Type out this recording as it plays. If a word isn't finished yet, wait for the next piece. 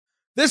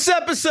This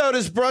episode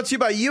is brought to you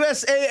by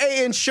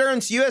USAA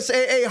Insurance.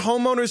 USAA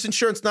Homeowners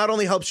Insurance not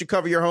only helps you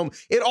cover your home,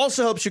 it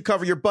also helps you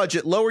cover your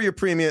budget, lower your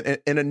premium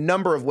in a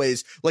number of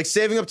ways, like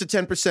saving up to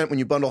 10% when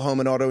you bundle home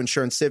and auto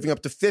insurance, saving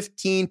up to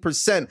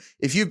 15%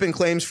 if you've been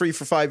claims-free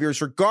for 5 years,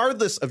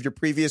 regardless of your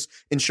previous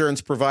insurance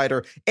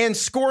provider, and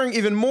scoring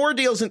even more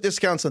deals and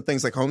discounts on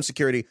things like home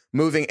security,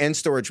 moving, and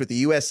storage with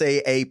the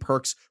USAA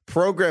Perks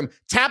program.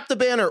 Tap the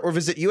banner or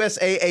visit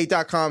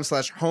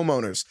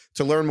usaa.com/homeowners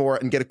to learn more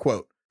and get a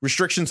quote.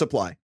 Restrictions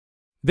apply.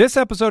 This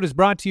episode is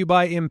brought to you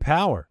by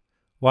Empower.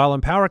 While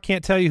Empower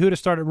can't tell you who to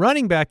start at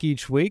running back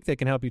each week, they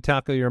can help you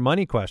tackle your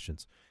money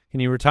questions.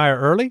 Can you retire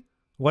early?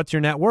 What's your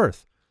net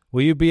worth?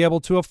 Will you be able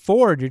to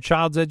afford your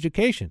child's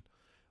education?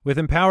 With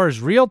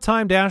Empower's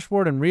real-time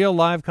dashboard and real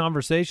live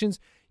conversations,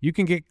 you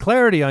can get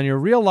clarity on your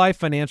real-life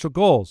financial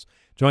goals.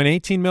 Join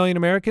 18 million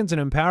Americans and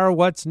empower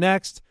what's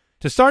next.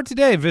 To start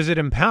today, visit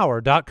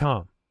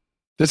empower.com.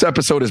 This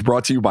episode is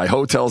brought to you by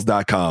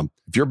Hotels.com.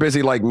 If you're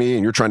busy like me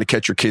and you're trying to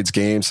catch your kids'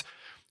 games,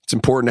 it's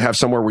important to have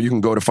somewhere where you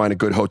can go to find a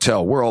good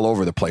hotel. We're all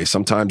over the place.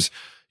 Sometimes,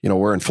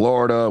 we're in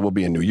Florida, we'll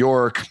be in New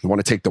York. You want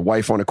to take the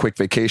wife on a quick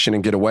vacation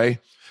and get away?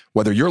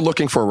 Whether you're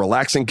looking for a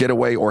relaxing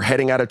getaway or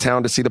heading out of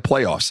town to see the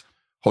playoffs,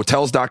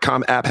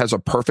 Hotels.com app has a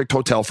perfect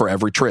hotel for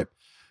every trip.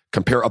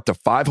 Compare up to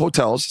 5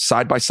 hotels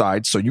side by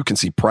side so you can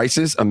see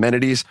prices,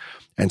 amenities,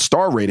 and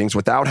star ratings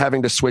without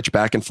having to switch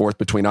back and forth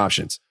between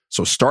options.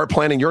 So start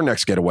planning your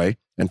next getaway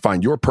and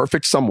find your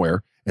perfect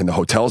somewhere in the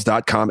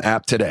Hotels.com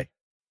app today.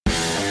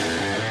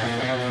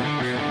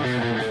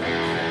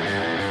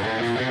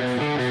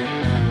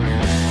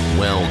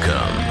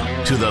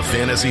 Welcome to the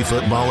Fantasy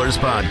Footballers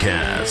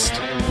Podcast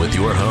with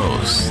your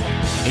hosts,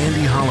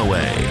 Andy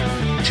Holloway,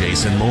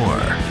 Jason Moore,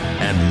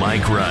 and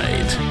Mike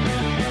Wright.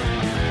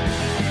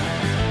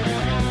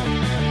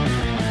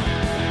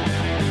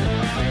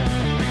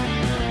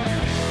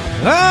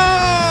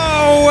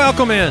 Oh,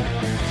 welcome in.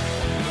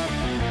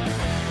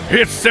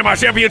 It's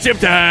semi-championship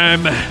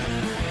time.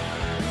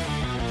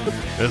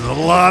 There's a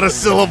lot of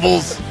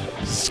syllables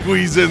to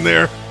squeeze in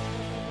there.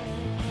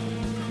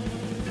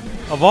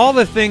 Of all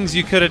the things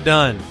you could have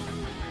done,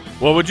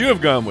 What would you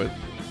have gone with?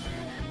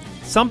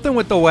 something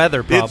with the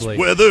weather, probably. It's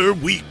weather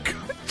week.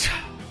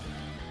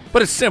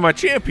 But it's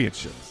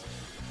semi-championships.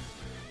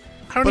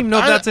 I don't even know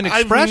if that's an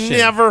expression. I've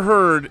never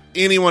heard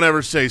anyone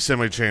ever say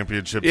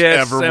semi-championships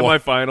ever.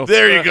 Semi-finals.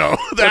 There you go.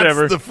 That's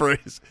Whatever. the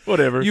phrase.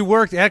 Whatever. You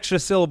worked extra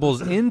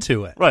syllables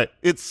into it. Right.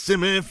 It's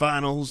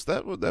semi-finals.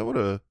 That would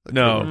have.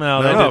 No,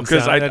 No, that didn't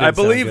because sound- that I didn't sound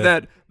believe good.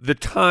 that the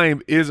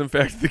time is, in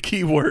fact, the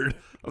key word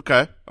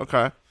Okay.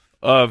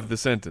 of the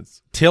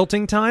sentence.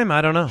 Tilting time?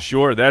 I don't know.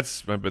 Sure,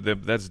 that's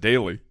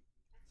daily.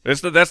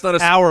 That's not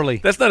a Hourly.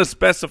 That's not a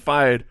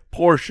specified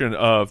portion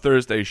of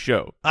Thursday's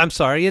show. I'm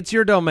sorry. It's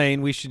your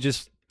domain. We should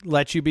just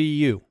let you be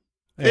you.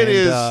 It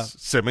is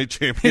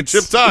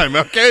semi-championship time.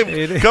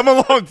 Okay. Come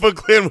along, Foot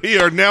Clan. We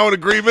are now in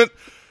agreement.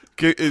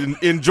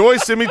 Enjoy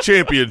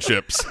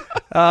semi-championships.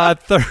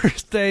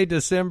 Thursday,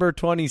 December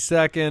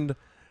 22nd.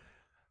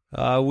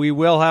 We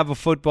will have a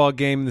football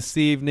game this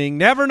evening.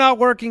 Never not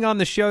working on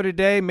the show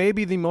today.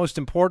 Maybe the most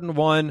important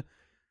one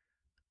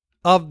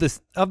of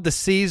the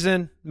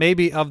season,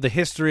 maybe of the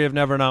history of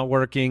Never Not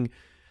Working.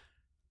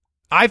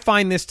 I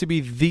find this to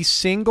be the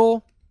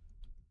single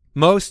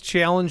most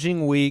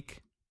challenging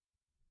week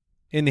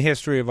in the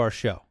history of our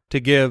show to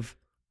give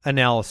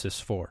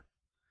analysis for.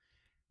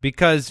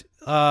 Because,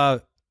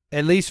 at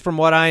least from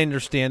what I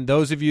understand,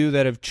 those of you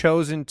that have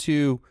chosen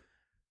to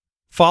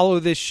follow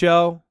this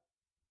show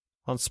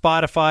on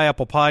Spotify,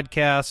 Apple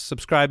Podcasts,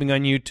 subscribing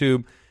on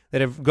YouTube, that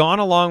have gone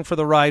along for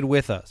the ride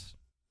with us,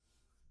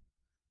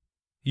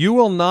 you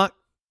will not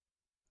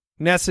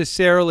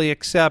necessarily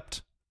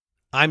accept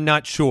 "I'm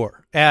not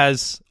sure"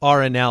 as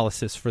our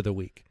analysis for the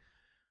week.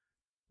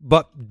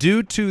 But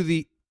due to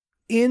the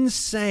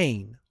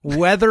insane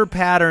weather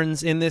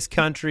patterns in this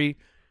country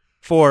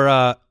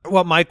for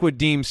what Mike would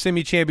deem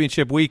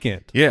semi-championship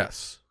weekend,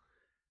 Yes.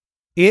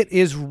 it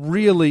is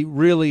really,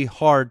 really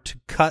hard to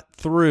cut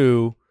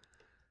through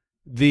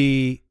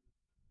the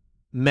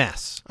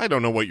mess. I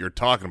don't know what you're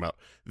talking about.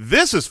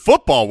 This is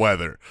football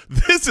weather.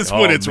 This is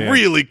when it's man.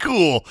 really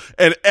cool,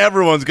 and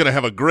everyone's going to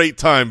have a great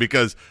time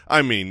because,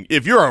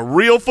 if you're a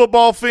real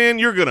football fan,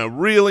 you're going to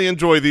really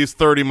enjoy these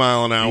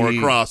 30-mile-an-hour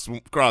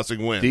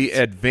crossing winds. The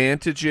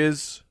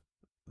advantages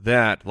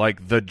that,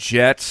 like, the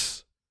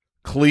Jets,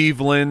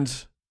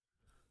 Cleveland,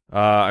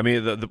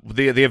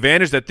 the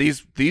advantage that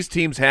these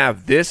teams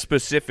have this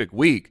specific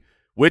week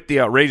with the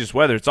outrageous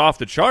weather, it's off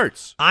the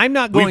charts.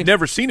 We've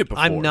never seen it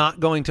before. I'm not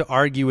going to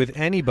argue with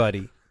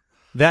anybody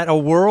that a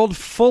world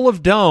full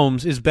of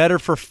domes is better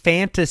for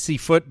fantasy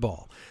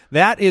football.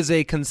 That is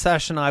a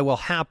concession I will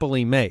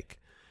happily make.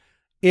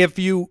 If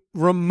you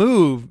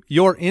remove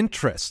your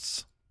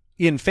interests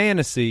in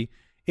fantasy,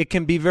 it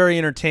can be very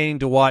entertaining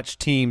to watch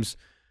teams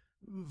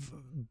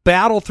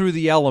battle through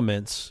the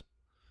elements.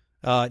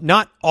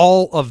 Not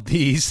all of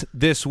these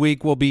this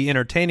week will be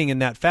entertaining in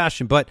that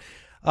fashion, but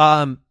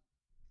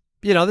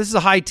this is a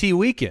high T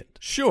weekend.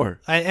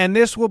 Sure. And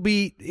this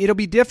it'll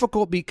be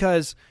difficult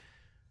because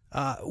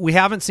We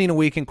haven't seen a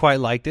weekend quite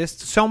like this.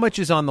 So much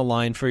is on the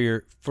line for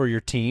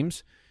your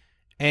teams,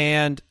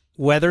 and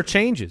weather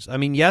changes. I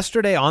mean,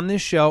 yesterday on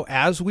this show,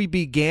 as we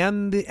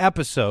began the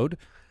episode,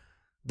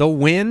 the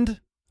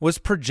wind was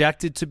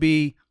projected to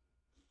be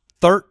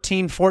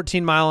 13,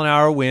 14 mile an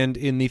hour wind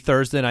in the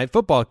Thursday night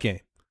football game.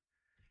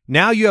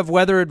 Now you have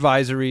weather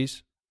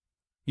advisories.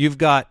 You've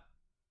got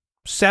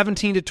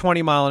 17 to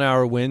 20 mile an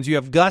hour winds. You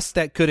have gusts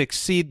that could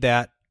exceed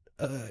that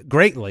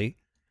greatly.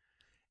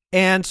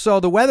 And so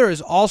the weather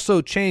is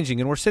also changing,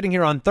 and we're sitting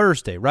here on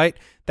Thursday, right?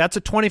 That's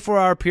a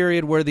 24-hour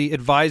period where the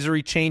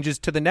advisory changes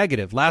to the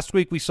negative. Last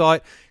week we saw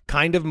it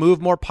kind of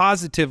move more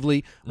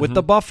positively with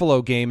the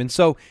Buffalo game. And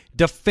so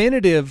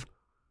definitive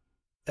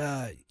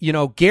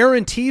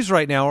guarantees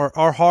right now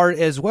are hard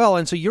as well.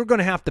 And so you're going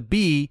to have to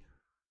be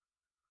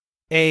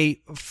a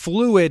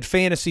fluid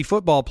fantasy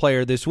football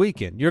player this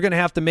weekend. You're going to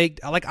have to make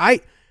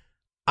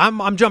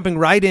I'm jumping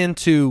right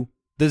into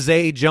the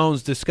Zay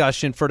Jones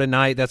discussion for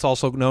tonight. That's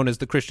also known as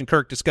the Christian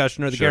Kirk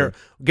discussion, or the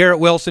Garrett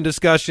Wilson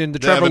discussion, the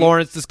Trevor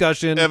Lawrence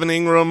discussion, Evan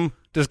Ingram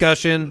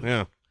discussion.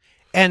 Yeah.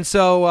 And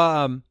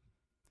so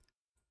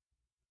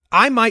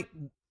I might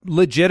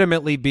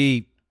legitimately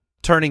be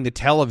turning the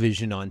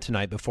television on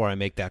tonight before I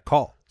make that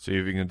call. See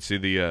if you can see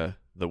the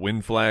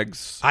wind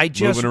flags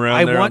moving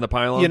around on the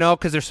pylons.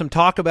 Because there's some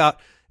talk about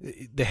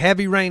the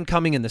heavy rain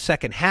coming in the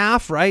second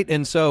half, right?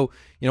 And so,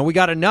 we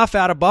got enough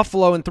out of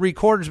Buffalo in 3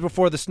 quarters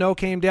before the snow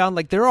came down.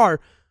 Like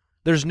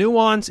there's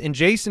nuance, and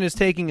Jason is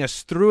taking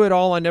us through it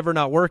all on Never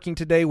Not Working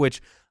today,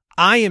 which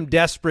I am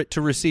desperate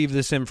to receive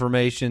this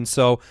information.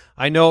 So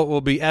I know it will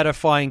be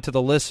edifying to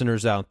the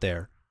listeners out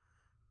there.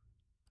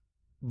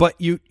 But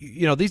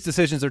these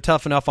decisions are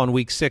tough enough on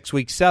week 6,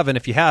 week 7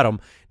 if you had them.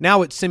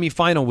 Now it's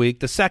semifinal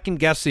week. The second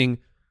guessing,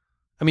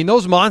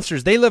 those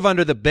monsters, they live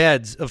under the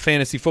beds of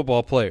fantasy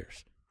football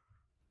players.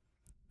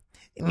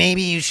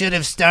 Maybe you should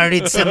have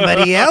started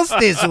somebody else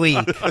this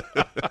week.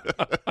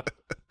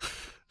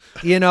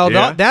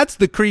 That's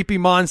the creepy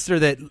monster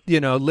that,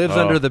 lives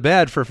under the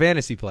bed for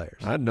fantasy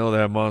players. I know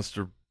that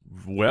monster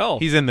well.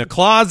 He's in the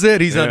closet.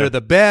 He's under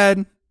the bed.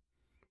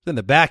 He's in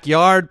the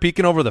backyard,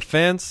 peeking over the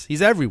fence.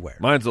 He's everywhere.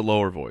 Mine's a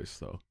lower voice,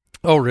 though.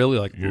 Oh, really?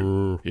 Like,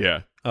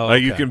 yeah. Oh,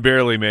 like you can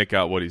barely make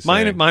out what he's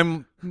saying.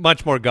 Mine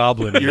much more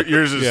goblin.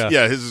 Yours is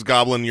his is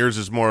goblin. Yours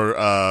is more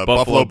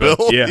Buffalo Bill.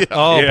 Yeah.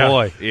 Oh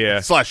boy.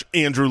 Yeah. /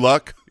 Andrew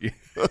Luck.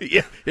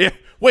 Yeah.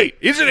 Wait,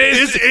 is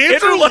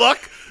Andrew Luck?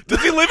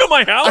 Does he live in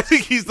my house? I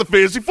think he's the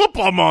fantasy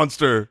football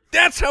monster.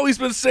 That's how he's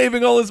been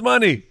saving all his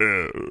money.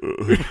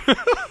 You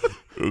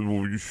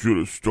should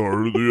have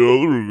started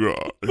the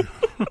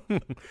other guy.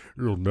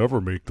 You'll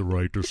never make the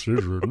right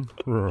decision.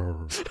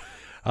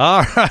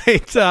 All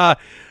right.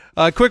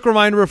 A quick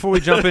reminder before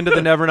we jump into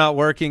the Never Not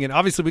Working. And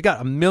obviously, we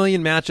got a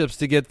million matchups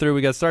to get through.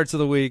 We got starts of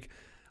the week.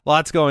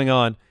 Lots going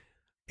on.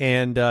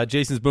 And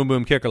Jason's Boom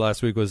Boom Kicker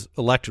last week was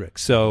electric.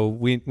 So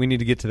we need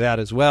to get to that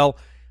as well.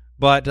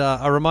 But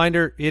a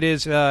reminder,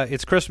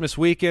 it's Christmas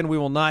weekend. We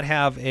will not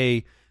have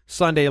a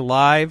Sunday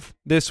live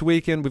this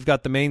weekend. We've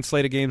got the main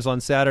slate of games on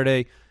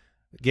Saturday,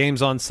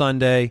 games on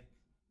Sunday,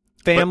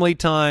 family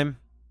time.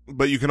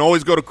 But you can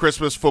always go to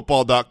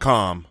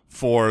ChristmasFootball.com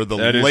for the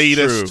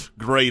latest,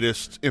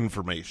 greatest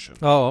information.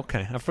 Oh,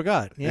 okay. I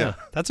forgot. Yeah.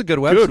 That's a good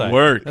website. Good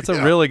work. That's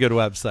a really good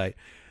website.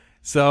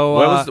 So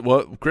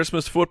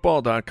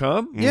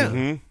ChristmasFootball.com? Yeah.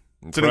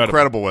 Mm-hmm. It's an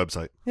incredible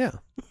website. Yeah.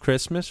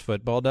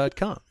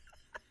 ChristmasFootball.com.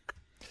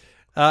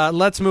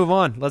 Let's move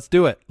on. Let's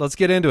do it. Let's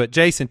get into it.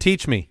 Jason,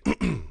 teach me.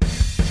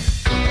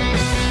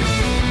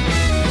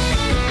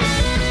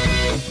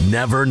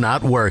 Never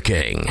Not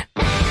Working.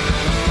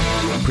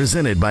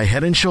 Presented by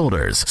Head &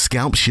 Shoulders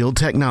Scalp Shield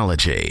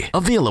Technology.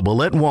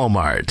 Available at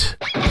Walmart.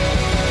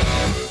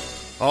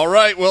 All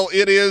right. Well,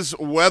 it is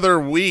weather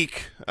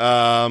week.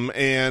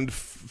 And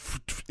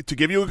to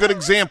give you a good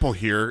example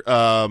here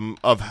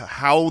of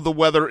how the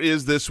weather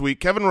is this week,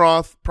 Kevin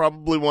Roth,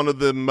 probably one of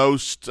the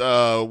most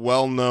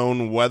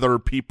well-known weather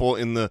people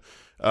in the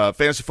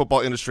fantasy football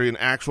industry, an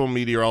actual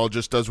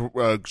meteorologist, does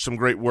some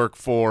great work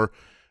for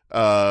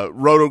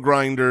Roto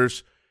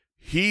Grinders.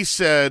 He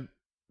said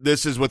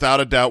this is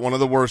without a doubt one of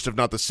the worst, if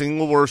not the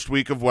single worst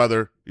week of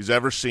weather he's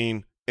ever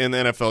seen in the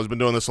NFL. He's been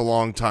doing this a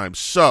long time.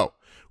 So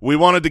we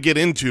wanted to get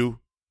into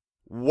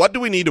what do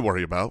we need to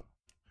worry about?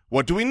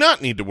 What do we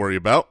not need to worry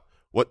about?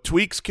 What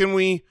tweaks can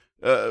we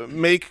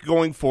make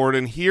going forward?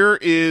 And here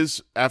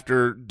is,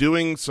 after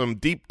doing some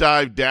deep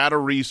dive data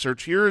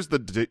research, here is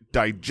the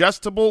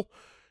digestible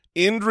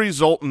end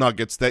result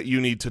nuggets that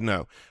you need to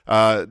know.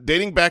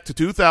 Dating back to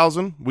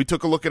 2000, we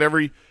took a look at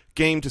every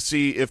game to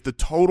see if the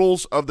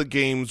totals of the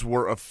games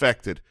were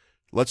affected.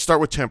 Let's start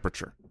with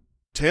temperature.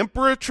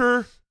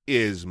 Temperature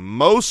is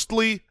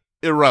mostly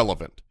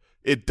irrelevant.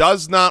 It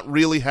does not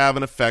really have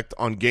an effect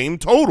on game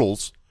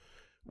totals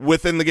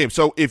within the game.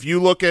 So if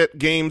you look at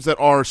games that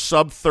are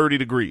sub 30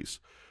 degrees,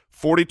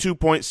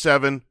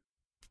 42.7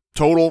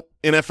 total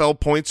NFL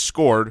points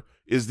scored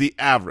is the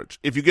average.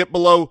 If you get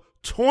below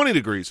 20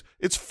 degrees,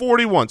 it's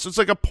 41. So it's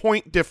like a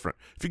point different.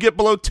 If you get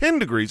below 10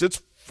 degrees,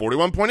 it's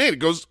 41.8. It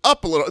goes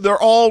up a little. They're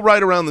all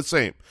right around the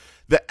same.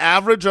 the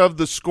average of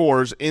the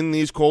scores in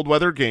these cold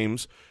weather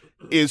games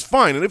is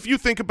fine. And if you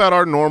think about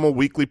our normal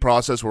weekly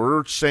process where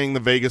we're saying the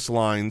Vegas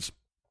lines,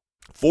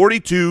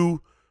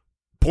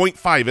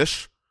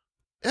 42.5-ish,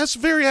 that's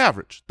very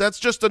average. That's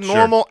just a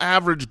normal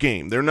average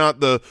game. They're not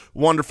the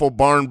wonderful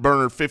barn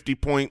burner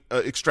 50-point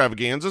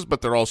extravaganzas,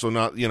 but they're also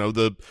not,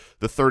 the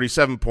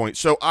 37 points.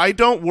 So I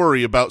don't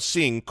worry about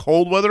seeing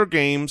cold weather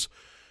games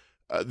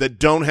that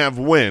don't have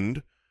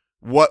wind.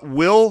 What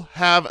will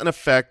have an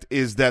effect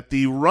is that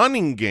the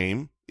running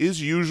game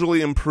is usually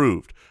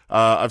improved.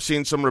 I've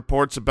seen some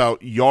reports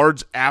about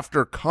yards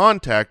after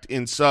contact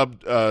in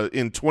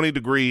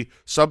 20-degree,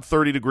 sub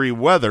 30-degree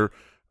weather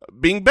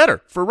being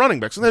better for running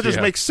backs, and that just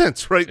makes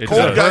sense, right?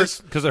 Cold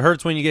guys, because it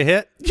hurts when you get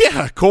hit.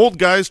 Yeah, cold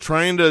guys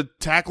trying to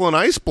tackle an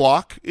ice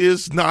block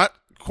is not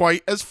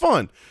quite as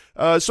fun.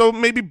 So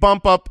maybe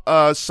bump up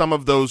some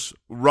of those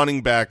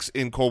running backs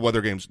in cold weather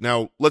games.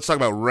 Now let's talk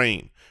about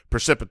rain,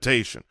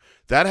 precipitation.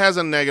 That has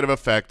a negative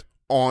effect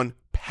on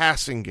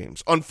passing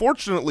games.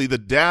 Unfortunately, the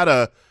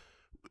data,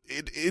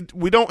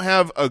 we don't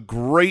have a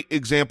great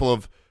example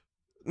of.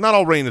 Not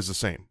all rain is the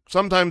same.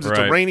 Sometimes it's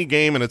a rainy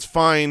game and it's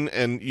fine,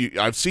 and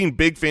I've seen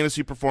big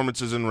fantasy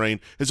performances in rain,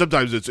 and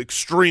sometimes it's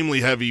extremely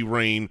heavy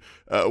rain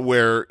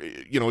where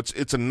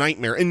it's a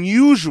nightmare. And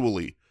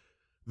usually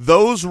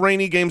those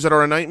rainy games that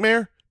are a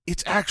nightmare,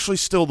 it's actually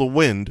still the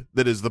wind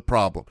that is the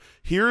problem.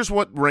 Here's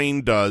what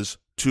rain does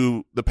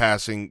to the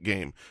passing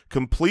game.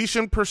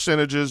 Completion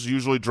percentages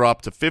usually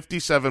drop to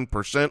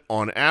 57%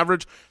 on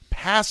average.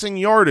 Passing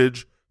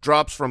yardage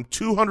drops from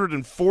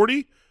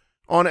 240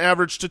 on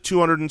average to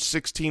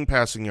 216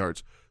 passing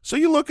yards. So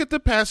you look at the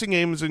passing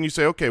games and you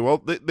say, okay, well,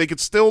 they could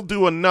still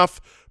do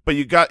enough, but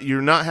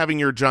you're not having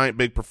your giant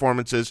big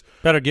performances.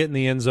 Better get in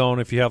the end zone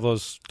if you have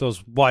those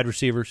wide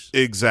receivers.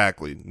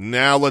 Exactly.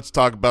 Now let's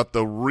talk about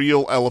the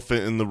real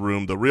elephant in the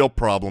room, the real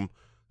problem,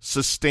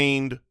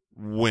 sustained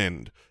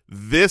wind.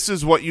 This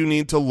is what you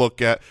need to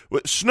look at.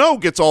 Snow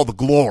gets all the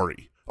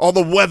glory. All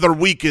the weather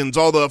weekends,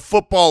 all the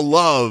football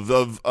love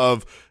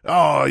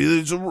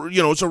it's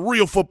a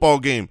real football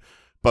game.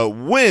 But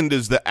wind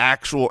is the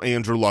actual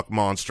Andrew Luck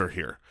monster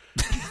here.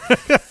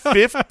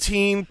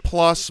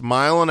 15-plus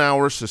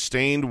mile-an-hour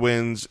sustained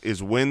winds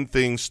is when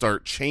things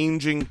start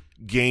changing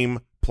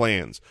game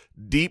plans.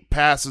 Deep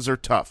passes are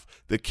tough.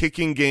 The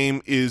kicking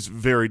game is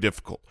very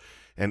difficult.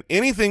 And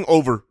anything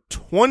over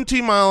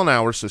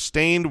 20-mile-an-hour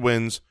sustained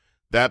winds,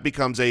 that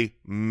becomes a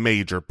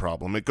major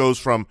problem. It goes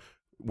from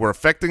we're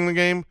affecting the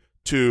game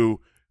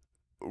to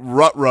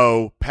rut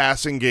row,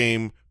 passing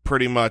game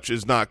pretty much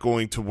is not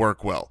going to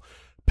work well.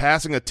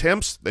 Passing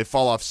attempts, they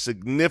fall off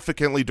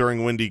significantly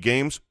during windy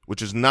games,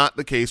 which is not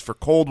the case for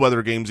cold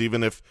weather games,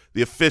 even if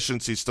the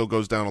efficiency still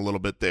goes down a little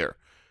bit there.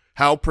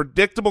 How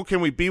predictable can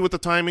we be with the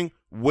timing?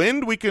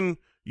 Wind, we can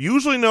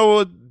usually know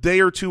a day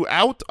or two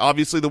out.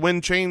 Obviously, the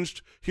wind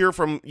changed here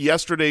from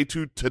yesterday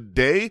to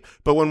today,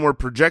 but when we're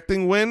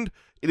projecting wind,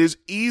 it is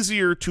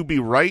easier to be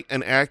right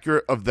and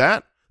accurate of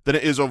that than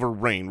it is over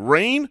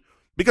rain.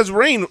 Because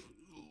rain,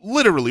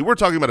 literally, we're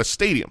talking about a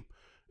stadium.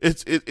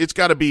 It's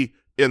got to be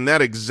in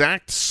that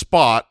exact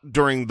spot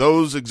during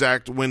those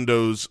exact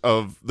windows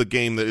of the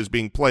game that is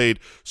being played.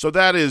 So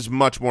that is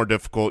much more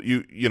difficult,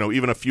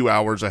 even a few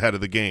hours ahead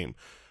of the game.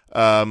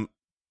 Now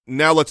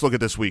let's look at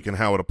this week and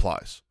how it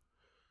applies.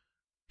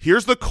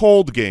 Here's the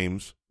cold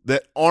games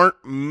that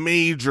aren't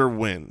major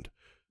wind.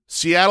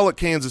 Seattle at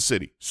Kansas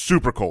City,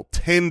 super cold,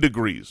 10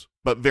 degrees,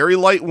 but very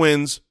light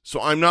winds,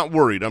 so I'm not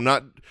worried. I'm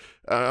not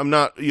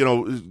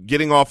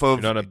getting off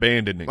of. You're not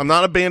abandoning. I'm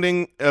not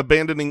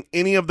abandoning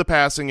any of the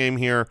passing game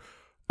here.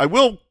 I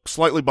will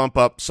slightly bump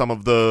up some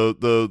of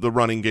the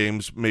running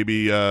games.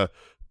 Maybe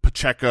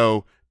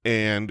Pacheco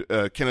and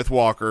Kenneth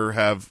Walker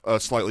have a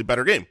slightly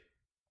better game.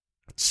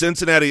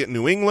 Cincinnati at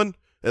New England,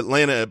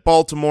 Atlanta at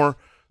Baltimore,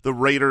 the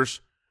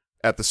Raiders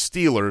at the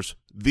Steelers.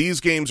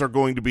 These games are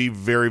going to be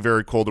very,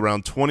 very cold,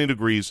 around 20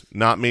 degrees,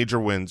 not major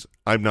winds.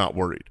 I'm not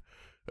worried.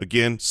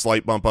 Again,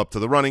 slight bump up to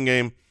the running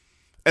game.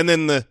 And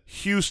then the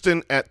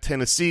Houston at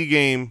Tennessee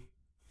game.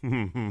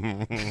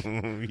 Yeah,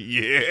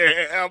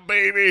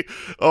 baby.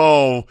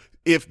 Oh,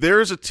 if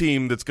there's a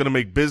team that's going to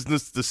make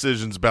business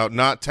decisions about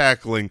not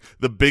tackling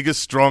the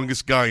biggest,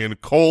 strongest guy in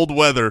cold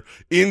weather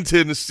in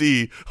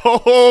Tennessee,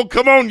 oh,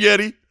 come on,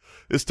 Yeti.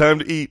 It's time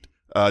to eat.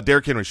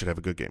 Derrick Henry should have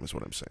a good game is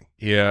what I'm saying.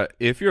 Yeah,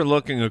 if you're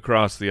looking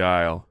across the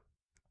aisle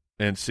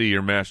and see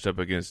you're matched up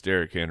against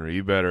Derrick Henry,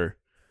 you better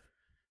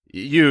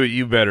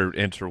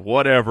enter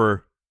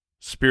whatever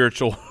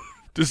spiritual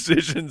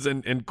decisions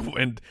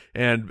and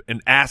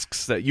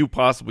asks that you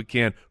possibly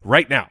can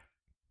right now,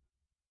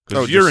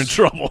 because you're in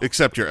trouble.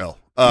 Accept your L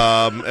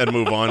and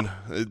move on.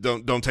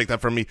 Don't take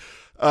that from me.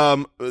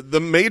 The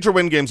major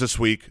win games this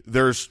week,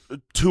 there's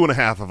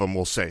 2.5 of them,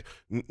 we'll say.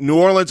 New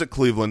Orleans at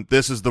Cleveland,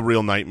 this is the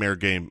real nightmare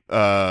game.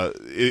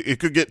 It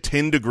could get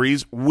 10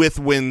 degrees with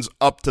winds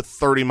up to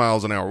 30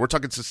 miles an hour. We're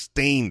talking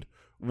sustained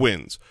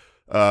winds.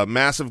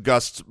 Massive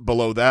gusts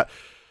below that.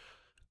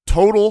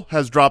 Total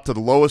has dropped to the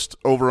lowest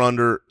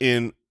over-under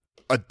in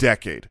a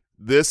decade.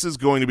 this is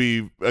going to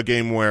be a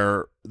game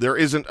where there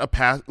isn't a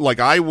pass. Like,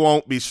 I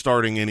won't be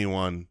starting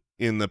anyone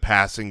in the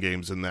passing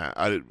games in that.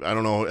 I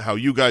don't know how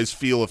you guys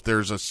feel if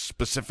there's a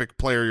specific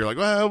player you're like,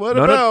 well, what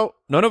about?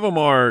 None of them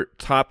are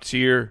top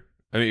tier.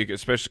 I mean,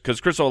 especially because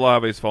Chris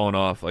Olave's fallen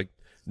off. Like,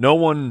 no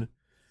one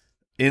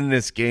in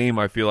this game,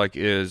 I feel like,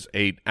 is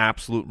a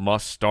absolute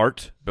must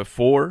start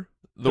before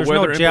the There's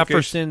weather no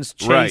implications.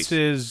 Jeffersons,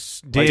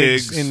 Chases,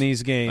 Diggs in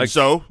these games.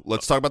 So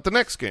let's talk about the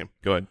next game.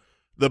 Go ahead.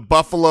 The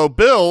Buffalo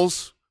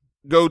Bills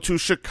go to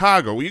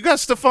Chicago. Well, you got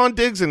Stephon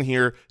Diggs in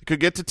here. It could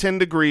get to 10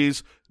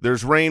 degrees.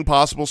 There's rain,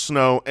 possible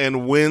snow,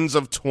 and winds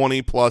of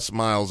 20-plus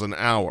miles an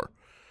hour.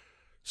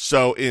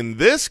 So in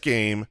this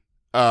game,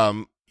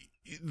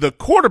 the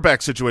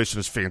quarterback situation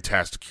is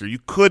fantastic here. You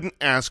couldn't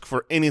ask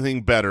for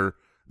anything better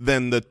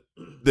than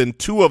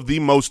two of the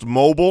most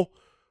mobile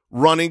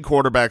running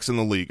quarterbacks in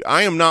the league.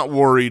 I am not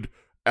worried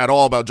at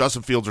all about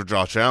Justin Fields or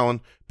Josh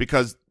Allen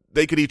because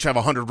they could each have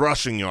 100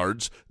 rushing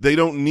yards. They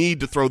don't need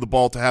to throw the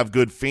ball to have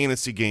good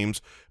fantasy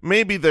games.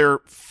 Maybe their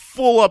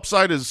full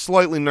upside is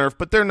slightly nerfed,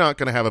 but they're not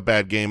going to have a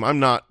bad game. I'm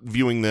not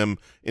viewing them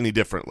any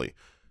differently.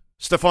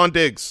 Stephon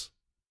Diggs.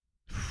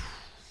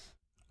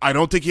 I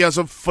don't think he has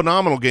a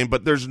phenomenal game,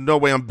 but there's no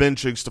way I'm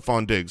benching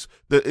Stephon Diggs.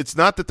 It's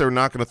not that they're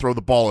not going to throw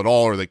the ball at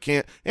all or they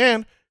can't.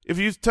 And if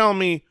you tell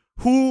me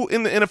who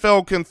in the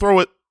NFL can throw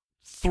it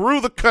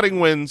through the cutting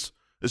winds,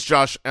 it's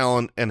Josh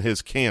Allen and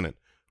his cannon.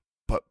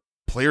 But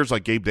players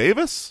like Gabe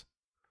Davis,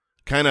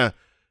 kind of,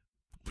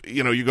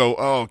 you go,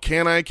 oh,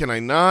 can I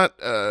not?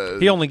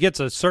 He only gets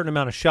a certain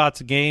amount of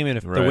shots a game, and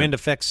if the wind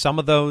affects some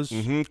of those.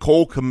 Mm-hmm.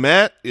 Cole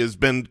Kmet has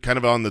been kind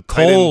of on the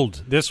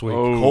cold this week.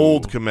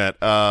 Cold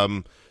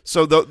Kmet.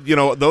 So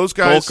those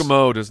guys.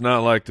 Kokomo does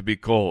not like to be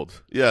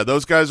cold. Yeah,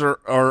 those guys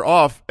are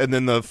off, and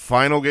then the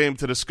final game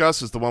to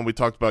discuss is the one we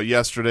talked about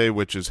yesterday,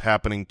 which is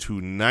happening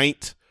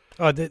tonight.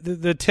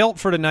 The tilt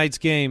for tonight's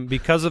game,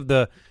 because of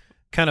the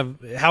kind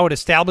of how it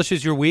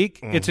establishes your week,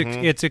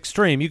 it's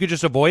extreme. You could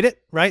just avoid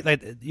it, right?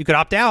 Like, you could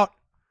opt out,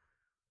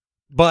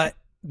 but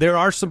there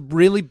are some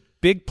really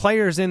big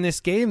players in this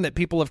game that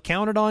people have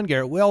counted on: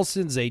 Garrett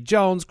Wilson, Zay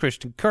Jones,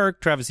 Christian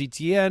Kirk, Travis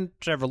Etienne,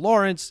 Trevor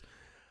Lawrence.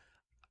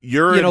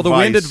 The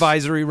wind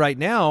advisory right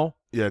now.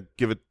 Yeah,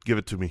 give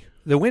it to me.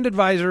 The wind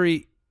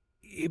advisory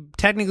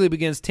technically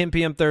begins 10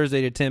 p.m.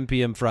 Thursday to 10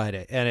 p.m.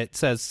 Friday, and it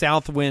says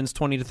south winds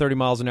 20 to 30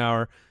 miles an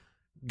hour,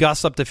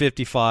 gusts up to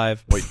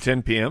 55. Wait,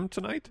 10 p.m.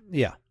 tonight?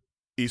 Yeah,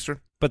 Eastern,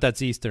 but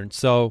that's Eastern.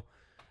 So,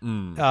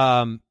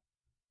 and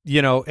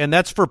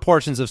that's for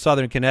portions of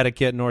southern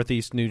Connecticut,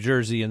 northeast New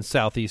Jersey, and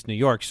southeast New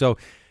York. So,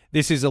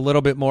 this is a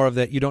little bit more of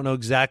that. You don't know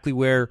exactly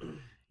where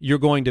you're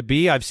going to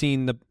be. I've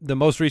seen the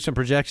most recent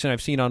projection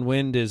I've seen on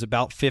wind is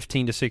about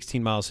 15 to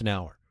 16 miles an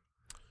hour,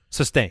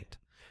 sustained.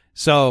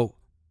 So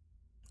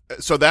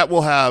that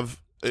will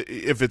have,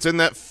 if it's in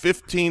that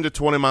 15 to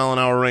 20 mile an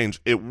hour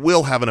range, it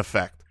will have an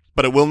effect,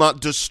 but it will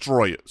not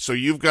destroy it. So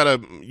you've got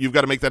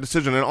to make that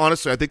decision. And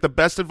honestly, I think the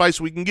best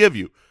advice we can give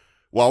you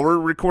while we're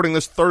recording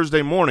this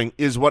Thursday morning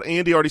is what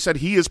Andy already said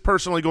he is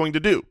personally going to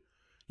do.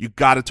 You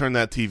got to turn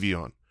that TV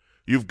on.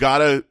 You've got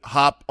to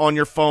hop on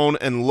your phone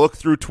and look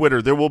through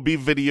Twitter. There will be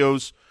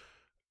videos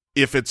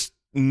if it's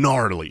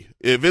gnarly.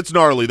 If it's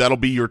gnarly, that'll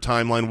be your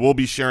timeline. We'll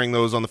be sharing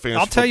those on the Fantasy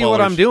I'll tell you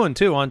what I'm doing,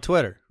 too, on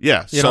Twitter.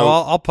 Yeah.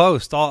 I'll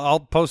post. I'll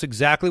post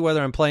exactly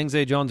whether I'm playing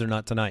Zay Jones or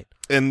not tonight.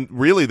 And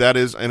really that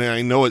is, and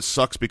I know it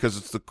sucks because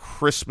it's the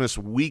Christmas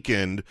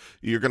weekend.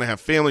 You're going to have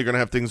family. You're going to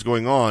have things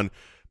going on.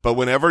 But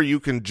whenever you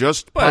can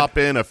just pop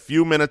in a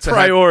few minutes ahead.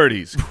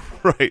 Priorities.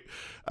 Right.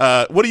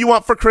 What do you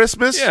want for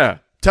Christmas? Yeah.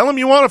 Tell him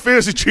you want a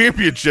fantasy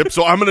championship,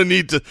 so I'm going to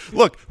need to,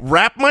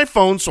 wrap my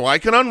phone so I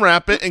can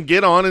unwrap it and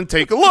get on and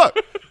take a look.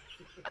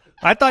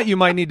 I thought you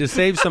might need to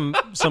save some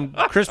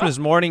Christmas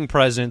morning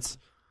presents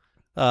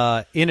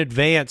in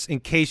advance in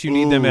case you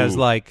need them as,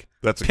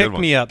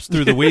 pick-me-ups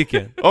through the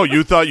weekend. Oh,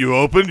 you thought you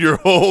opened your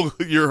whole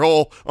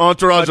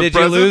entourage of presents? Did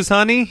you lose,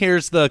 honey?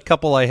 Here's the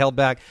couple I held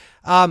back.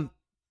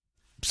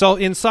 So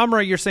in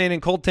summary, you're saying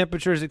in cold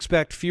temperatures,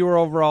 expect fewer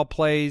overall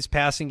plays,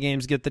 passing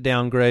games get the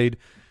downgrade.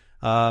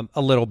 A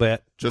little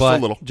bit.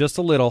 Just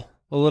a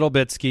little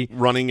bit, Ski.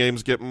 Running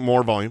games get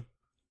more volume.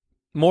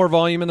 More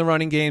volume in the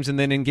running games, and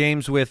then in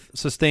games with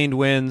sustained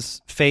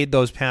wins, fade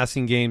those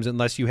passing games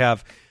unless you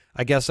have,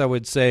 I guess I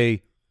would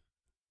say,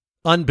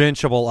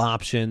 unbenchable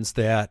options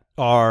that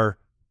are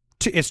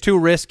it's too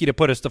risky to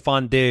put a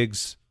Stephon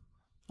Diggs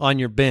on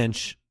your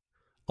bench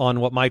on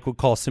what Mike would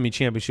call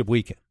semi-championship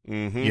weekend.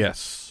 Mm-hmm.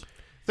 Yes.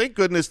 Thank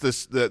goodness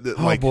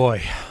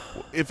boy.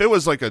 If it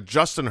was like a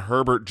Justin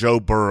Herbert, Joe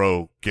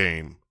Burrow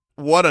game,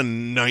 what a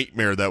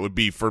nightmare that would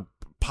be for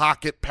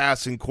pocket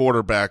passing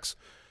quarterbacks.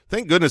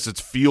 Thank goodness it's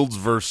Fields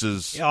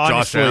versus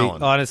Josh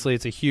Allen. Honestly,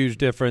 it's a huge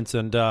difference.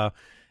 And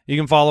you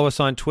can follow us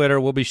on Twitter.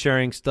 We'll be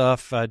sharing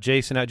stuff.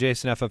 Jason at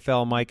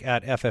JasonFFL, Mike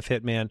at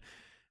FFHitman.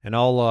 And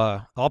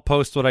I'll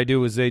post what I do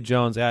with Zay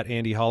Jones at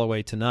Andy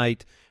Holloway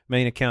tonight.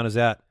 Main account is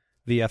at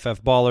the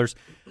FF Ballers.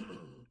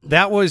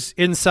 That was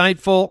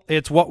insightful.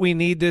 It's what we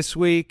need this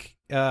week.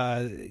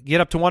 Get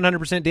up to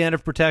 100%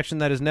 dandruff protection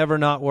that is never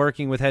not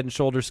working with Head &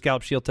 Shoulders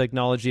Scalp Shield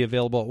technology,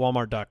 available at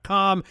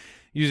Walmart.com.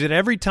 Use it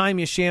every time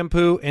you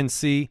shampoo and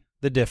see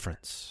the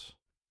difference.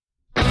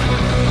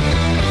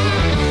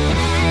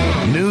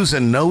 News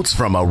and notes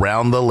from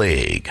around the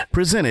league.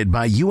 Presented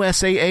by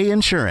USAA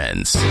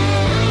Insurance.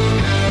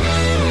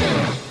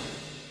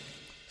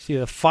 See,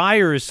 the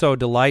fire is so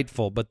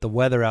delightful, but the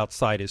weather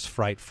outside is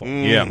frightful.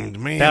 Yeah.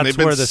 Man, That's they've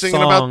been where the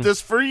singing song- about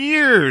this for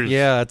years.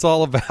 Yeah, it's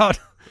all about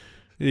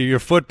your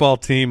football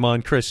team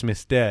on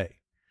Christmas Day.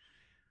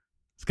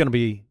 It's going to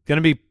be.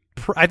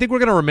 I think we're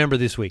going to remember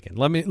this weekend.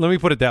 Let me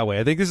put it that way.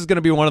 I think this is going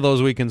to be one of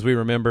those weekends we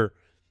remember.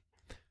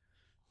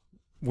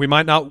 We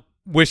might not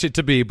wish it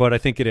to be, but I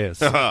think it is.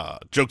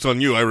 Joke's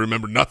on you. I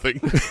remember nothing.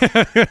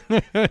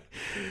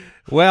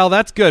 Well,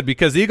 that's good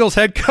because Eagles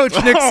head coach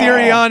Nick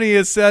Sirianni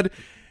has said,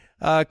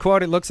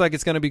 quote, "It looks like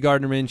it's going to be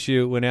Gardner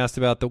Minshew." When asked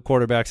about the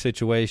quarterback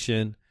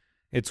situation,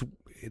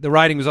 the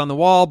writing was on the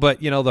wall,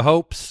 but the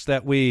hopes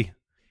that we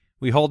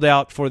hold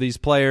out for these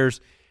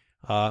players,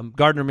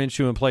 Gardner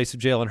Minshew in place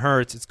of Jalen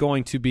Hurts, it's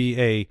going to be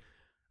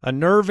a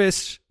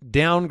nervous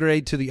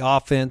downgrade to the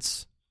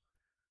offense.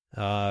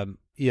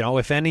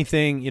 If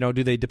anything,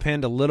 do they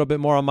depend a little bit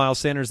more on Miles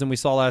Sanders than we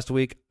saw last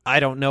week? I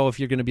don't know if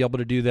you're going to be able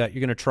to do that. You're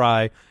going to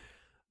try,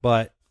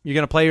 but you're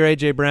going to play your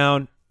A.J.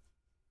 Brown.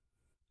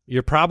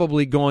 You're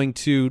probably going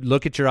to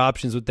look at your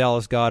options with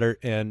Dallas Goedert,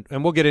 and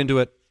we'll get into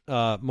it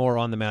more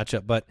on the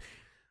matchup. But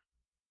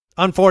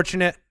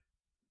unfortunate,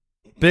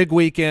 big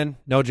weekend,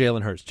 no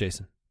Jalen Hurts,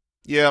 Jason.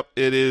 Yep,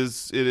 it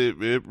is. It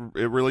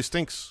really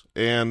stinks,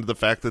 and the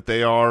fact that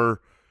they are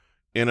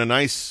in a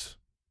nice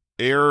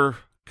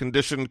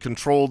air-conditioned,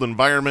 controlled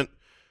environment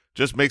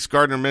just makes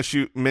Gardner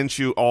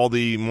Minshew all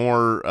the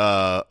more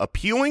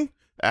appealing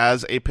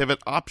as a pivot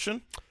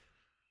option.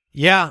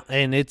 Yeah,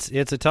 and it's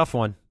a tough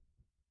one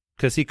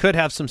because he could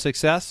have some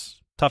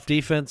success. Tough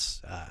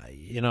defense,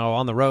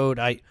 on the road.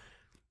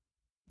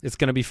 It's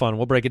going to be fun.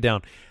 We'll break it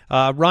down.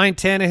 Ryan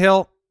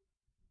Tannehill.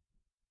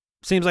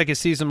 Seems like his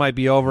season might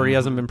be over. He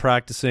hasn't been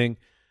practicing.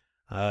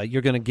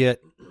 You're going to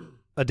get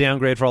a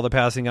downgrade for all the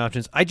passing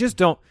options. I just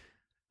don't.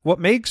 What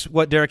makes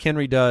what Derrick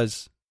Henry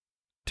does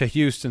to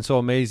Houston so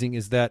amazing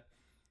is that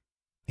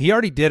he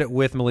already did it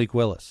with Malik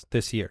Willis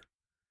this year.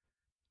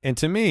 And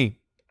to me,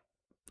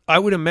 I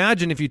would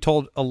imagine if you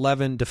told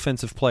 11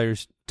 defensive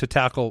players to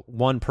tackle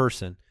one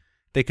person,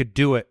 they could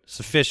do it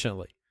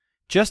sufficiently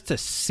just to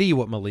see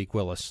what Malik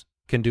Willis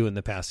can do in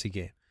the passing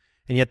game.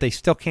 And yet they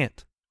still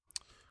can't.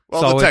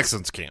 Well, So the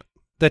Texans can't.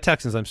 The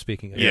Texans I'm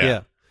speaking of.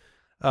 Yeah.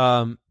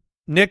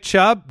 Nick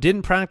Chubb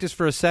didn't practice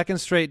for a second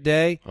straight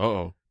day.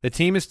 Uh-oh. The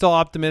team is still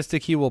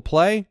optimistic he will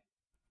play,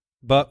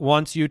 but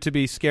wants you to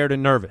be scared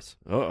and nervous.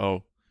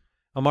 Uh-oh.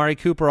 Amari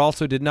Cooper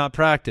also did not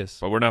practice.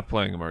 But we're not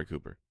playing Amari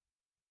Cooper.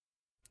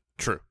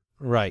 True.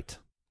 Right.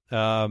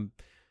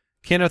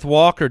 Kenneth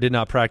Walker did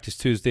not practice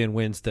Tuesday and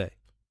Wednesday.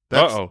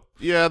 Uh-oh.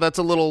 Yeah, that's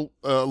a little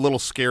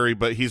scary,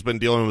 but he's been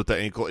dealing with the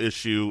ankle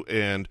issue,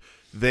 and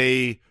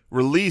they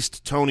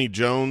released Tony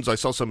Jones. I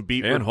saw some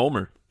beat And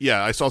Homer.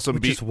 Yeah, I saw some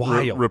Which beat is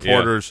wild.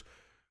 reporters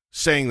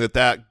saying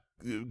that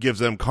gives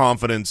them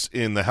confidence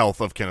in the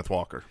health of Kenneth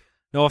Walker.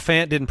 Noah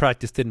Fant didn't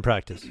practice.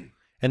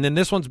 And then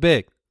this one's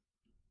big.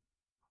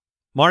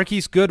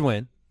 Marquise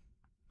Goodwin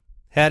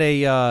had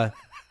a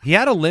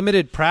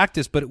limited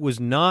practice, but it was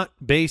not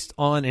based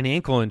on an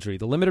ankle injury.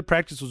 The limited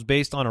practice was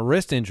based on a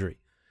wrist injury.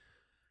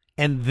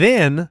 And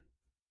then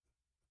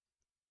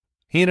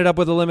he ended up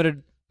with a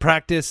limited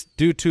practice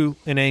due to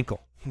an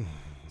ankle.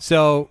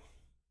 So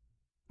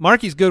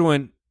Marquise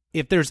Goodwin,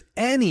 if there's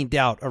any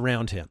doubt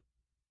around him,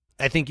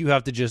 I think you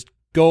have to just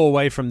go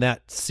away from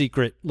that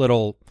secret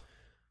little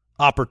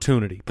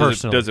opportunity,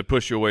 personally. Does it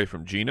push you away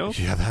from Geno?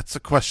 Yeah, that's a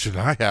question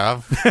I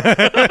have.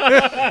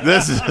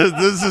 This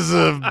is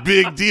a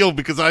big deal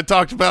because I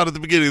talked about it at the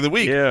beginning of the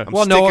week. Yeah. I'm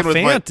Well, Noah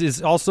sticking with Fant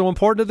is also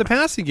important to the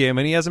passing game,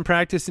 and he hasn't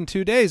practiced in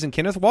 2 days. And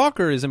Kenneth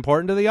Walker is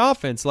important to the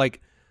offense.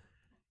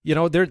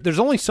 There's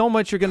only so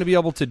much you're going to be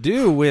able to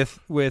do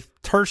with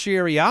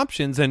tertiary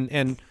options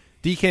and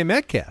DK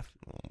Metcalf.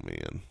 Oh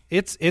man,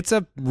 It's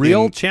a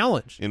real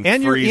challenge, in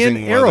and you're in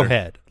freezing weather.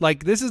 Arrowhead.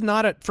 This is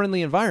not a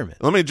friendly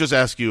environment. let me just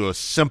ask you a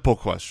simple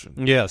question.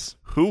 Yes.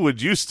 Who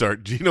would you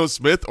start, Geno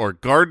Smith or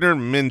Gardner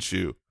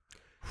Minshew?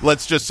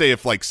 Let's just say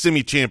if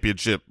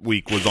semi-championship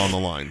week was on the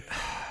line.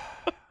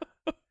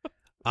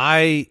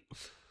 I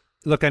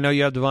know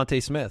you have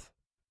Devontae Smith.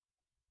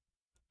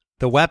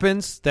 The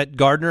weapons that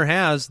Gardner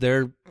has,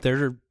 they're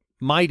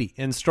mighty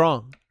and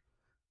strong.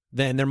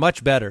 Then they're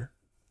much better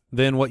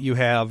than what you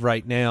have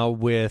right now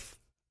with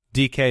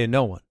DK and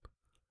no one.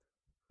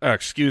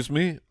 Excuse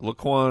me,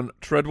 Laquan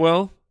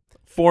Treadwell,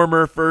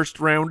 former first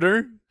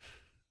rounder.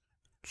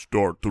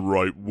 Start the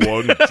right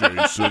one,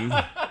 Jason.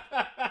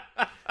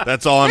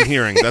 That's all I'm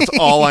hearing. That's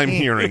all I'm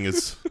hearing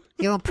is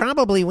You'll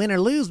probably win or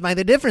lose by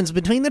the difference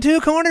between the two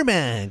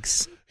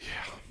quarterbacks.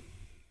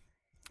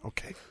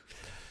 okay.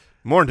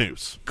 More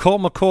news.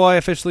 Colt McCoy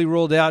officially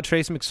ruled out.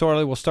 Trace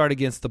McSorley will start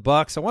against the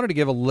Bucs. I wanted to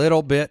give a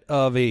little bit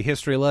of a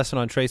history lesson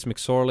on Trace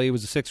McSorley. He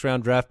was a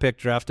 6th-round draft pick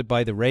drafted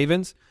by the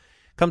Ravens.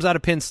 comes out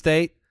of Penn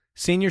State.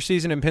 Senior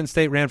season in Penn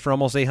State, ran for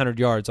almost 800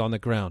 yards on the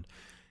ground.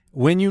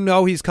 When you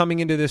know he's coming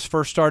into this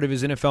first start of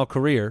his NFL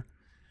career,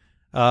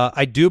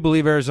 I do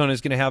believe Arizona is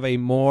going to have a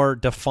more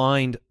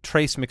defined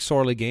Trace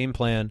McSorley game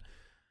plan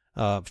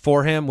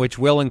for him, which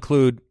will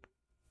include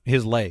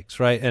his legs,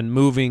 right, and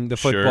moving the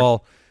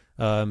football,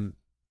 and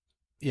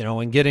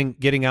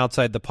getting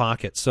outside the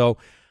pocket. So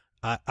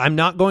I'm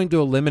not going to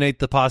eliminate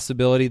the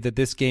possibility that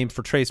this game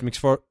for Trace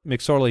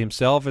McSorley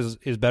himself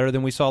is better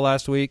than we saw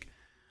last week.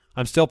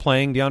 I'm still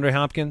playing DeAndre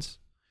Hopkins,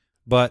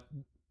 but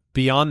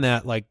beyond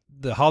that, like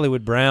the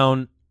Hollywood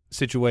Brown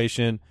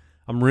situation,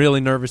 I'm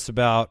really nervous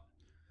about.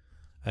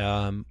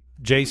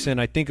 Jason,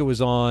 I think it was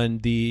on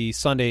the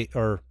Sunday,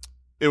 or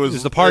it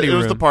was the party room. It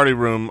was the party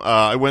room.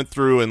 I went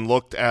through and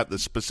looked at the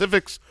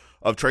specifics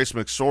of Trace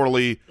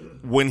McSorley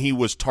when he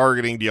was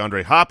targeting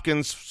DeAndre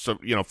Hopkins. So,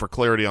 for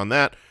clarity on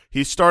that,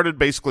 he started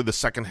basically the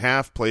second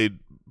half,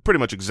 played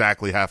pretty much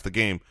exactly half the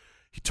game.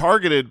 He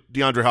targeted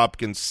DeAndre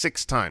Hopkins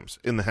 6 times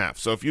in the half.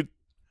 So if you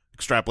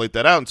extrapolate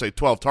that out and say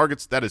 12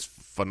 targets, that is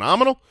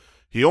phenomenal.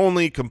 He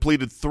only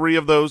completed 3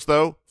 of those,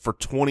 though, for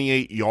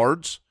 28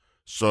 yards.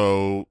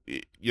 So,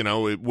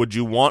 would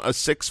you want a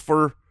 6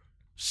 for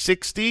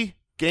 60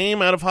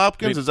 game out of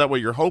Hopkins? Is that what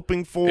you're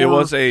hoping for? It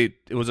was a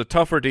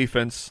tougher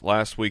defense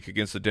last week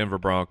against the Denver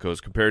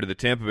Broncos compared to the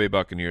Tampa Bay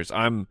Buccaneers.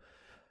 I'm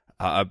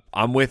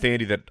with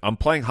Andy that I'm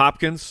playing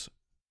Hopkins,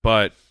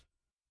 but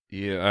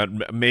yeah,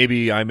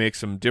 maybe I make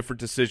some different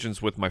decisions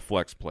with my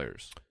flex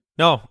players.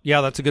 No,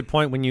 yeah, that's a good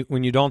point. When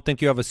you don't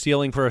think you have a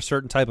ceiling for a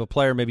certain type of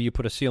player, maybe you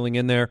put a ceiling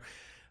in there.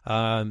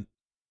 I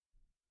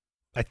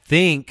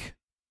think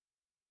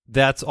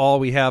that's all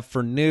we have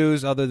for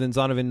news, other than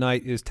Zonovan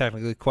Knight is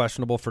technically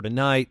questionable for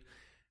tonight.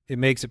 It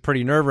makes it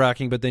pretty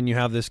nerve-wracking, but then you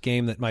have this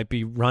game that might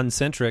be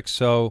run-centric.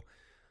 So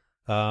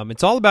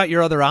it's all about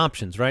your other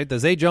options, right? The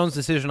Zay Jones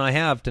decision I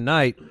have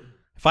tonight,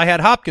 if I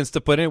had Hopkins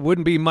to put in, it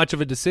wouldn't be much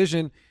of a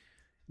decision.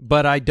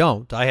 But I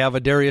don't. I have a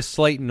Darius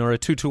Slayton or a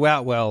Tutu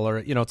Atwell, or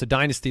it's a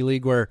dynasty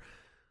league where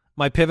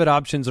my pivot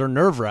options are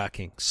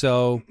nerve-wracking.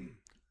 So,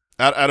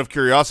 out of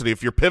curiosity,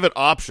 if your pivot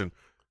option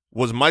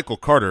was Michael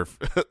Carter,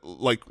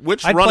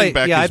 which running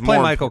back is more? I'd play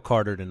Michael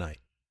Carter tonight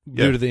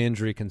due to the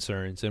injury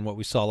concerns and what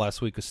we saw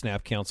last week with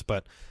snap counts.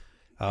 But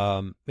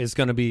it's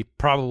going to be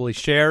probably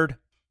shared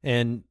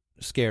and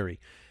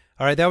scary.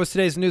 All right, that was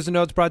today's news and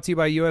notes, brought to you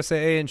by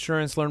USAA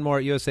Insurance. Learn more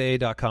at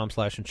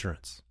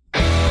usaa.com/insurance.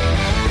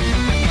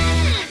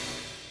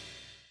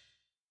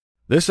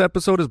 This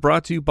episode is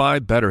brought to you by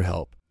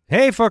BetterHelp.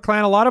 Hey, Foot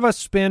Clan, a lot of us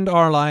spend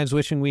our lives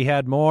wishing we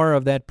had more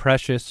of that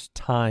precious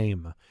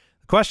time.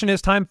 The question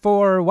is, time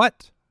for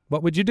what?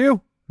 What would you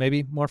do?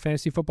 Maybe more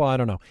fantasy football? I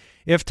don't know.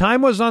 If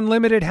time was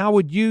unlimited, how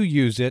would you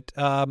use it?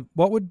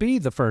 What would be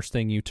the first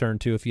thing you turn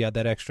to if you had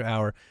that extra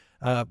hour?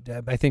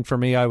 I think for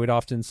me, I would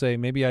often say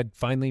maybe I'd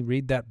finally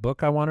read that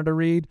book I wanted to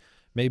read.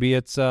 Maybe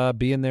it's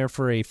being there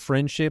for a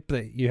friendship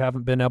that you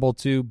haven't been able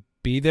to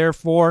be there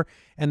for.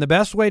 And the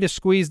best way to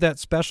squeeze that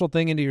special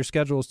thing into your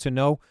schedule is to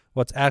know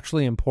what's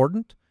actually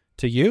important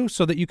to you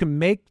so that you can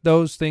make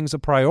those things a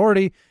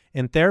priority,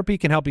 and therapy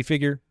can help you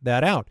figure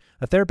that out.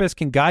 A therapist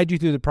can guide you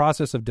through the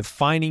process of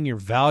defining your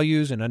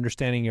values and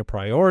understanding your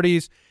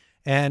priorities,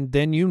 and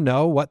then you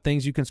know what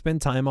things you can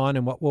spend time on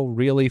and what will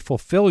really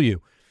fulfill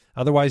you.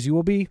 Otherwise, you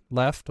will be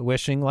left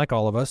wishing, like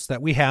all of us,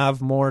 that we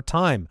have more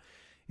time.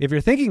 If you're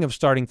thinking of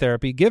starting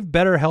therapy, give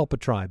BetterHelp a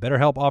try.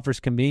 BetterHelp offers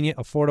convenient,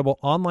 affordable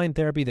online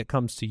therapy that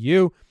comes to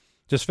you.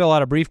 Just fill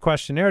out a brief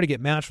questionnaire to get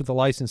matched with a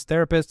licensed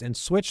therapist and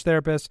switch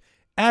therapists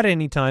at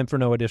any time for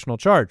no additional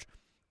charge.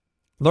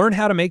 Learn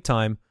how to make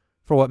time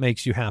for what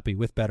makes you happy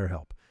with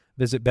BetterHelp.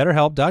 Visit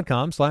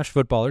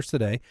BetterHelp.com/footballers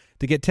today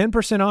to get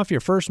 10% off your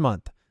first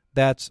month.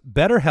 That's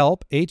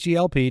BetterHelp,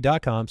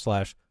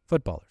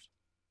 HELP.com/footballers.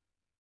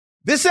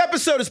 This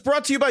episode is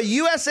brought to you by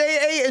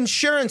USAA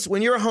Insurance.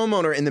 When you're a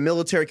homeowner in the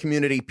military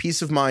community,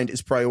 peace of mind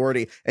is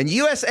priority. And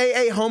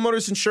USAA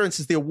Homeowners Insurance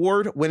is the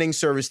award-winning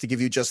service to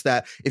give you just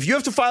that. If you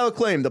have to file a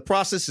claim, the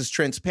process is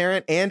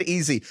transparent and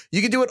easy.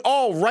 You can do it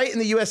all right in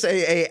the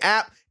USAA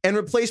app, and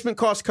replacement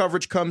cost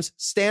coverage comes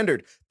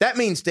standard. That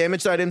means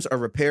damaged items are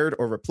repaired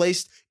or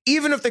replaced,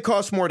 even if they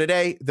cost more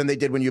today than they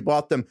did when you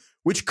bought them,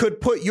 which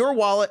could put your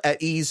wallet at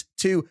ease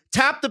too.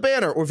 Tap the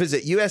banner or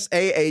visit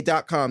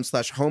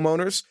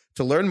USAA.com/homeowners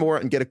to learn more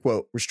and get a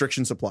quote.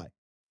 Restrictions apply.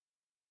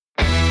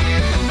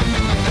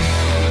 That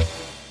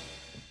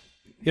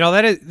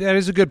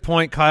is a good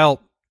point,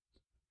 Kyle.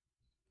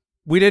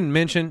 We didn't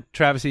mention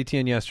Travis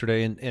Etienne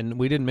yesterday, and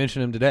we didn't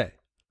mention him today.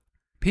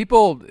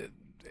 People,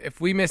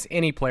 if we miss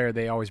any player,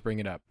 they always bring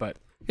it up. But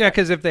yeah,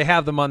 because if they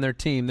have them on their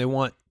team, they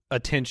want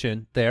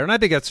attention there. And I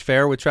think that's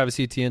fair with Travis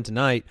Etienne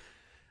tonight.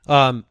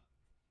 I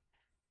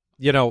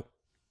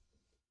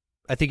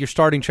think you're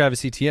starting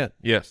Travis Etienne.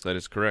 Yes, that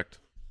is correct.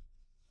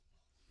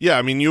 Yeah,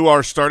 I mean, you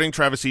are starting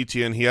Travis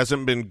Etienne. He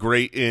hasn't been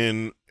great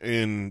in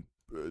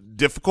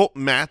difficult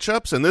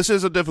matchups, and this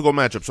is a difficult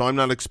matchup, so I'm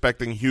not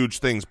expecting huge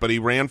things, but he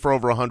ran for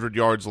over 100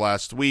 yards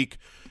last week,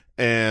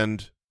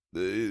 and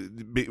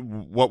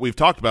what we've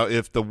talked about,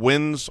 if the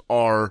winds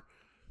are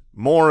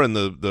Moore and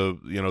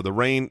the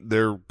Rain,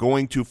 they're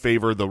going to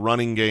favor the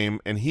running game,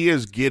 and he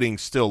is getting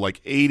still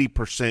like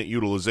 80%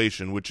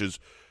 utilization, which is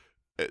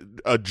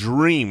a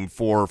dream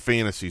for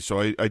fantasy.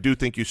 So I do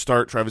think you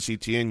start Travis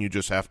Etienne. You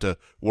just have to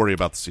worry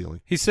about the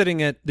ceiling. He's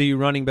sitting at the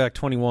running back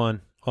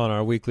 21 on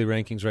our weekly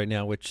rankings right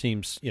now, which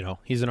seems,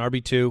 he's an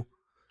RB2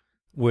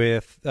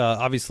 with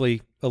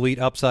obviously elite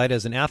upside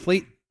as an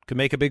athlete. Could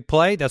make a big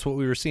play. That's what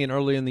we were seeing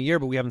early in the year,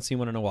 but we haven't seen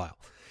one in a while.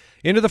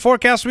 Into the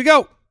forecast we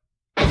go.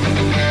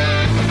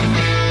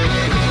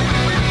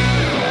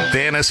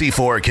 Fantasy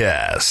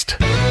Forecast.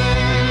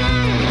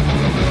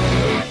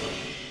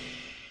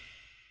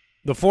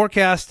 The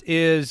forecast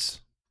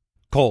is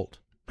cold.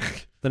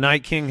 The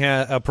Night King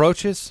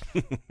approaches,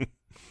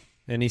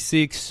 and he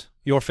seeks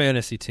your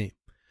fantasy team.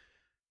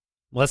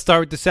 Let's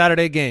start with the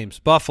Saturday games.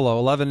 Buffalo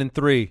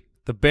 11-3.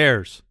 The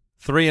Bears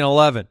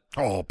 3-11.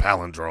 Oh,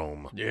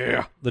 palindrome.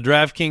 Yeah. The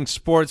DraftKings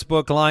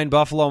Sportsbook line,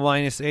 Buffalo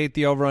 -8.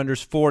 The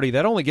over-under's 40.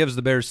 That only gives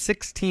the Bears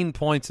 16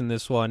 points in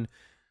this one,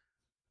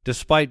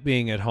 despite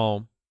being at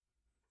home.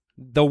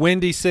 The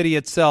Windy City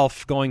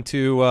itself going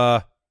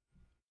to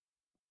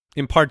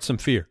impart some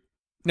fear.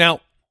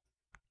 Now,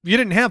 you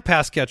didn't have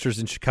pass catchers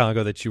in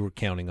Chicago that you were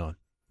counting on.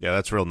 Yeah,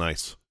 that's real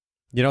nice.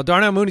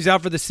 Darnell Mooney's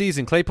out for the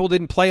season. Claypool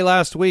didn't play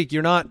last week.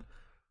 You're not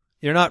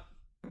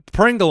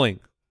Pringling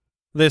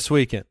this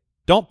weekend.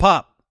 Don't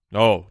pop.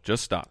 Oh,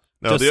 just stop.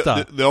 No, Just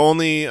stop. the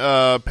only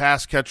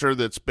pass catcher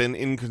that's been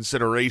in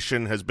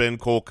consideration has been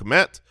Cole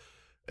Kmet,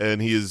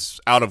 and he is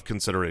out of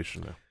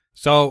consideration now.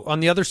 So on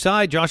the other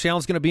side, Josh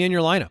Allen's going to be in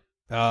your lineup.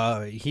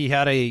 He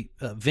had a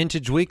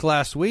vintage week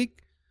last week.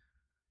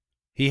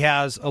 He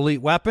has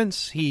elite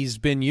weapons. He's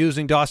been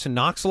using Dawson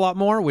Knox a lot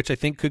more, which I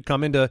think could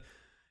come into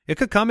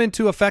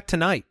effect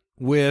tonight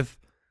with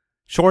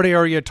short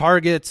area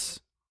targets.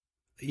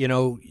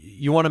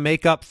 You want to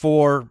make up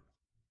for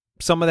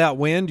some of that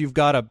wind. You've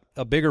got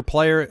a bigger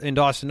player in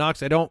Dawson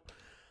Knox. I don't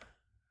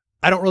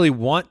really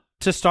want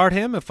to start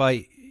him if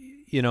I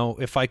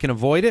can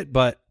avoid it,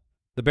 but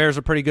the Bears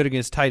are pretty good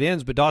against tight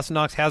ends, but Dawson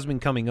Knox has been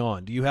coming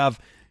on. Do you have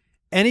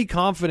any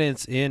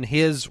confidence in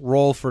his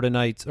role for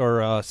tonight's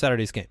or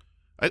Saturday's game?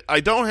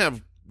 I don't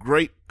have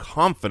great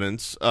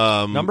confidence.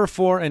 Number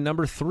 4 and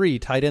number 3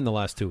 tight end the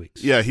last 2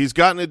 weeks. Yeah, he's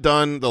gotten it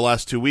done the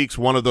last 2 weeks.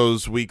 One of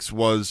those weeks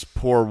was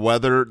poor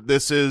weather.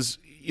 This is,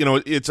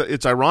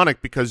 it's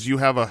ironic because you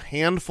have a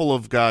handful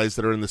of guys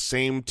that are in the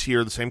same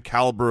tier, the same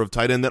caliber of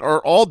tight end that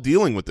are all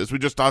dealing with this. We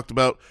just talked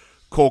about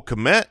Cole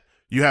Kmet.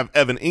 You have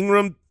Evan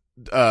Ingram,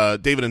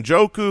 David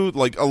Njoku,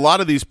 like a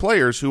lot of these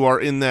players who are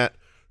in that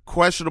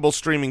questionable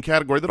streaming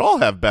category that all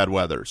have bad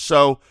weather.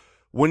 So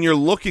when you're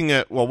looking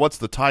at, well, what's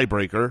the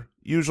tiebreaker?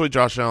 Usually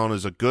Josh Allen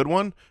is a good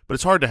one, but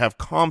it's hard to have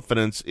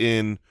confidence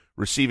in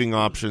receiving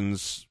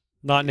options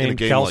not named in a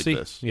game Kelsey.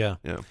 like this. Yeah.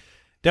 Yeah.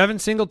 Devin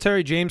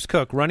Singletary, James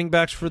Cook, running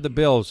backs for the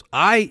Bills.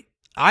 I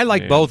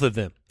like both of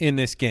them in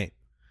this game.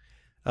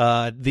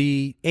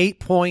 The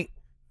 8-point,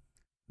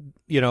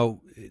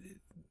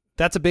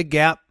 that's a big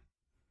gap.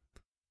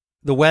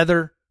 The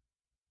weather,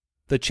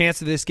 the chance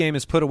that this game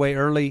is put away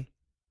early.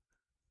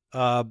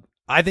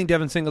 I think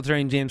Devin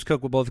Singletary and James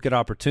Cook will both get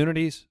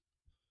opportunities.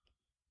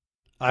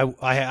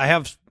 I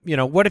have,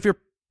 what if you're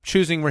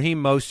choosing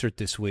Raheem Mostert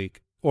this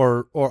week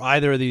or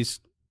either of these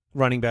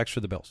running backs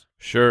for the Bills?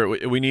 Sure.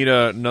 We need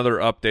another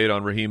update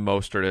on Raheem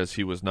Mostert as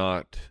he was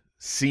not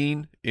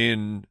seen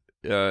in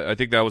I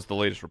think that was the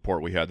latest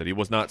report we had, that he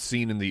was not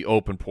seen in the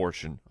open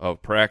portion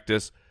of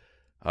practice.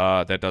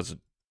 That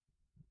doesn't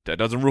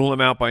rule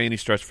him out by any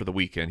stretch for the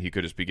weekend. He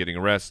could just be getting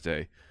a rest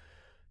day.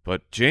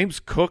 But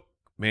James Cook,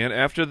 man,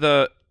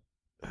 after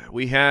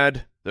we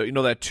had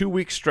that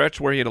 2-week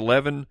stretch where he had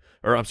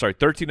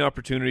 13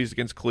 opportunities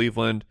against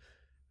Cleveland,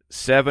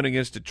 7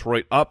 against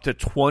Detroit, up to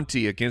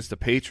 20 against the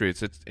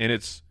Patriots.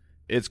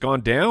 It's gone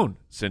down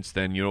since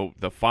then.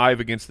 The 5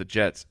 against the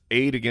Jets,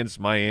 8 against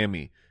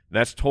Miami.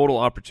 That's total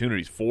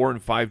opportunities, 4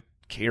 and 5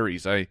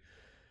 carries. I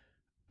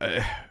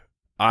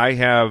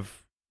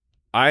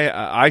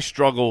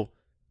struggle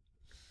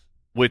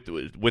with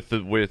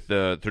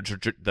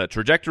the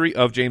trajectory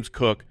of James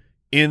Cook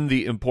in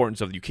the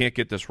importance of you can't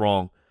get this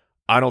wrong.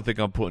 I don't think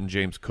I'm putting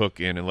James Cook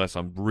in unless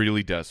I'm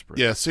really desperate.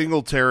 Yeah,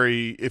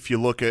 Singletary, if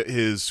you look at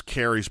his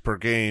carries per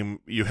game,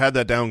 you had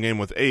that down game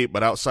with 8,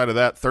 but outside of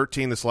that,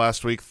 13 this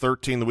last week,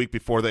 13 the week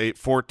before the 8,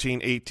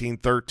 14, 18,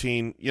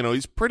 13.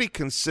 He's pretty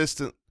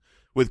consistent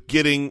with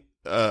getting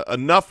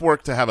enough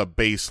work to have a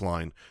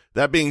baseline.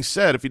 That being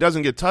said, if he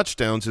doesn't get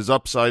touchdowns, his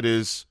upside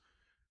is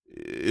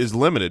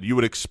limited. You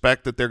would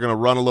expect that they're going to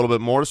run a little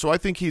bit more, so I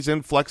think he's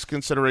in flex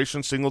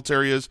consideration.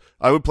 Singletary is.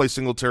 I would play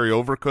Singletary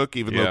over Cook,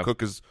 even though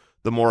Cook is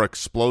the more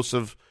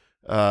explosive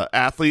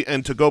athlete.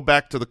 And to go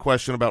back to the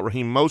question about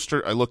Raheem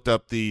Mostert, I looked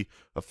up the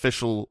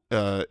official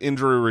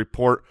injury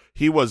report.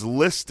 He was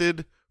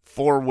listed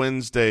for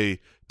Wednesday,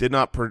 did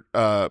not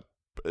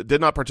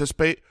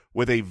participate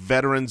with a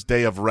Veterans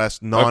Day of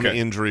rest,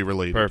 non-injury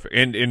related. Perfect.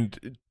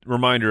 And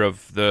reminder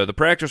of the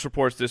practice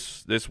reports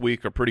this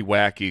week are pretty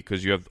wacky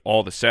because you have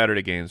all the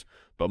Saturday games,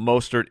 but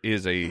Mostert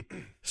is a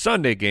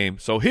Sunday game,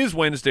 so his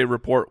Wednesday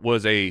report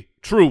was a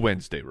true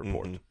Wednesday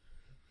report. Mm-hmm.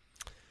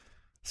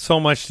 So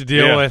much to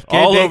deal with.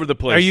 All over the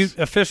place. Are you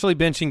officially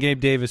benching Gabe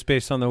Davis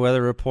based on the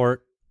weather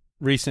report,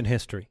 recent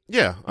history?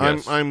 Yeah,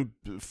 Yes. I'm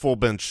full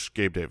bench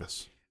Gabe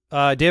Davis.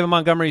 David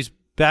Montgomery's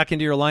back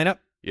into your lineup.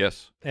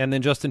 Yes. And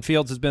then Justin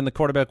Fields has been the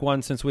quarterback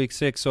one since week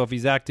 6, so if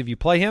he's active, you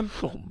play him.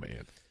 Oh,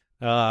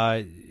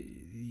 man.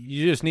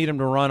 You just need him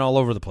to run all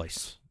over the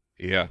place.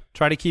 Yeah.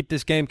 Try to keep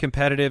this game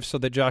competitive so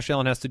that Josh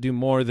Allen has to do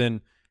more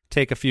than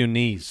take a few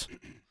knees.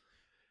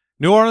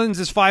 New Orleans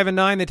is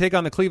 5-9. They take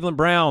on the Cleveland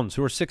Browns,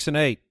 who are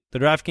 6-8. The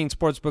DraftKings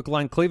Sportsbook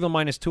line, Cleveland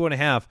minus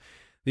 2.5.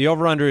 The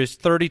over-under is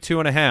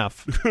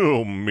 32.5.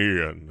 Oh,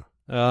 man.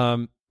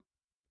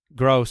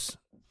 Gross.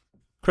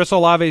 Chris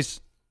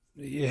Olave's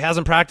he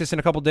hasn't practiced in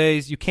a couple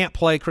days. You can't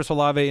play Chris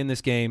Olave in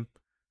this game,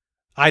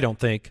 I don't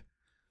think.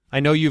 I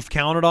know you've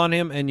counted on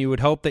him, and you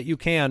would hope that you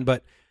can,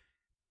 but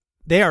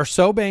they are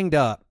so banged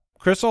up.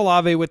 Chris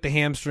Olave with the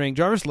hamstring.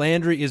 Jarvis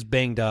Landry is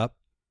banged up.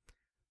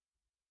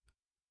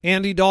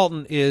 Andy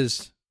Dalton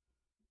is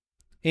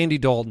Andy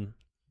Dalton.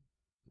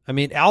 I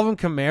mean, Alvin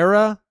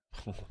Kamara,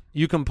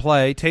 you can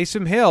play.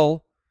 Taysom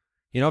Hill,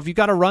 if you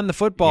got to run the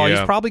football, he's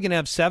probably going to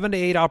have 7 to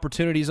 8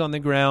 opportunities on the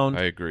ground.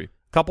 I agree.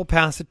 Couple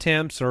pass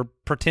attempts or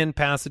pretend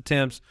pass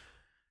attempts.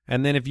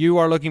 And then if you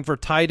are looking for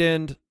tight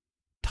end,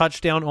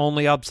 touchdown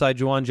only upside,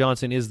 Juwan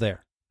Johnson is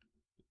there.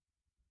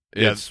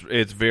 It's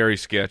very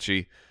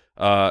sketchy.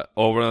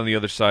 Over on the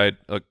other side,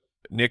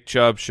 Nick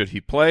Chubb, should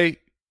he play?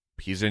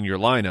 He's in your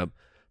lineup.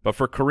 But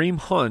for Kareem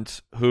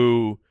Hunt,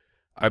 who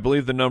I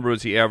believe the number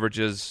is he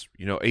averages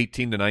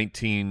 18 to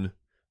 19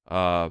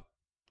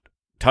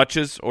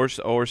 touches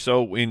or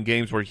so in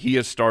games where he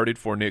has started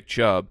for Nick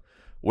Chubb.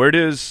 Where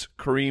does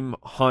Kareem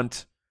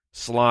Hunt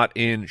slot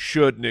in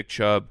should Nick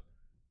Chubb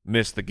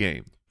miss the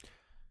game?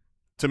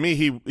 To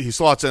me, he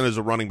slots in as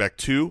a running back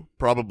 2,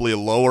 probably a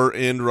lower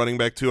end running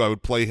back 2. I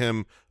would play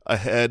him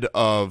ahead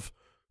of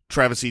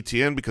Travis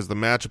Etienne because the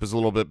matchup is a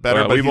little bit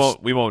better. Well,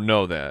 we won't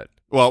know that.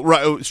 Well,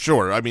 right,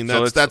 sure. I mean,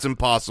 that's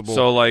impossible.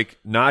 So, like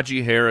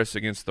Najee Harris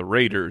against the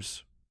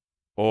Raiders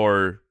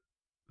or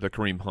the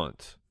Kareem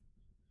Hunt?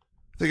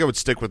 I think I would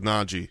stick with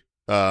Najee.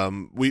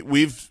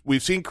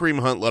 We've seen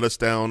Kareem Hunt let us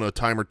down a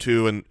time or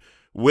two, and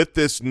with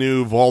this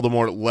new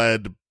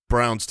Voldemort-led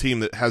Browns team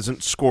that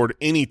hasn't scored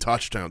any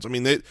touchdowns. I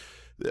mean,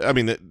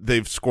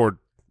 they've scored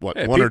one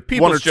or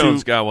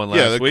Peoples-Jones got one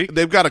last week.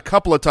 They've got a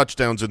couple of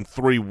touchdowns in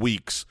 3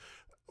 weeks.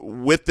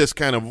 With this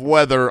kind of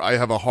weather, I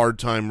have a hard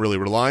time really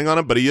relying on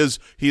him, but he is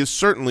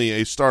certainly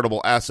a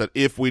startable asset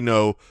if we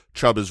know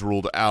Chubb is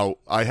ruled out.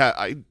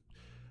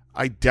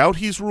 I doubt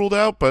he's ruled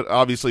out, but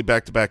obviously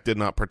back-to-back did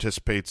not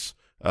participate.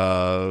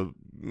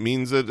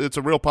 Means that it's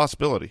a real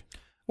possibility.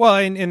 Well,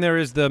 and there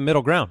is the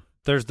middle ground.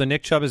 There's the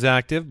Nick Chubb is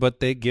active, but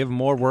they give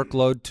more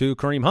workload to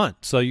Kareem Hunt.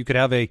 So you could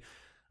have a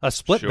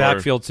split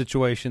backfield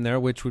situation there,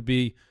 which would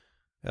be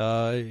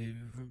a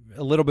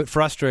little bit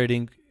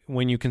frustrating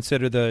when you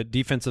consider the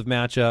defensive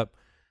matchup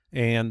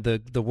and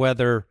the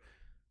weather.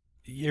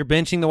 You're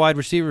benching the wide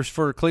receivers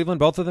for Cleveland,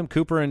 both of them,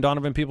 Cooper and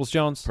Donovan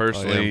Peoples-Jones.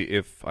 Personally,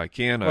 if I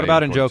can. What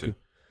about Njoku?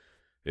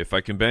 If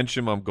I can bench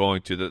him, I'm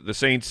going to. The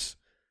Saints,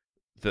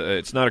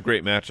 it's not a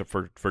great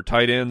matchup for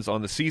tight ends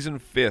on the season,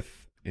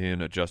 5th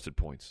in adjusted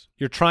points.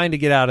 You're trying to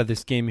get out of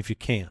this game if you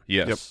can.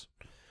 Yes. Yep.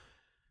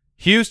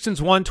 Houston's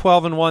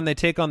 1-12-1. They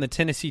take on the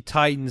Tennessee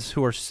Titans,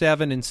 who are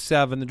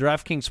 7-7. The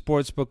DraftKings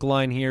Sportsbook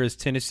line here is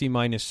Tennessee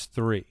minus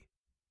 3.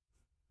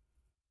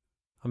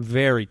 I'm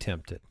very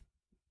tempted.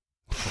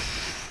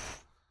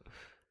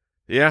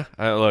 Yeah,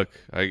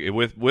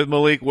 with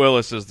Malik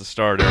Willis as the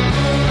starter.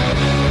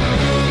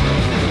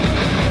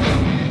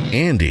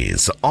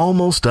 Andy's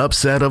almost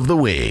upset of the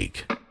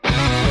week.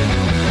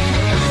 It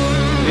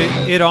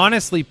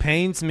honestly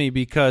pains me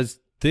because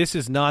this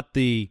is not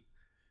the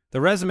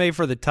resume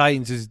for the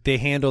Titans is they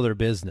handle their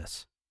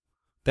business.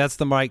 That's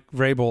the Mike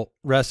Vrabel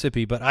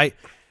recipe. But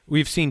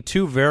we've seen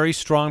 2 very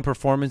strong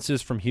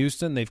performances from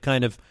Houston. They've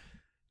kind of,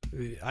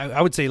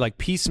 I would say, like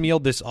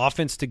piecemealed this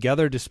offense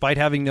together despite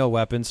having no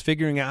weapons,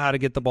 figuring out how to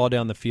get the ball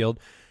down the field.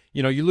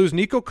 You lose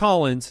Nico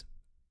Collins,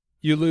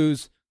 you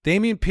lose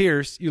Dameon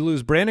Pierce, you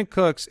lose Brandon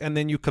Cooks, and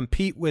then you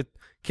compete with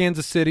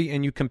Kansas City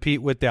and you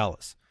compete with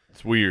Dallas.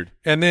 It's weird.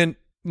 And then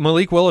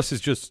Malik Willis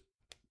is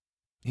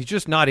he's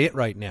just not it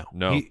right now.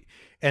 No.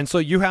 And so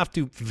you have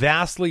to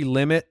vastly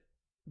limit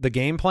the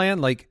game plan.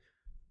 Look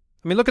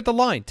at the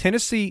line.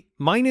 Tennessee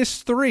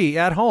minus 3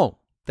 at home.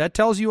 That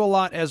tells you a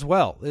lot as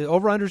well. The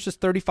over-under is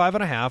just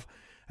 35.5.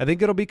 I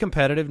think it'll be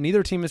competitive.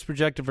 Neither team is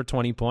projected for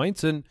 20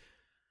 points. And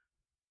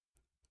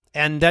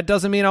that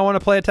doesn't mean I want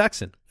to play a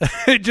Texan.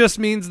 It just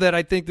means that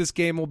I think this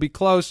game will be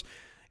close,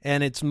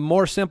 and it's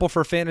more simple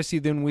for fantasy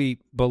than we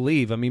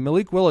believe. I mean,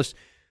 Malik Willis,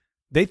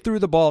 they threw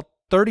the ball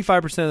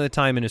 35% of the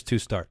time in his 2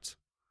 starts.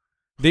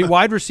 The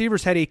wide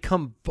receivers had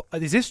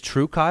is this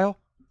true, Kyle?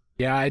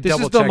 Yeah, I This is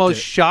the double-checked most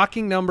it.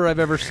 shocking number I've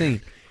ever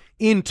seen.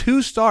 In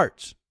 2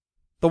 starts,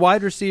 the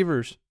wide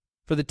receivers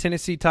for the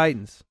Tennessee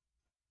Titans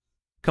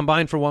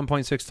combined for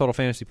 1.6 total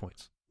fantasy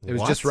points. It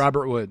was just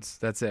Robert Woods.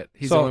 That's it.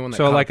 He's the So, only one that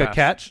so caught like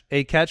a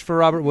a catch for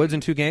Robert Woods in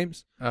 2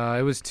 games.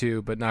 It was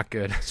 2, but not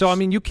good. So I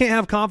mean, you can't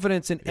have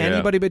confidence in Yeah.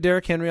 anybody but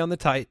Derrick Henry on the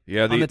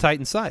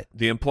Titans side.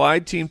 The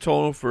implied team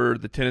total for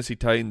the Tennessee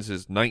Titans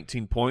is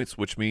 19 points,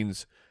 which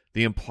means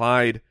the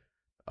implied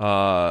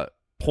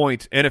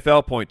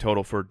NFL point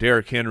total for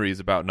Derrick Henry is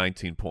about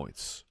 19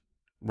 points.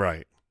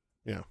 Right.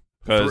 Yeah.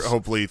 'Cause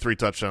Hopefully 3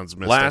 touchdowns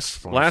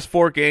missed. last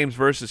 4 games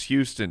versus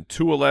Houston: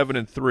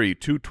 211-3,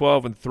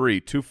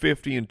 212-3,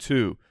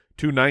 250-2,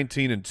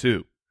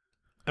 219-2.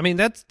 I mean,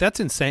 that's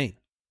insane.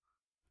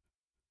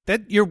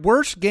 That your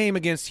worst game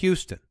against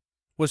Houston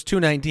was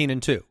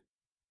 219-2.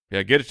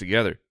 Yeah, get it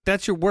together.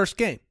 That's your worst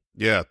game.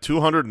 Yeah,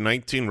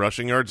 219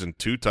 rushing yards and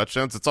 2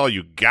 touchdowns. That's all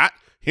you got,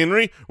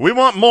 Henry? We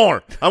want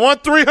more. I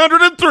want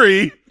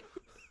 303.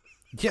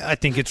 Yeah, I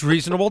think it's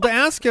reasonable to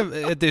ask him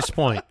at this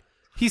point.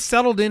 He's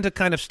settled into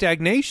kind of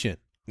stagnation.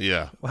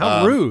 Yeah.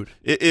 How rude.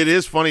 It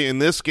is funny. In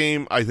this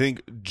game, I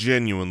think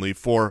genuinely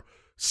for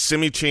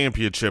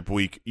semi-championship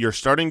week, you're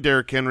starting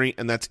Derrick Henry,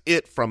 and that's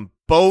it from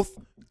both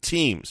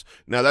teams.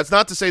 Now, that's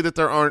not to say that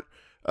there aren't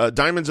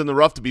diamonds in the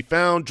rough to be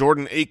found.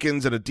 Jordan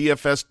Akins and a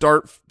DFS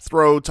dart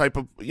throw type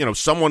of,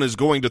 someone is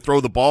going to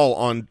throw the ball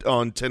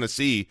on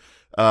Tennessee.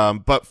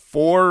 But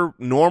for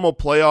normal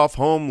playoff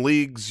home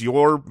leagues,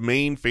 your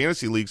main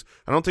fantasy leagues,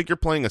 I don't think you're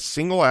playing a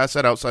single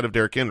asset outside of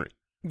Derrick Henry.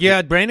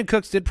 Yeah, Brandon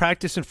Cooks did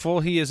practice in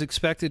full. He is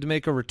expected to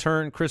make a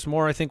return. Chris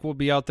Moore, I think, will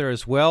be out there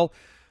as well.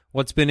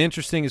 What's been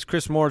interesting is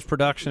Chris Moore's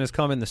production has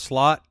come in the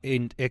slot,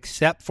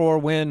 except for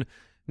when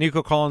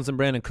Nico Collins and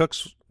Brandon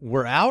Cooks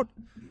were out.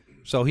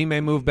 So he may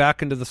move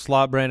back into the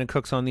slot. Brandon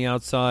Cooks on the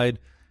outside.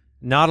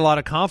 Not a lot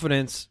of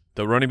confidence.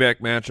 The running back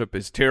matchup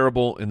is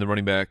terrible, and the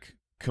running back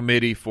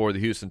committee for the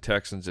Houston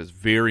Texans is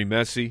very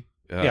messy.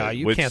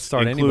 You can't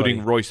start including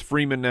anybody. Royce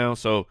Freeman now.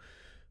 So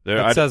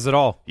That says it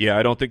all. Yeah,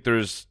 I don't think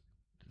there's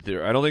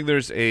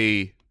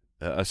a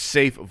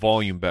safe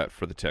volume bet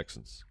for the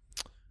Texans.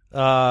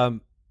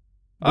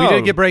 We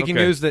did get breaking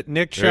okay. news that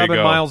Nick There you Chubb and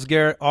go. Myles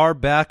Garrett are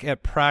back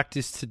at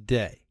practice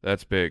today.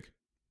 That's big.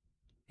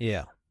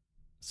 Yeah.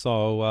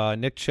 So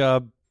Nick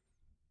Chubb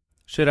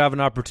should have an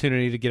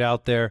opportunity to get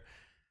out there.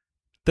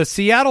 The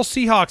Seattle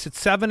Seahawks at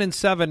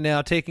 7-7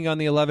 now, taking on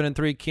the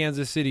 11-3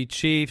 Kansas City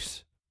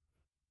Chiefs.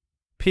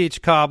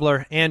 Peach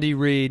Cobbler, Andy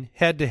Reid,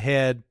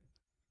 head-to-head.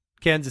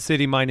 Kansas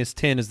City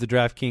 -10 is the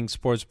DraftKings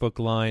Sportsbook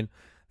line.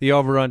 The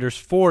over-under's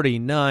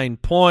 49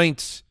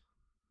 points.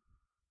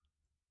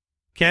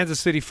 Kansas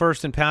City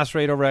first in pass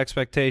rate over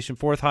expectation,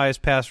 4th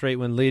highest pass rate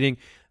when leading.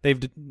 They've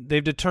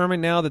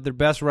determined now that their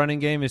best running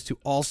game is to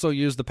also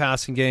use the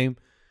passing game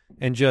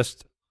and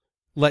just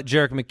let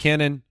Jerick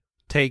McKinnon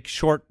take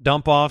short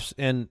dump-offs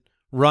and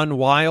run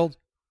wild.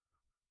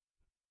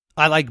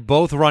 I like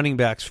both running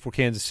backs for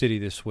Kansas City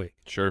this week.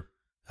 Sure.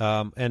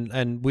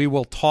 And we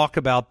will talk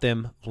about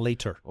them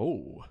later.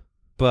 Oh.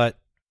 But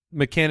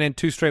McKinnon,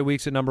 2 straight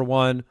weeks at number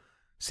 1.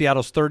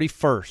 Seattle's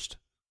 31st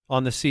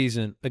on the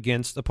season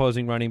against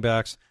opposing running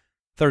backs.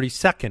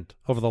 32nd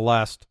over the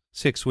last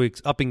 6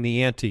 weeks, upping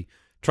the ante,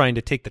 trying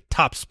to take the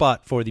top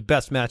spot for the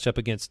best matchup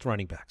against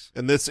running backs.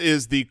 And this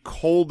is the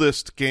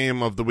coldest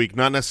game of the week.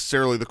 Not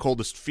necessarily the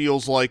coldest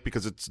feels like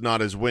because it's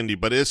not as windy,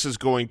 but this is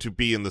going to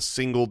be in the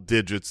single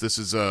digits. This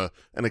is an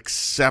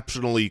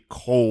exceptionally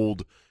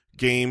cold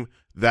game.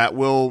 That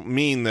will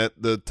mean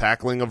that the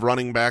tackling of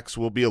running backs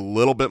will be a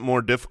little bit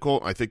more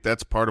difficult. I think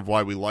that's part of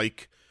why we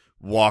like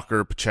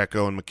Walker,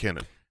 Pacheco, and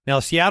McKinnon. Now,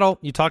 Seattle,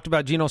 you talked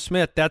about Geno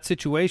Smith, that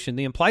situation.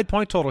 The implied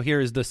point total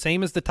here is the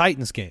same as the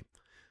Titans game.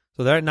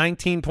 So they're at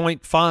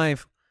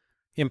 19.5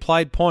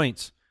 implied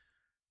points.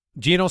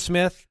 Geno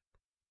Smith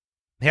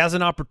has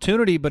an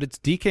opportunity, but it's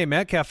DK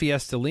Metcalf he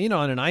has to lean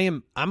on, and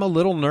I'm a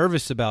little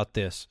nervous about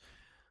this.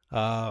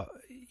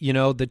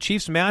 The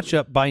Chiefs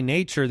matchup by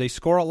nature, they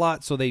score a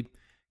lot, so they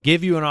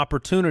give you an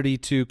opportunity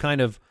to kind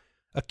of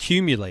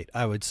accumulate,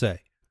 I would say.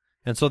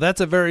 And so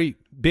that's a very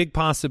big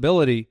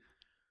possibility.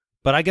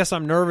 But I guess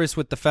I'm nervous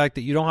with the fact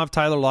that you don't have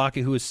Tyler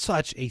Lockett, who is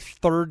such a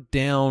third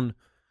down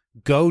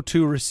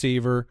go-to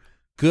receiver.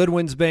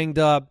 Goodwin's banged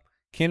up.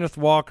 Kenneth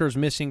Walker's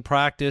missing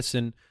practice.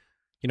 And,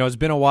 it's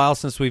been a while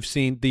since we've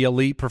seen the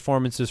elite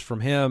performances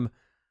from him.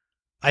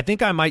 I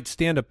think I might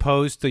stand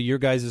opposed to your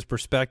guys'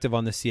 perspective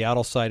on the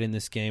Seattle side in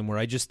this game, where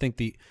I just think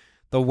the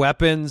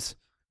weapons,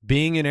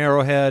 being in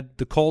Arrowhead,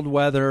 the cold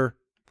weather,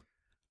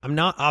 I'm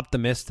not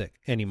optimistic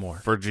anymore.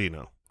 For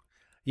Geno.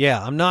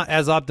 Yeah, I'm not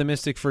as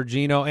optimistic for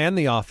Geno and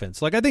the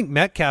offense. Like, I think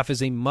Metcalf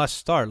is a must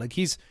start. Like,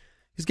 he's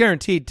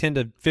guaranteed 10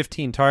 to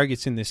 15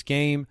 targets in this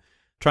game,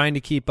 trying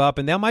to keep up,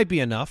 and that might be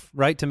enough,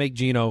 right, to make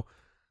Geno,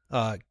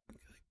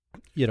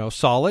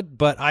 solid.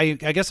 But I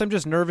guess I'm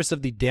just nervous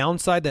of the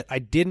downside that I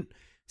didn't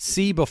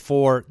see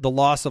before, the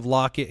loss of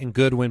Lockett and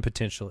Goodwin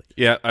potentially.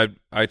 Yeah,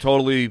 I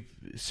totally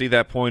see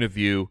that point of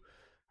view.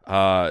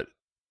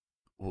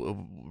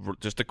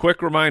 Just a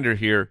quick reminder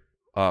here.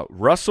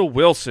 Russell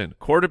Wilson,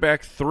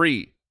 quarterback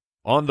 3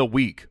 on the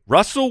week.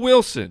 Russell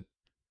Wilson,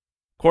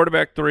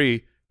 quarterback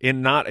 3,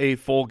 in not a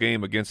full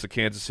game against the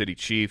Kansas City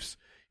Chiefs.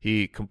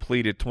 He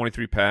completed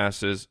 23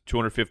 passes,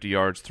 250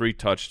 yards, 3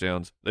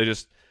 touchdowns.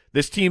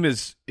 This team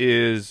is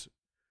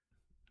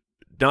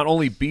not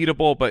only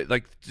beatable, but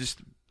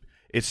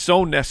it's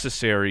so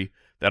necessary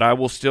that I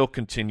will still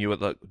continue it.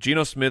 Look,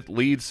 Geno Smith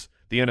leads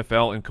the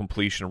NFL in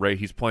completion rate.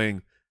 He's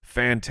playing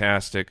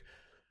fantastic.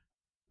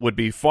 Would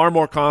be far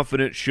more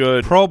confident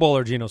should Pro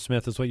Bowler Geno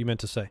Smith is what you meant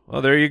to say.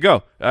 Well, there you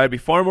go. I'd be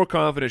far more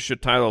confident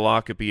should Tyler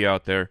Lockett be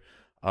out there.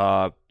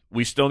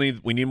 We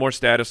need more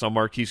status on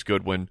Marquise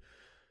Goodwin,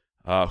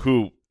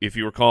 who, if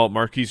you recall,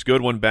 Marquise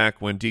Goodwin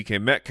back when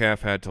DK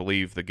Metcalf had to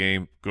leave the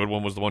game.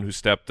 Goodwin was the one who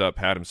stepped up,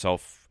 had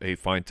himself a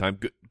fine time.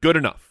 Good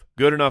enough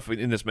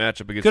in this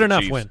matchup against the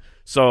Chiefs. Win.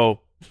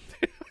 So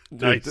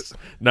nice.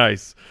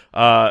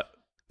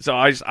 So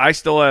I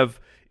still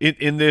have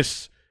in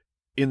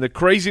the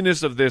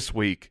craziness of this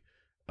week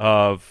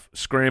of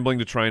scrambling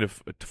to try to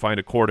find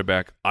a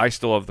quarterback, I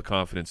still have the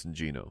confidence in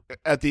Geno.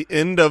 At the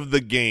end of the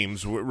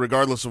games,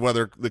 regardless of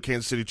whether the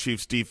Kansas City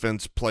Chiefs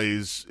defense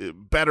plays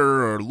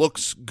better or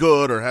looks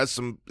good or has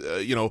some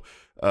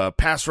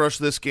pass rush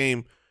this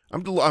game,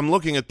 I'm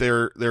looking at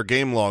their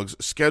game logs,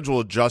 schedule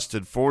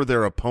adjusted for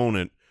their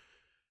opponent.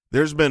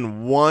 There's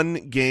been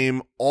one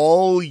game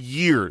all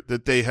year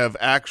that they have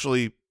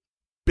actually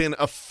been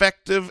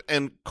effective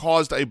and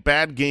caused a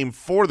bad game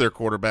for their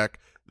quarterback.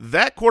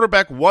 That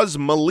quarterback was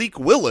Malik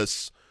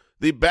Willis,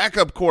 the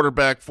backup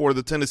quarterback for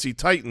the Tennessee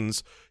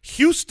Titans.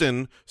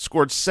 Houston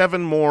scored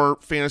 7 more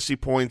fantasy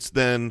points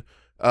than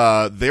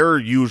their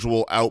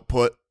usual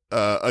output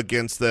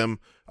against them.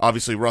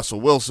 Obviously, Russell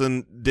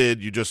Wilson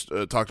did. You just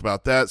talked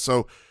about that.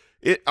 So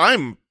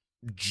I'm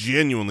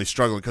genuinely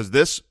struggling because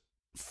this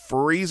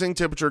freezing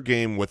temperature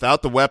game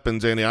without the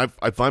weapons, Andy,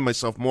 I find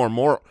myself more and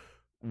more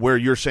where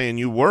you're saying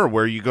you were,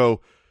 where you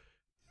go,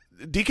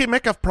 DK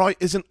Metcalf probably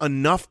isn't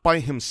enough by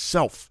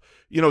himself.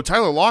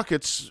 Tyler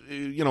Lockett's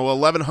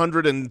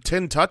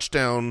 1,110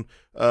 touchdown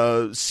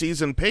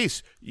season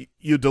pace.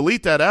 You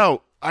delete that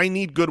out. I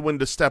need Goodwin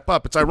to step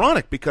up. It's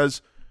ironic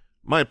because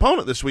my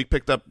opponent this week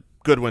picked up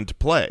Goodwin to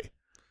play,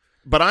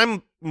 but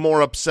I'm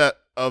more upset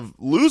of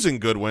losing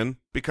Goodwin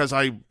because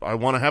I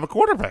want to have a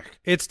quarterback.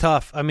 It's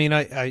tough. I mean,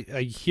 I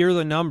hear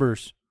the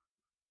numbers,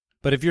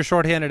 but if you're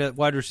shorthanded at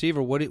wide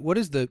receiver, where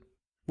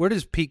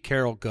does Pete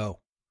Carroll go?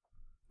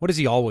 What does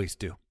he always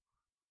do?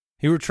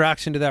 He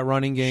retracts into that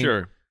running game.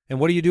 Sure. And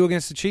what do you do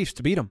against the Chiefs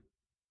to beat them?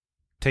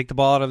 Take the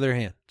ball out of their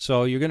hand.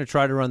 So you're going to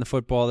try to run the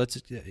football. That's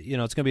it's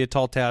going to be a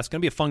tall task. It's going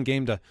to be a fun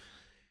game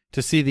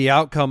to see the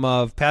outcome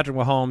of. Patrick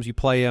Mahomes, you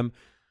play him.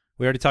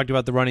 We already talked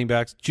about the running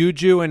backs.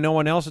 Juju and no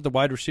one else at the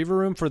wide receiver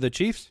room for the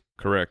Chiefs?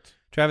 Correct.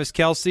 Travis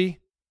Kelce?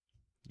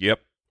 Yep.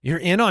 You're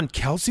in on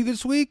Kelce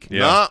this week? Yeah.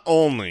 Not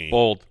only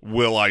Bold.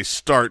 will I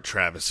start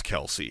Travis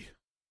Kelce,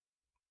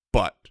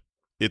 but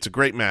it's a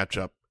great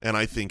matchup, and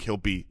I think he'll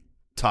be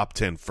top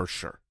 10 for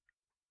sure.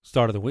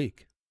 Start of the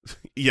week.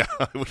 Yeah,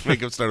 I would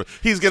make him start.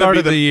 He's going to Start be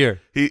of the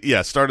year.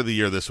 Start of the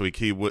year this week.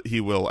 He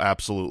will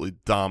absolutely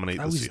dominate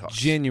the Seahawks. I was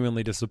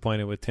genuinely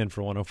disappointed with 10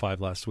 for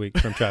 105 last week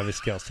from Travis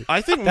Kelce.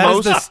 I think that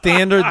is the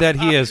standard that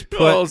he has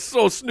put. Oh,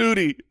 so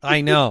snooty. I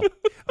know.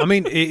 I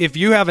mean, if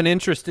you have an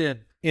interest in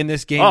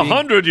this game,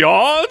 100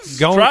 yards,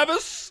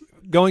 Travis,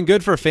 going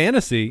good for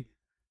fantasy,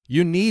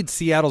 you need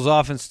Seattle's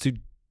offense to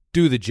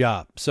do the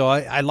job. So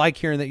I like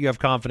hearing that you have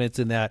confidence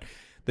in that.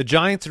 The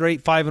Giants are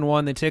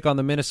 8-5-1. They take on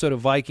the Minnesota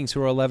Vikings,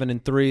 who are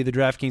 11-3. The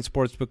DraftKings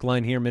Sportsbook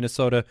line here,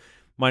 Minnesota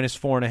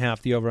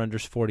 -4.5. The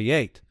over/under's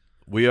 48.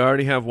 We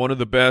already have one of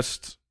the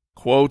best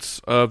quotes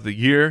of the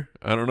year.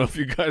 I don't know if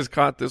you guys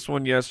caught this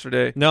one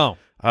yesterday. No.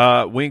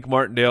 Wink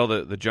Martindale,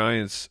 the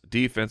Giants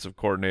defensive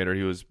coordinator,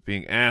 he was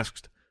being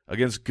asked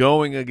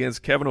going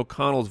against Kevin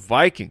O'Connell's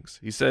Vikings.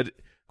 He said,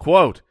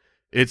 quote,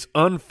 "It's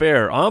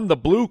unfair. I'm the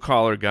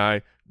blue-collar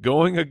guy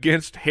going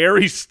against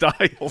Harry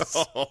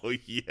Styles." Oh,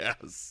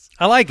 yes.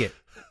 I like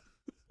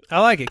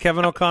it.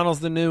 Kevin O'Connell's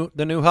the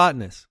new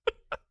hotness.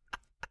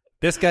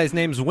 This guy's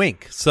name's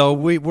Wink, so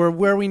we're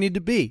where we need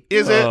to be.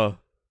 Is it?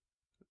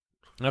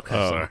 Okay.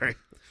 Sorry.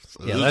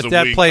 So yeah,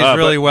 that plays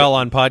really well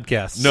on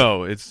podcasts.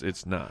 No,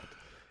 it's not.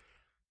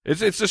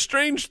 It's a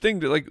strange thing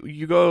to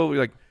you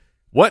go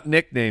what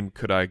nickname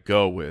could I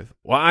go with?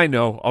 Well, I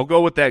know. I'll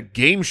go with that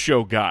game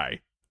show guy.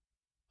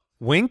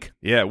 Wink?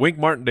 Yeah, Wink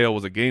Martindale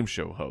was a game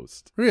show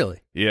host.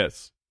 Really?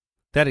 Yes.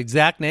 That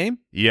exact name?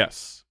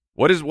 Yes.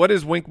 What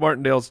is Wink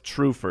Martindale's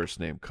true first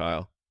name,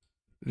 Kyle?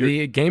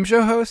 The game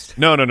show host?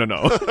 No.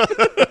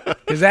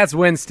 Because that's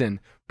Winston,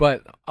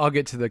 but I'll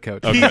get to the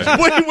coach.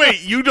 Okay.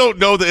 Wait, you don't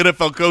know the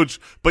NFL coach,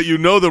 but you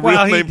know the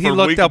real name he for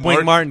looked Wink up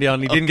Wink Martindale,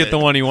 and he didn't get the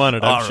one he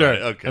wanted, I'm sure.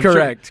 Right, okay.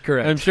 Correct.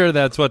 I'm sure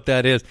that's what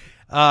that is.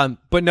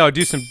 But no,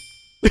 do some...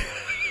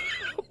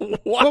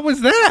 What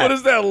was that? What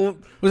is that?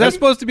 Was that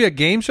supposed to be a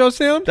game show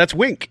sound? That's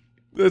Wink.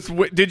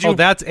 Did you? Oh,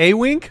 that's a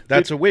wink?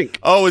 That's a wink.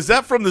 Oh, is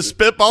that from the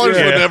Spitballers?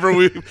 Yeah. Whenever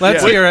we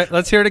Let's hear it.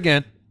 Let's hear it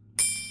again.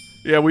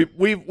 Yeah,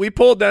 we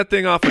pulled that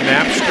thing off of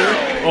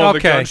Napster. Oh,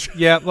 okay.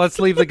 Yeah, let's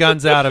leave the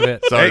guns out of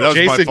it. Sorry, that was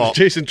my Jason, fault.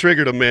 Jason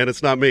triggered him, man.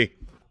 It's not me.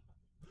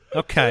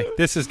 Okay,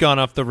 this has gone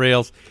off the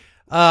rails.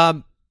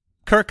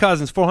 Kirk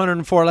Cousins,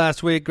 404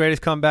 last week,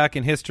 greatest comeback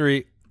in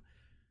history.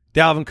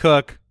 Dalvin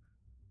Cook,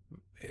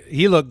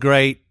 he looked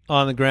great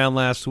on the ground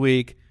last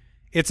week.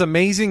 It's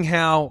amazing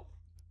how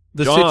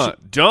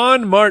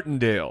John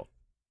Martindale.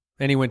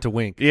 And he went to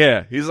Wink.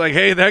 Yeah, he's like,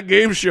 hey, that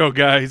game show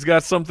guy, he's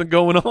got something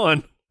going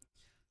on.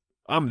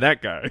 I'm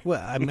that guy.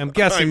 Well, I'm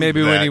guessing I'm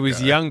maybe when that he was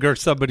guy. younger,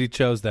 somebody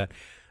chose that.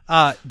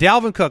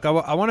 Dalvin Cook,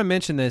 I want to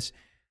mention this.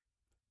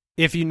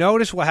 If you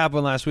notice what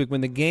happened last week,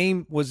 when the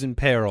game was in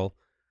peril,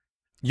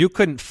 you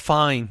couldn't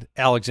find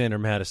Alexander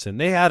Madison.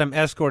 They had him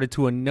escorted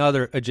to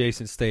another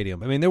adjacent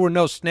stadium. I mean, there were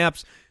no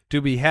snaps to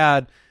be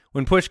had.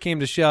 When push came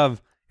to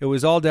shove, it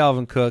was all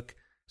Dalvin Cook.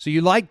 So you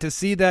like to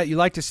see that. You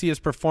like to see his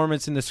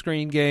performance in the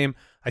screen game.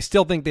 I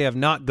still think they have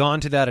not gone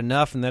to that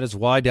enough, and that is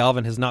why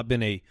Dalvin has not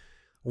been a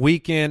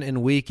week in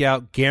and week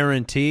out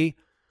guarantee.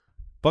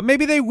 But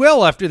maybe they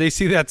will after they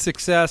see that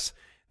success.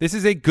 This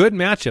is a good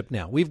matchup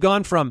now. We've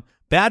gone from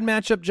bad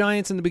matchup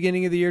Giants in the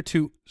beginning of the year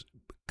to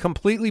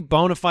completely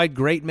bona fide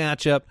great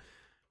matchup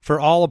for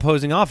all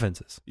opposing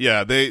offenses.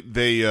 Yeah,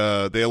 they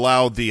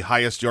allow the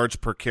highest yards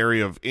per carry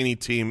of any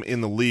team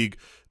in the league.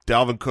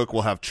 Dalvin Cook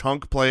will have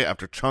chunk play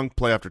after chunk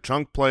play after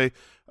chunk play.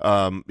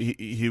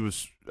 He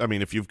was. I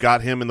mean, if you've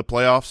got him in the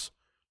playoffs,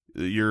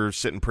 you're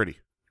sitting pretty.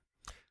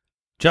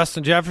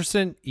 Justin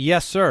Jefferson,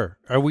 yes, sir.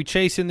 Are we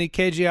chasing the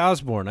KJ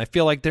Osborne? I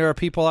feel like there are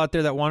people out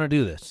there that want to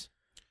do this.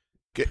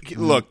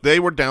 Look, they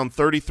were down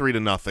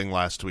 33-0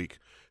 last week.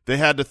 They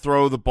had to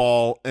throw the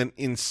ball an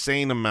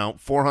insane amount,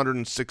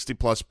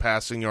 460-plus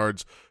passing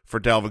yards for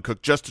Dalvin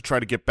Cook just to try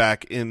to get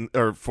back in,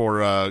 or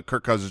for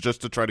Kirk Cousins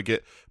just to try to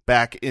get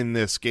back in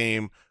this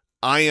game.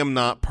 I am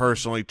not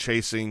personally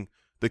chasing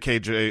the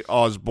KJ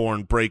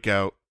Osborne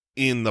breakout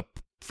in the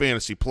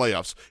fantasy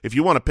playoffs. If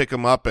you want to pick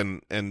him up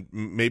and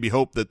maybe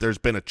hope that there's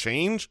been a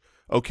change,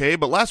 okay,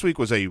 but last week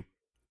was a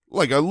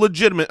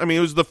legitimate, I mean,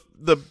 it was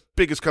the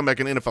biggest comeback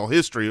in NFL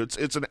history.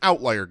 It's an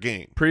outlier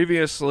game.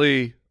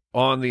 Previously,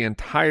 on the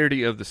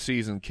entirety of the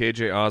season,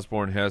 KJ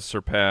Osborne has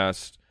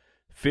surpassed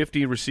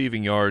 50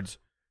 receiving yards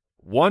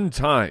one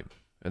time,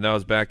 and that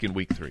was back in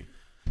week 3.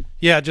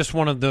 Yeah, just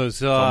one of those.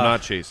 So I'm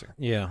not chasing.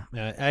 Yeah,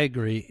 I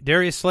agree.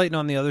 Darius Slayton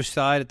on the other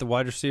side at the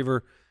wide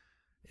receiver,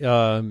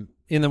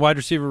 in the wide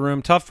receiver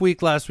room. Tough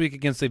week last week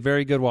against a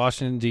very good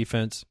Washington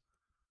defense.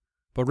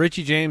 But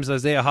Richie James,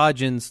 Isaiah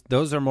Hodgins,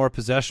 those are more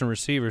possession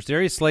receivers.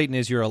 Darius Slayton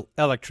is your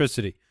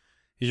electricity.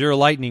 He's your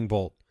lightning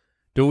bolt.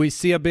 Do we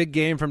see a big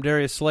game from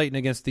Darius Slayton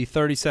against the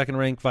 32nd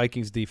ranked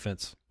Vikings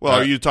defense? Well,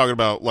 are you talking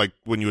about like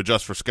when you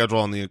adjust for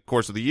schedule in the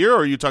course of the year, or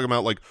are you talking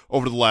about like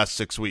over the last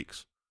 6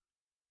 weeks?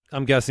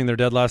 I'm guessing they're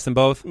dead last in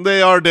both.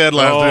 They are dead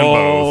last in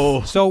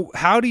both. So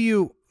how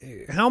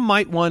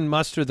might one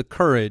muster the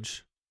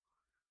courage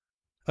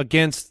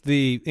against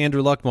the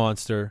Andrew Luck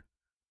monster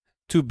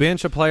to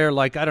bench a player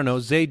like, I don't know,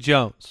 Zay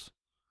Jones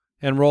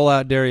and roll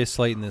out Darius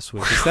Slayton this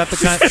week? Is that the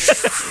kind?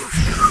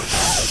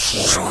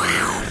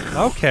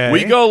 Okay.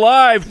 We go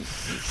live.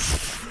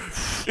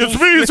 It's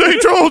me, Zay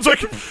Jones. I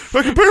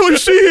can barely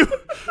see you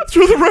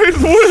through the rain and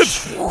the wind.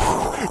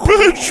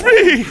 Bench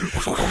me.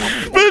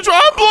 Bench.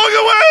 I'm blowing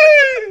away.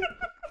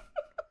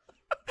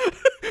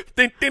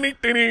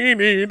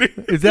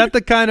 Is that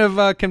the kind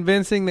of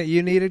convincing that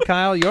you needed,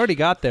 Kyle? You already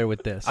got there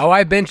with this. Oh,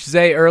 I benched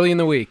Zay early in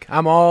the week.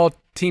 I'm all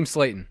Team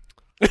Slayton.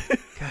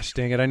 Gosh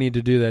dang it. I need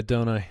to do that,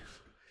 don't I?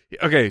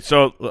 Okay,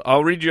 so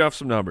I'll read you off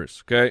some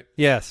numbers, okay?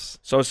 Yes.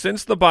 So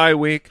since the bye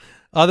week,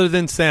 Other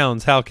than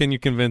sounds, how can you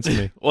convince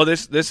me? well,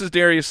 this is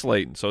Darius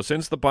Slayton. So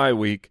since the bye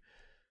week,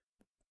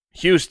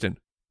 Houston,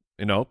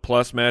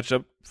 plus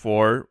matchup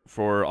for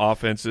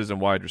offenses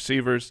and wide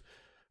receivers.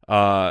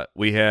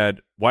 We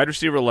had wide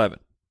receiver 11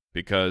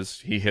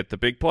 because he hit the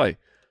big play.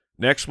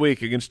 Next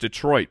week against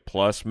Detroit,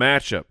 plus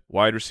matchup,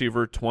 wide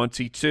receiver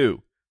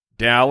 22.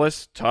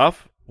 Dallas,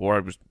 tough,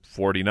 wide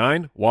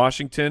 49.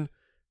 Washington,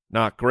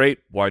 not great,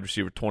 wide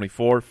receiver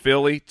 24.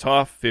 Philly,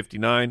 tough,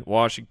 59.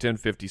 Washington,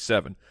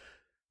 57.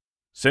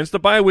 Since the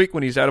bye week,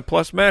 when he's had a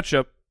plus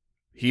matchup,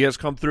 he has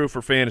come through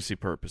for fantasy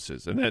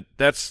purposes, and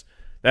that's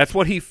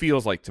what he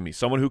feels like to me.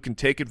 Someone who can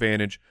take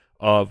advantage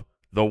of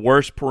the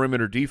worst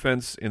perimeter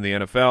defense in the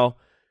NFL.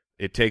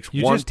 It takes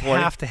you one just play.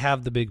 have to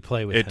have the big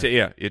play with him.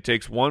 Yeah, it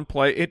takes one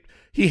play.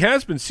 He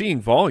has been seeing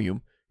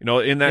volume.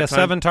 In that time,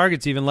 7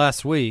 targets even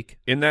last week.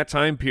 In that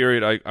time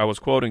period, I was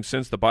quoting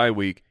since the bye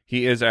week,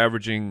 he is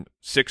averaging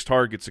 6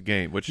 targets a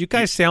game. Which you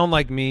guys sound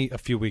like me a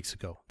few weeks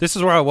ago. This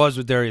is where I was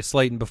with Darius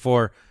Slayton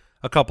before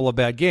a couple of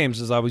bad games,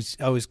 as I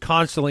was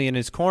constantly in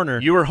his corner.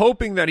 You were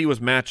hoping that he was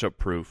matchup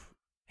proof,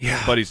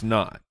 yeah, but he's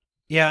not.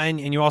 Yeah, and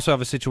you also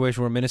have a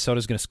situation where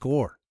Minnesota's going to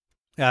score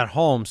at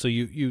home, so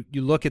you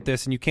look at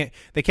this and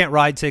they can't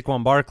ride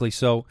Saquon Barkley.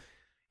 So,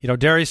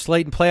 Darius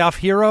Slayton, playoff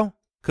hero,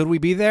 could we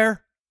be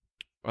there?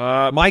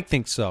 Mike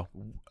thinks so.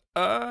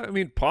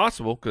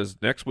 Possible, because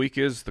next week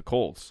is the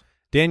Colts.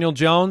 Daniel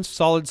Jones,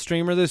 solid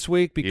streamer this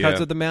week because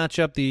of the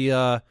matchup.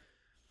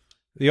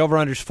 The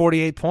over-under is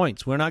 48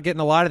 points. We're not getting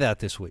a lot of that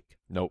this week.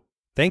 Nope.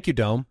 Thank you,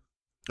 Dome.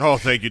 Oh,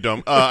 thank you,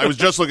 Dome. I was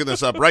just looking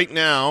this up. Right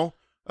now,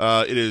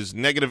 It is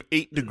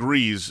 -8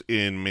 degrees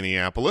in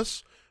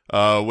Minneapolis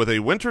with a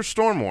winter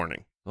storm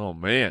warning. Oh,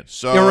 man.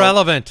 So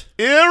Irrelevant.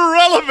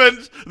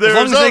 Irrelevant. As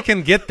long as they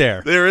can get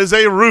there. There is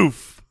a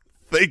roof.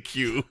 Thank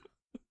you.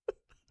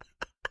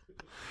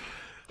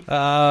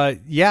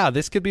 Yeah,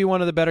 this could be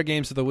one of the better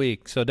games of the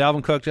week. So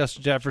Dalvin Cook,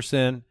 Justin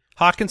Jefferson,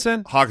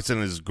 Hawkinson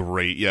is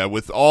great. Yeah,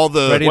 with all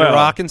the ready to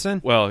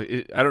Rockinson. Well,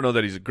 I don't know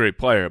that he's a great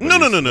player. But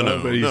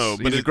No.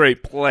 But he's a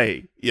great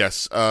play.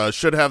 Yes,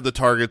 should have the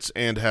targets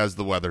and has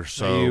the weather.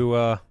 So Are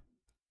you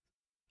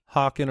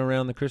hawking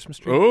around the Christmas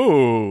tree?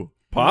 Oh,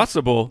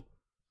 possible.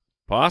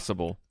 I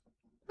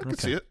can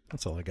see it.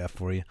 That's all I got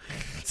for you.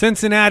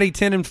 Cincinnati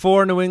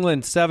 10-4, New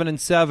England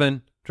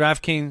 7-7.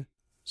 DraftKings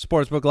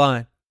Sportsbook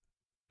line.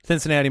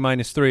 Cincinnati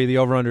 -3. The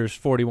over/under is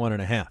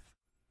 41.5.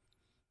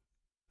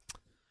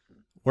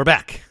 We're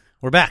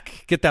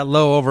back. Get that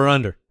low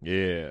over/under.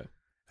 Yeah.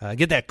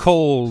 Get that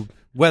cold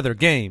weather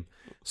game.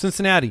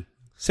 Cincinnati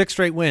 6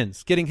 straight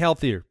wins, getting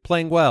healthier,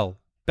 playing well,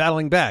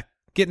 battling back,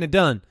 getting it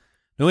done.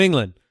 New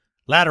England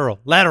lateral.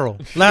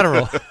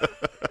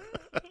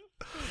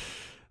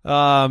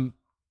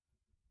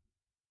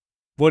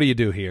 What do you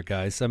do here,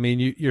 guys? I mean,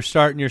 you're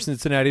starting your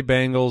Cincinnati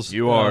Bengals.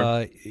 You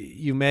are.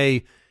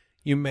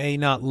 You may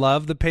not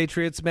love the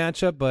Patriots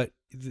matchup, but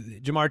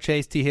Jamar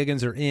Chase, T.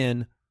 Higgins are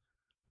in.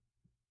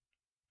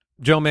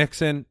 Joe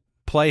Mixon,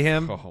 play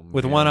him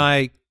with one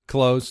eye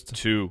closed.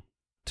 Two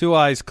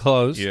eyes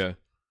closed. Yeah.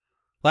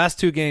 Last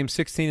 2 games,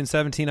 16 and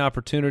 17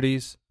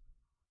 opportunities.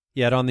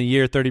 Yet on the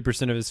year,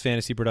 30% of his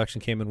fantasy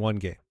production came in 1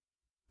 game.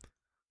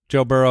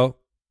 Joe Burrow,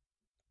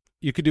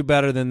 you could do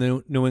better than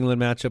the New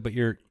England matchup, but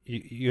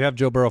you have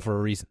Joe Burrow for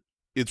a reason.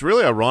 It's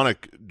really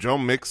ironic. Joe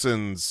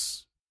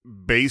Mixon's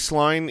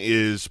baseline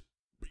is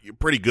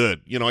pretty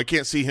good. You know, I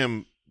can't see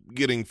him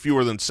getting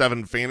fewer than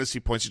 7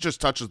 fantasy points. He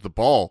just touches the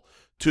ball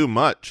too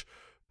much.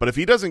 But if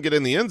he doesn't get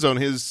in the end zone,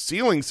 his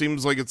ceiling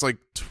seems like it's like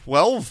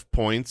 12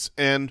 points.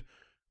 And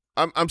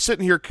I'm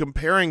sitting here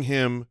comparing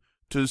him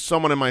to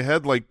someone in my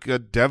head like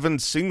Devin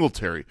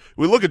Singletary.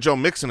 We look at Joe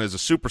Mixon as a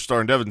superstar,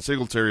 and Devin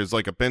Singletary is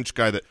like a bench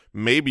guy that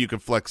maybe you can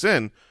flex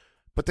in.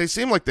 But they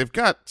seem like they've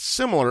got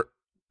similar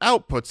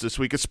outputs this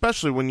week,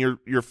 especially when you're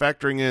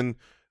factoring in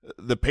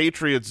the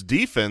Patriots'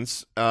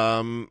 defense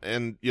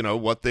and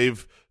what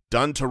they've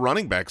done to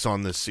running backs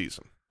on this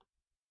season.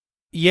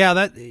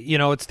 Yeah,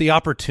 it's the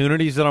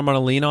opportunities that I'm going to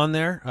lean on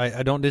there.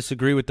 I don't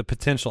disagree with the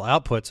potential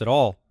outputs at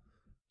all.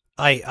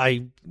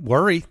 I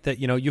worry that,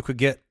 you could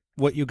get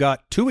what you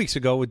got 2 weeks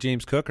ago with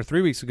James Cook or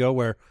 3 weeks ago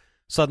where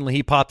suddenly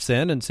he pops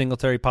in and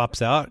Singletary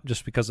pops out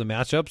just because of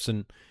matchups.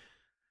 And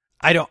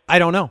I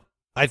don't know.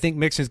 I think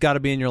Mixon's got to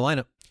be in your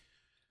lineup.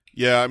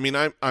 Yeah, I mean,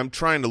 I'm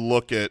trying to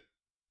look at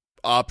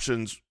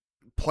options,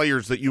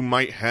 players that you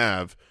might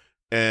have.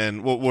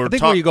 And what we're I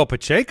think where you go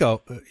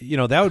Pacheco,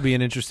 that would be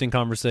an interesting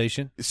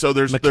conversation. So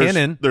there's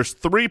McKinnon. There's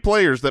 3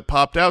 players that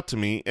popped out to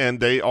me, and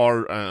they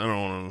are I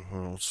don't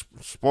want to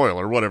spoil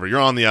or whatever. You're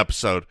on the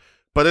episode,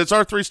 but it's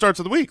our 3 starts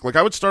of the week. Like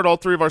I would start all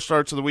 3 of our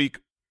starts of the week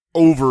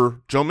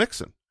over Joe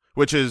Mixon,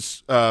 which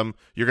is you're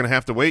going to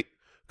have to wait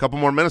a couple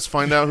more minutes to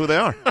find out who they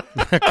are.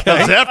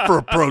 How's that for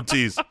a pro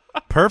tease?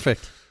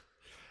 Perfect.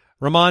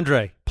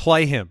 Ramondre,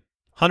 play him.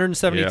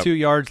 172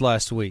 yards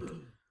last week.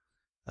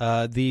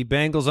 The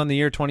Bengals on the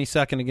year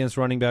 22nd against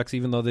running backs,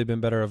 even though they've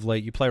been better of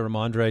late. You play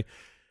Ramondre.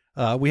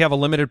 We have a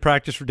limited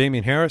practice for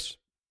Damian Harris.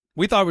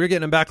 We thought we were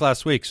getting him back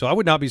last week, so I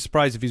would not be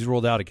surprised if he's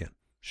ruled out again.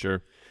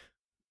 Sure.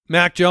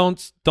 Mac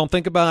Jones, don't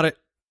think about it.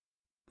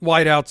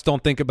 Wideouts,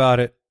 don't think about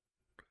it.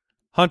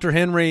 Hunter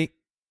Henry,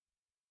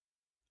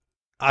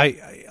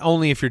 I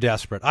only if you're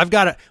desperate. I've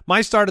got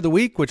my start of the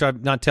week, which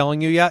I'm not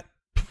telling you yet.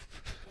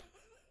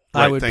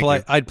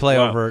 Right, I'd play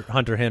over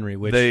Hunter Henry,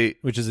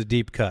 which is a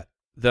deep cut.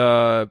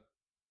 The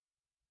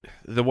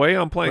way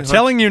I'm playing,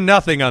 telling you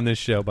nothing on this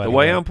show. By the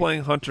way, I'm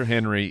playing Hunter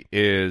Henry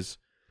is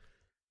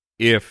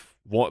if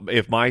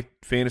my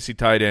fantasy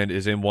tight end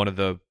is in one of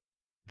the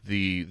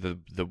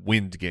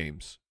wind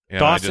games.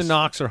 Dawson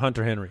Knox or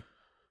Hunter Henry.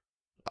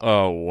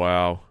 Oh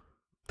wow,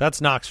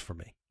 that's Knox for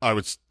me. I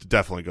would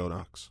definitely go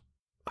Knox.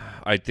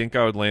 I think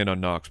I would land on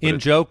Knox. But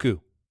Njoku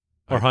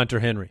or Hunter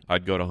Henry.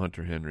 I'd go to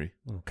Hunter Henry.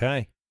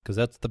 Okay, because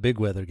that's the big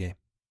weather game.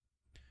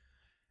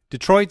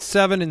 Detroit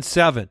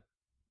 7-7.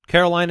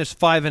 Carolina's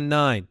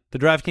 5-9. The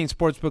DraftKings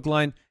Sportsbook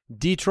line,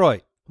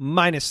 Detroit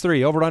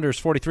 -3. Over/under is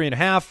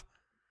 43.5.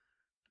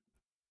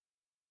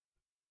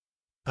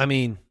 I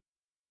mean,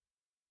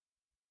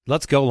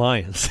 let's go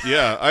Lions.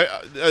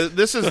 Yeah,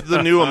 this is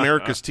the new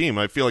America's team.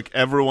 I feel like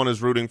everyone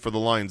is rooting for the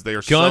Lions. They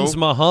are Guns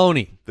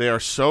Mahoney. They are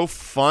so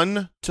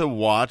fun to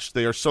watch.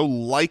 They are so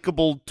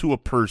likable to a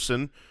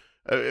person.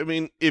 I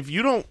mean, if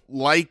you don't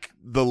like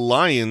the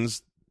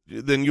Lions,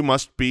 then you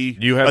must be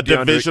a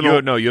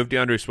divisional. You have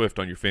DeAndre Swift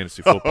on your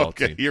fantasy football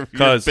team. You're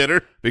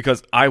bitter?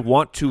 Because I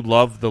want to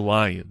love the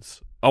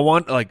Lions. I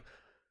want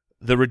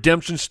the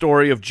redemption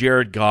story of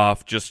Jared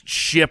Goff just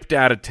shipped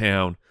out of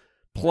town,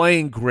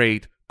 playing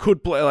great,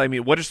 could play. I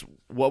mean, what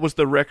was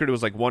the record? It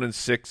was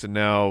 1-6, and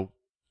now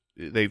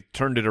they've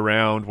turned it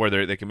around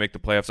where they can make the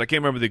playoffs. I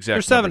can't remember the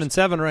exact. They're numbers.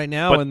 7-7 right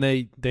now, and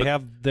they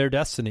have their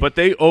destiny. But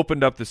they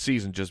opened up the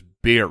season just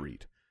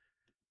buried,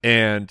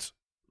 and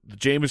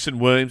Jameson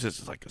Williams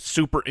is like a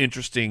super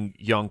interesting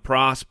young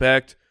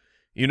prospect.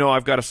 You know,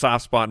 I've got a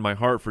soft spot in my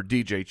heart for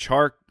DJ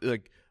Chark.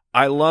 Like,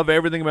 I love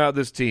everything about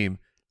this team,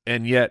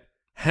 and yet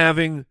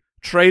having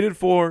traded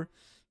for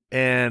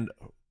and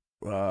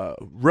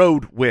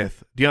rode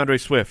with DeAndre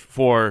Swift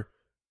for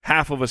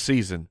half of a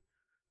season.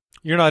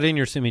 You're not in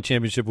your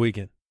semi-championship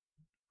weekend.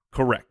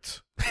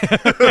 Correct.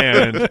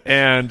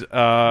 and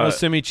No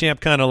semi-champ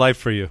kind of life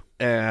for you.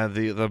 And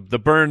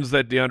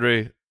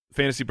the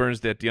fantasy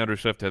burns that DeAndre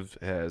Swift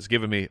has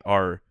given me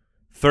are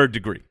third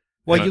degree.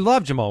 Well, And you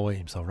love Jamal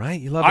Williams, though, right?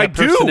 You love I that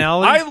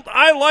personality. do.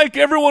 I like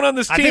everyone on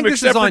this I team think this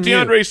except is for on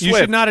DeAndre you. Swift. You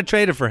should not have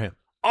traded for him.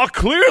 Oh,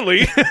 clearly.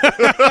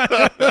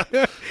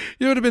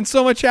 You would have been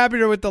so much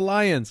happier with the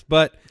Lions.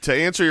 But To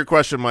answer your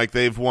question, Mike,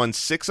 they've won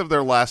 6 of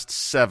their last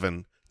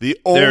 7. The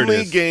There it only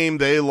is. game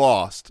they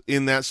lost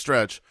in that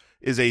stretch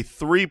is a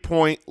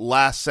 3-point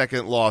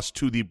last-second loss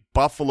to the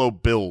Buffalo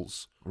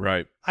Bills.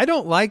 Right. I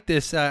don't like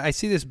this. I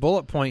see this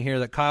bullet point here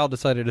that Kyle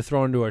decided to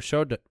throw into our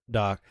show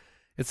doc.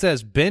 It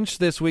says, bench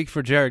this week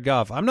for Jared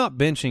Goff. I'm not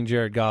benching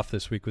Jared Goff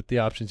this week with the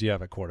options you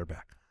have at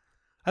quarterback.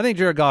 I think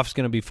Jared Goff's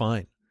going to be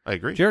fine. I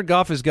agree. Jared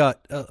Goff has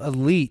got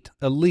elite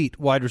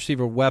wide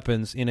receiver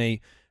weapons in a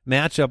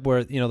matchup where,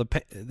 you know,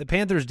 the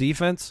Panthers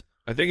defense,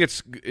 I think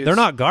it's they're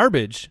not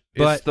garbage,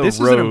 but the this is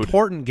an road.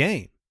 important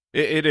game.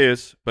 It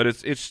is, but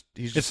he's just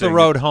It's the saying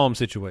road home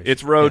situation.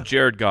 It's road Yeah.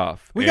 Jared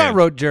Goff. We got And,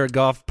 road Jared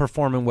Goff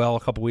performing well a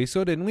couple weeks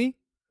ago, didn't we?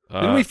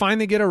 Didn't we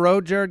finally get a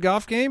road Jared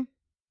Goff game?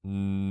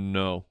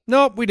 No.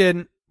 Nope, we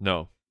didn't.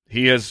 No.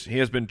 He has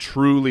been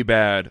truly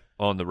bad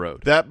on the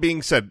road. That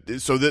being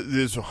said, so this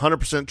is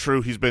 100%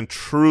 true. He's been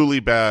truly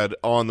bad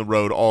on the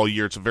road all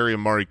year. It's a very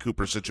Amari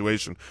Cooper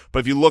situation. But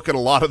if you look at a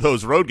lot of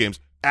those road games,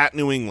 at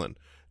New England,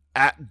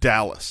 at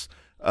Dallas,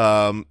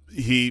 At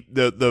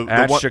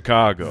one,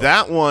 Chicago.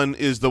 that one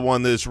is the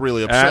one that is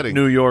really upsetting. At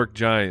New York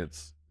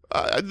Giants.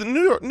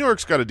 New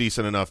York's got a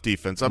decent enough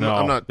defense. I'm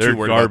not they're too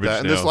worried about garbage that.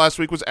 And this now. last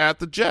week was at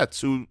the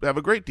Jets, who have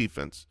a great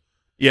defense.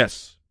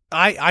 Yes.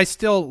 I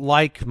still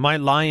like my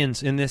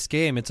Lions in this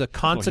game. It's a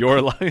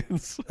Your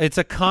Lions. It's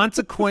a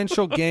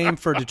consequential game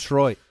for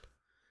Detroit,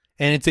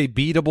 and it's a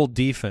beatable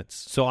defense.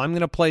 So I'm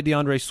going to play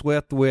DeAndre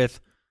Swift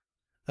with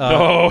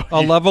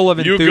a level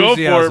of you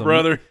enthusiasm. go for it,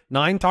 brother.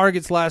 9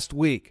 targets last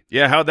week.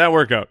 Yeah, how'd that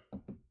work out?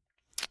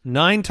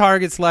 9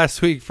 targets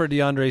last week for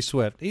DeAndre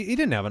Swift. He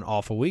didn't have an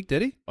awful week,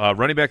 did he?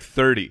 Running back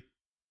 30.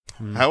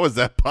 How is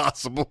that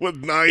possible with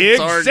 9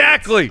 targets?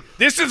 Exactly.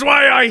 This is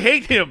why I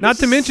hate him. Not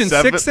to mention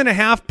 7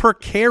 6.5 per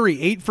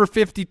carry, 8 for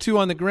 52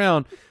 on the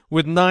ground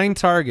with 9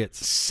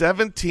 targets.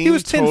 17 He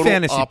was 10 total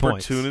fantasy points.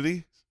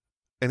 opportunity,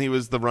 and he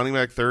was the running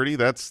back 30.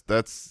 That's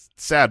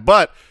sad,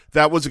 but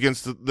that was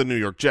against the New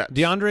York Jets.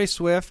 DeAndre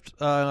Swift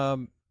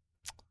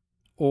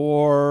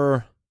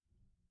or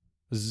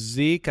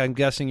Zeke. I'm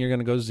guessing you're going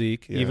to go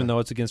Zeke, Yeah. even though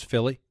it's against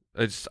Philly.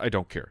 I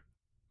don't care.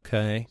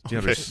 Okay. Okay,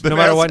 No then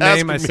matter what ask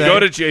name I me. say. Go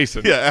to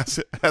Jason. Yeah,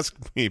 ask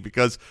me,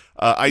 because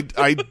I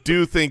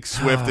do think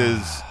Swift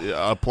is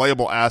a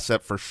playable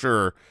asset for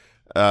sure.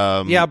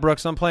 Yeah,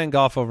 Brooks, I'm playing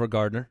golf over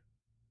Gardner.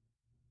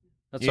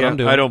 That's what I'm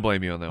doing. I don't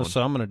blame you on that That's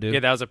one. what I'm going to do.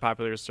 Yeah, that was a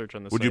popular search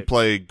on the Would site. you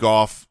play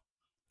Goff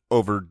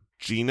over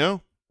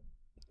Geno?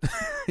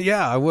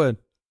 Yeah, I would.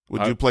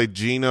 Would you play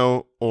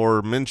Geno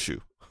or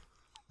Minshew?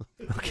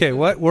 Okay,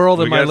 what world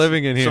We am I got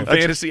living in here? Some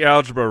fantasy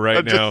algebra right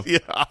I'm now. just-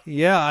 yeah,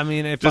 Yeah, I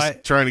mean, if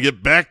just trying to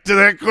get back to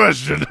that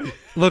question.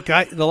 Look,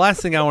 the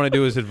last thing I want to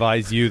do is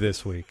advise you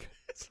this week.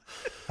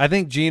 I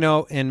think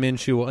Geno and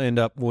Minshew will end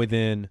up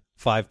within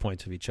 5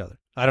 points of each other.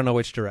 I don't know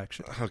which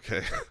direction.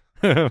 Okay,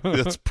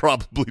 that's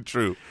probably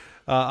true.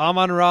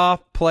 Amon-Ra,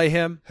 play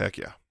him. Heck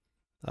yeah.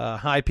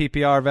 High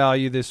PPR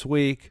value this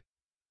week.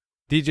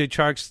 DJ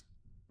Chark's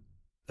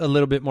a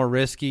little bit more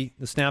risky.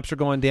 The snaps are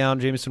going down.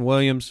 Jameson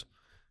Williams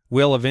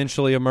will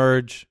eventually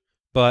emerge,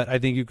 but I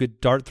think you could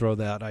dart throw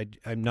that.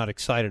 I'm not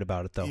excited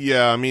about it, though.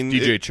 Yeah, I mean,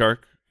 DJ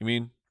Chark, you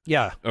mean?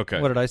 Yeah.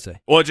 Okay. What did I say?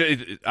 Well,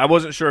 I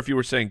wasn't sure if you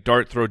were saying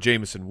dart throw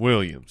Jameson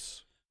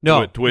Williams.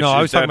 No, To which no,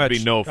 I was talking that'd about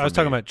be no I for was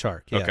talking me. about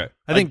Chark. Yeah. Okay.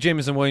 I think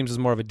Jameson Williams is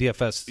more of a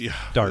DFS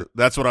dart.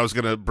 That's what I was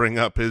going to bring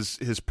up. His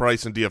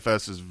price in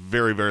DFS is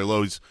very, very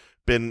low. He's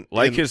been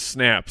His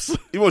snaps.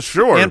 Well,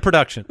 sure, And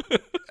production.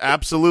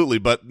 absolutely,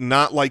 but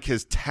not like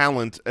his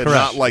talent, and Correct.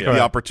 not like Correct.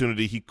 the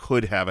opportunity he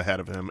could have ahead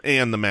of him,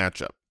 and the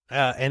matchup.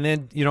 And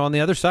then, on the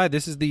other side,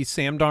 this is the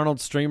Sam Darnold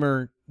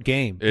streamer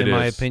game, It in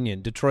my is.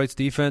 opinion. Detroit's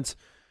defense,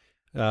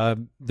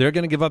 they're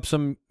going to give up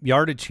some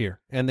yardage here,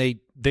 and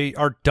they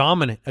are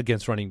dominant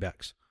against running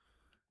backs.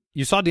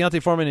 You saw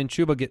Deontay Foreman and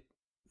Chuba get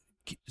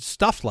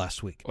stuffed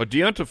last week. Well,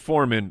 Deonta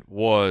Foreman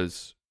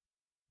was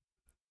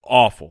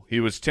awful. He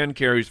was 10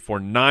 carries for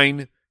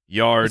 9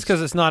 yards. It's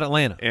because it's not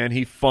Atlanta. and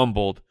he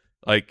fumbled.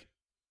 Like,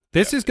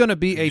 This is going to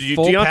be a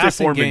full Deontay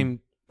passing Foreman- game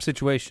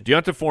situation.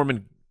 Deonta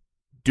Foreman,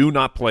 do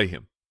not play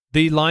him.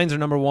 The lines are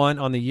number 1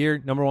 on the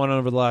year, number 1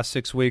 over the last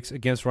 6 weeks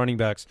against running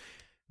backs.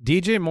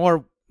 DJ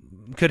Moore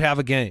could have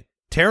a game.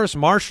 Terrace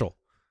Marshall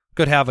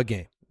could have a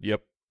game.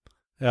 Yep.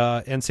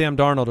 And Sam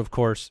Darnold, of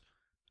course,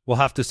 will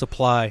have to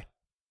supply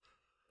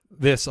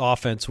this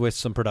offense with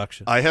some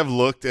production. I have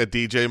looked at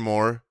DJ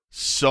Moore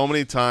so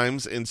many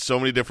times in so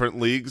many different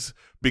leagues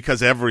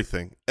because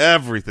everything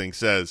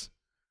says,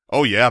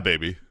 oh, yeah,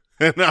 baby.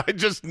 And I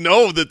just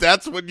know that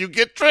that's when you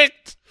get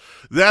tricked.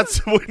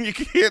 That's when you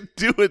can't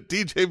do it.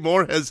 DJ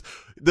Moore has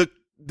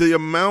the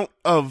amount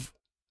of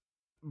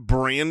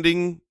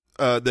branding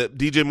that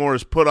DJ Moore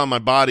has put on my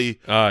body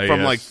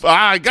from yes.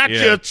 I got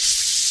you.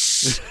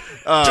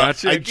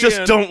 Gotcha I again.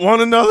 just don't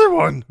want another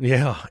one.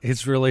 Yeah,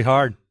 it's really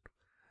hard.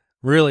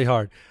 Really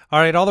hard. All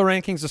right, all the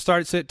rankings, the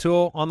start sit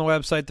tool on the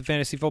website,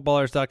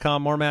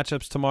 thefantasyfootballers.com. More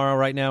matchups tomorrow.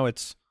 Right now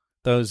it's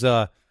those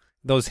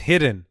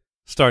hidden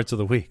starts of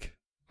the week.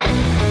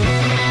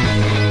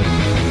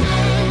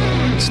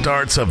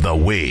 Starts of the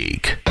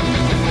week.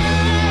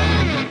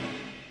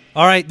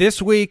 All right,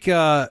 this week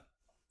the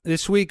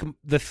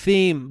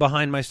theme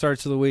behind my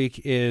starts of the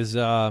week is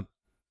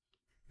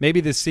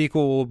maybe the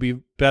sequel will be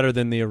better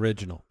than the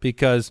original,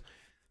 because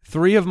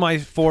 3 of my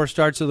 4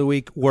 starts of the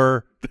week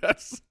were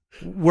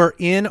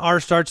in our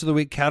starts of the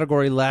week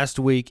category last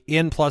week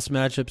in plus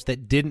matchups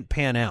that didn't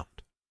pan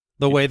out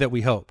the way that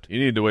we hoped. You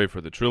need to wait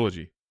for the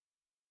trilogy.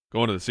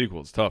 Going to the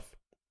sequel is tough.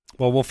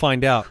 Well, we'll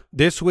find out.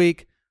 This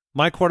week,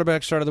 my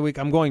quarterback start of the week,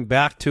 I'm going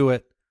back to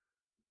it.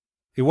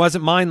 It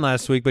wasn't mine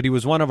last week, but he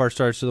was one of our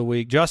starts of the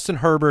week. Justin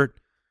Herbert,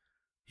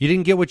 you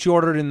didn't get what you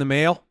ordered in the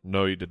mail.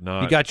 No, you did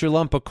not. You got your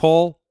lump of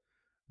coal,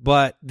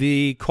 but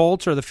the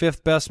Colts are the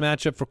 5th best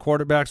matchup for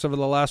quarterbacks over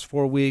the last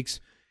 4 weeks.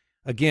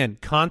 Again,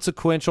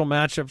 consequential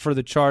matchup for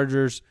the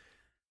Chargers.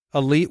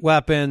 Elite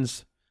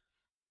weapons.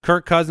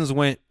 Kirk Cousins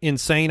went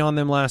insane on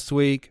them last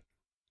week.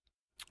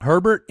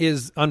 Herbert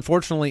is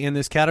unfortunately in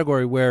this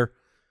category where,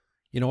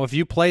 if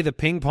you play the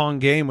ping pong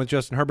game with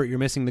Justin Herbert, you're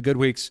missing the good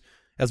weeks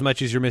as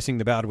much as you're missing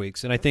the bad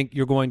weeks. And I think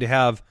you're going to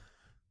have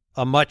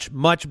a much,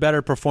 much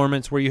better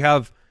performance where you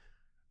have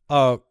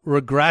a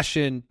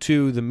regression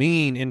to the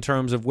mean in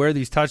terms of where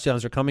these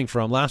touchdowns are coming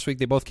from. Last week,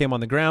 they both came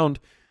on the ground.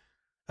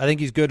 I think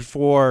he's good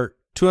for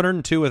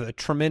 202 with a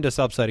tremendous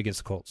upside against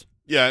the Colts.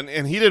 Yeah,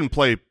 and he didn't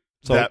play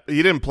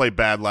he didn't play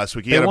bad last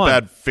week. He had a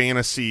bad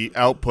fantasy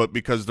output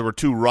because there were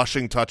 2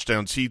 rushing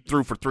touchdowns. He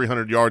threw for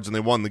 300 yards, and they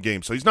won the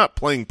game. So he's not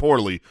playing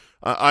poorly.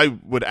 I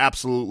would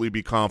absolutely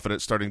be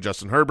confident starting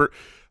Justin Herbert.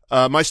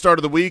 My start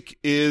of the week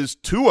is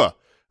Tua.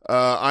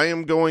 I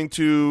am going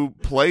to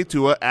play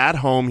Tua at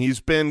home. He's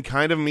been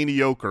kind of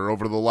mediocre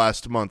over the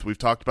last month. We've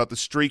talked about the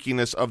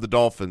streakiness of the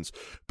Dolphins,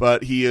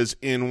 but he is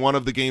in one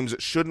of the games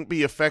that shouldn't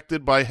be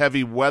affected by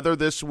heavy weather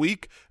this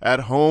week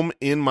at home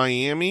in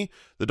Miami.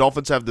 The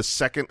Dolphins have the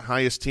 2nd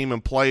highest team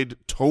implied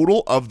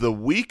total of the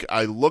week.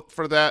 I look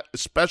for that,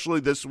 especially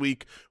this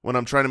week when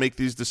I'm trying to make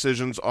these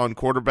decisions on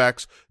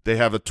quarterbacks. They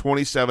have a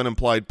 27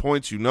 implied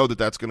points. You know that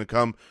that's going to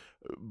come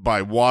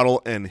by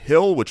Waddle and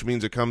Hill, which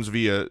means it comes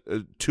via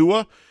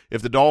Tua.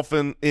 If the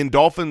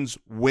Dolphins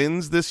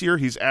wins this year,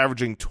 he's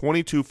averaging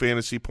 22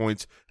 fantasy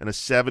points and a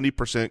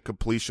 70%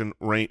 completion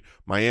rate.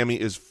 Miami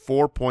is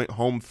 4-point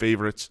home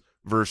favorites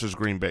versus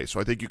Green Bay, so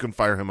I think you can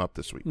fire him up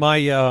this week. My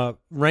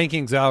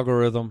rankings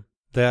algorithm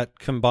that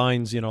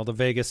combines, the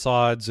Vegas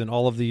odds and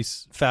all of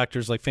these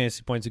factors like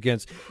fantasy points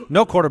against,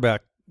 no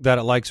quarterback that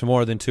it likes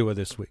more than Tua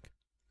this week.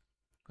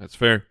 That's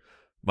fair.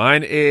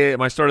 Mine is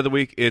my start of the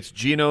week. It's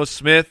Geno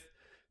Smith.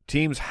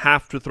 Teams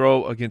have to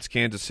throw against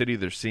Kansas City.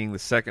 They're seeing the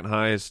 2nd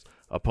highest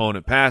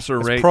opponent passer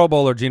rate. Pro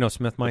Bowler Geno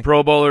Smith, Mike.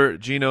 Pro Bowler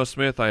Geno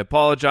Smith. I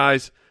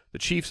apologize. The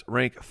Chiefs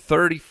rank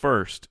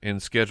 31st in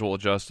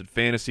schedule-adjusted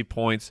fantasy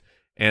points,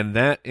 and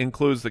that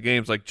includes the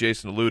games like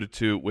Jason alluded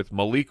to with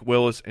Malik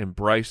Willis and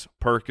Bryce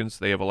Perkins.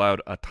 They have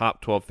allowed a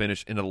top 12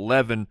 finish in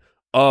 11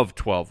 of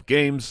 12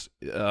 games.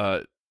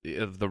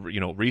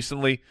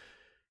 Recently,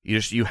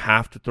 you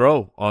have to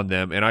throw on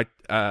them, and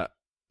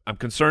I'm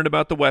concerned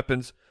about the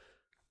weapons,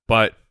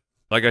 but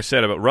like I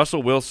said, about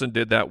Russell Wilson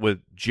did that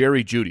with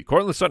Jerry Jeudy.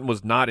 Cortland Sutton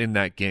was not in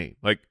that game.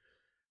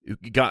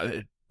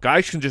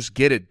 Guys can just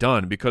get it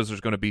done because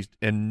there's going to be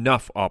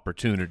enough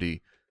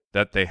opportunity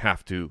that they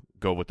have to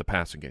go with the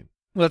passing game.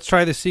 Let's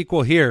try the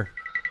sequel here.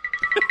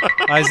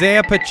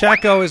 Isaiah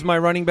Pacheco is my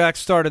running back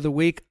start of the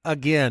week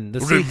again.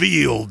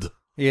 Revealed.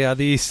 Yeah,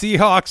 the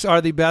Seahawks are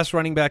the best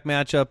running back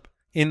matchup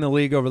in the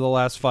league over the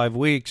last 5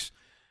 weeks.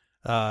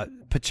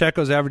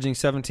 Pacheco's averaging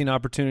 17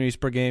 opportunities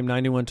per game,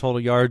 91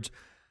 total yards.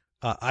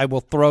 I will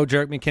throw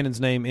Jerick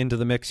McKinnon's name into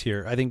the mix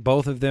here. I think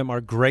both of them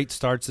are great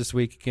starts this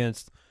week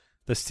against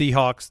the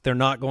Seahawks. They're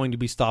not going to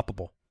be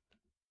stoppable.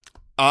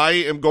 I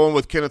am going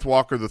with Kenneth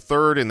Walker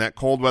III in that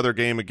cold weather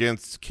game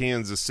against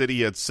Kansas City.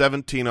 He had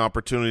 17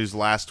 opportunities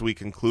last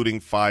week,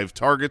 including 5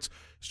 targets.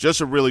 He's just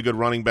a really good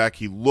running back.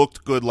 He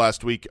looked good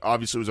last week.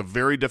 Obviously, it was a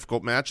very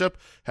difficult matchup.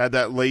 Had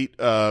that late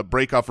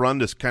breakoff run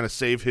to kind of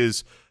save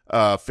his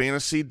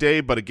fantasy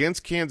day. But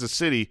against Kansas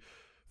City,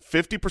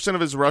 50%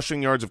 of his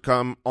rushing yards have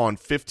come on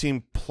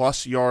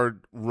 15-plus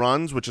yard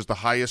runs, which is the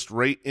highest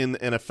rate in the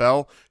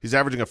NFL. He's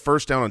averaging a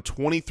first down on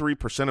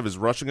 23% of his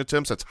rushing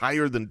attempts. That's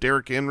higher than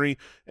Derrick Henry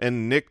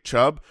and Nick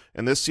Chubb.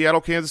 And this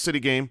Seattle-Kansas City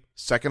game,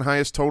 second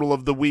highest total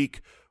of the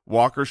week.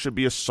 Walker should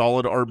be a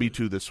solid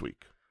RB2 this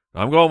week.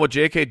 I'm going with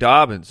J.K.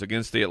 Dobbins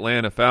against the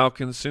Atlanta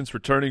Falcons. Since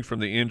returning from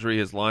the injury,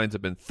 his lines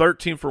have been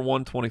 13 for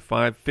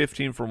 125,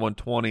 15 for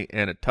 120,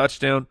 and a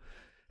touchdown.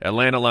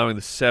 Atlanta allowing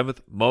the 7th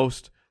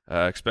most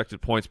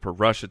expected points per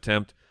rush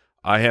attempt.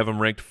 I have them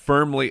ranked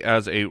firmly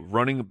as a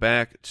running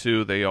back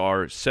too. They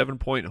are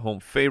 7-point home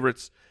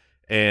favorites,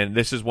 and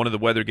this is one of the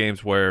weather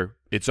games where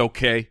it's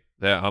okay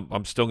that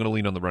I'm still going to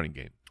lean on the running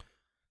game.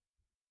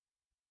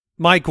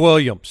 Mike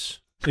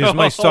Williams is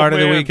my start of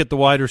the man. week at the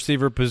wide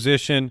receiver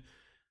position.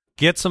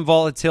 Get some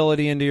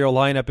volatility into your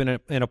lineup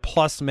in a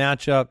plus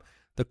matchup.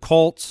 The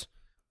Colts.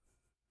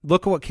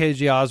 Look at what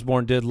KJ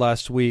Osborne did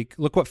last week.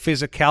 Look what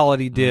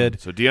physicality did.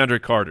 So DeAndre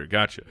Carter,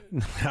 gotcha.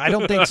 I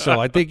don't think so.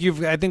 I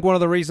think one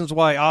of the reasons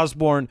why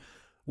Osborne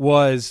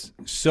was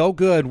so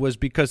good was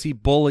because he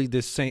bullied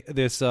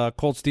this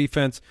Colts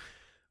defense.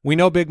 We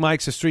know Big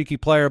Mike's a streaky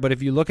player, but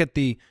if you look at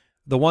the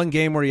one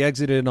game where he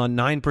exited on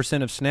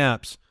 9% of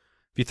snaps,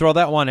 if you throw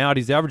that one out,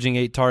 he's averaging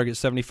 8 targets,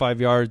 75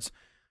 yards,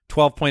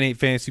 12.8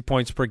 fantasy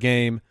points per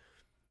game.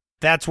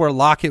 That's where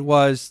Lockett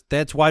was.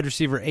 That's wide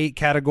receiver 8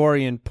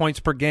 category in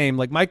points per game.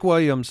 Like Mike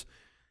Williams,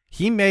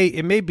 it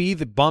may be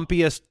the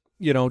bumpiest,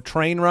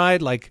 train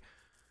ride like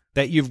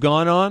that you've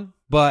gone on,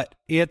 but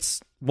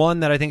it's one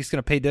that I think is going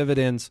to pay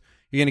dividends.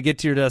 You're going to get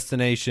to your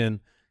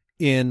destination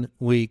in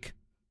week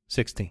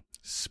 16.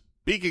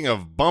 Speaking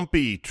of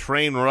bumpy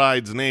train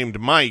rides named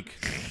Mike,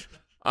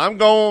 I'm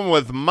going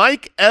with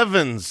Mike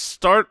Evans,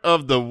 start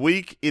of the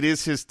week. It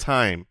is his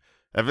time.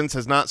 Evans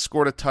has not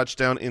scored a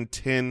touchdown in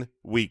 10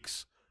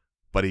 weeks.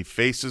 But he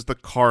faces the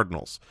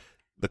Cardinals.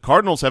 The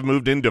Cardinals have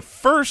moved into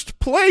first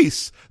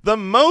place, the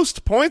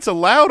most points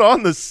allowed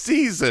on the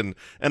season,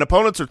 and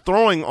opponents are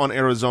throwing on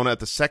Arizona at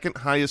the second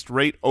highest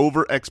rate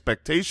over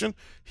expectation.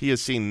 He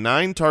has seen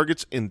 9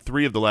 targets in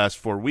 3 of the last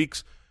 4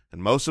 weeks,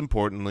 and most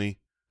importantly,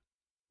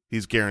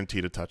 he's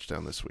guaranteed a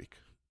touchdown this week.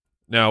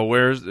 Now,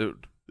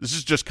 This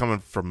is just coming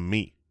from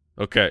me.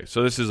 Okay,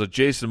 so this is a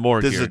Jason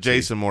Moore This guarantee. is a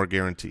Jason Moore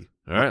guarantee.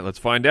 All right, let's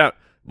find out.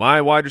 My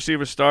wide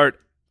receiver start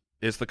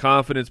is the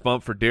confidence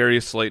bump for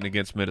Darius Slayton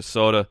against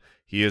Minnesota.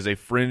 He is a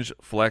fringe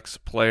flex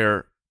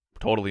player.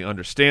 Totally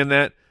understand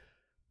that.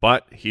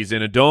 But he's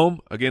in a dome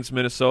against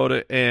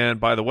Minnesota. And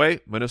by the way,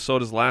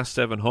 Minnesota's last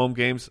 7 home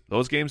games,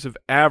 those games have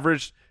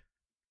averaged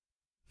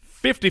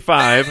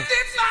 55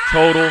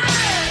 total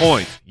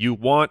points. You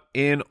want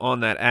in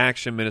on that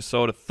action.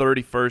 Minnesota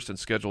 31st in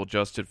schedule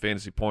adjusted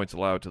fantasy points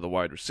allowed to the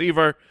wide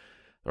receiver.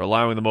 They're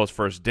allowing the most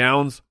first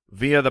downs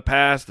via the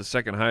pass, the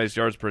second highest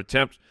yards per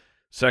attempt,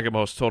 second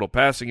most total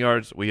passing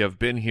yards. We have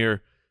been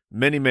here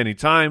many, many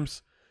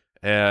times.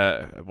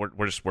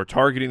 We're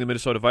targeting the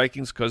Minnesota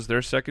Vikings because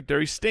their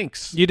secondary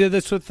stinks. You did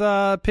this with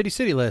Pity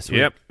City last week.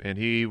 Yep, and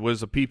he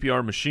was a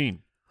PPR machine.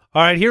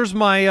 All right, here's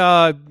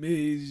my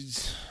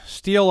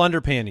steel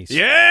underpanties.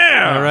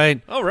 Yeah! All right.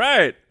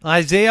 Right.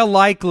 Isaiah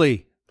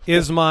Likely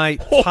is my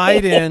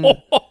tight end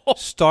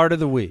start of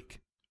the week.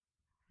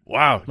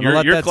 Wow, I'm gonna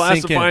let you're that sink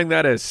in. classifying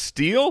that as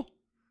steal?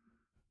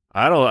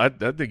 I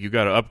think you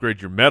got to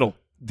upgrade your medal.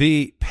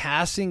 The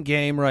passing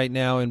game right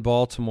now in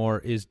Baltimore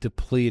is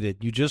depleted.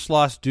 You just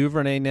lost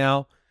Duvernay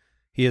now.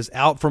 He is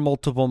out for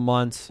multiple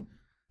months.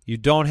 You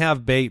don't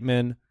have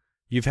Bateman.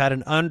 You've had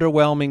an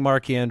underwhelming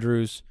Mark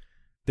Andrews.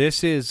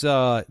 This is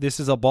a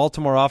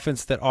Baltimore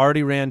offense that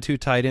already ran 2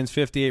 tight ends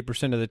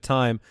 58% of the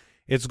time.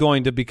 It's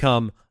going to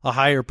become a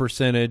higher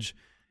percentage.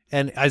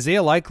 And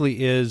Isaiah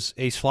Likely is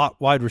a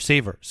slot wide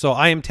receiver. So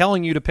I am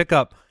telling you to pick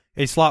up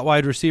a slot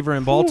wide receiver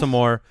in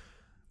Baltimore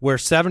where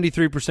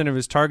 73% of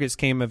his targets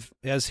came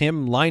as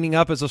him lining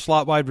up as a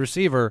slot wide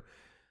receiver.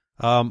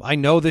 I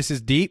know this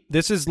is deep.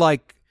 This is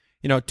like,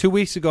 2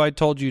 weeks ago I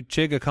told you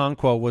Chig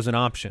Okonkwo was an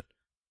option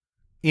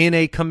in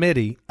a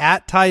committee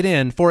at tight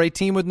end for a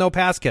team with no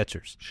pass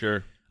catchers.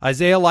 Sure.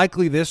 Isaiah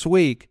Likely this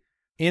week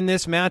in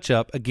this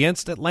matchup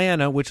against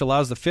Atlanta, which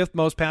allows the 5th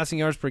most passing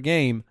yards per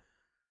game,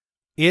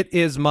 it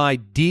is my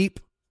deep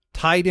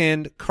tight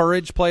end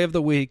courage play of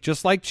the week,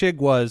 just like Chig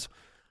was.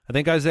 I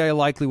think Isaiah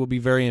Likely will be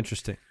very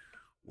interesting.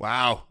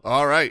 Wow.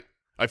 All right.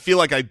 I feel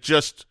like I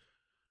just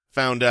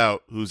found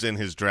out who's in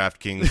his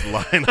DraftKings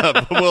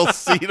lineup. We'll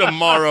see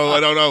tomorrow. I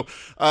don't know.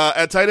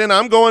 At tight end,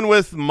 I'm going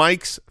with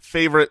Mike's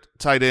favorite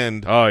tight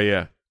end. Oh,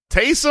 yeah.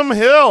 Taysom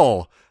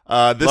Hill.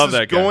 This Love is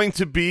that guy. going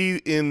to be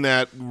in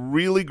that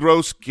really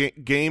gross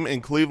game in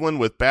Cleveland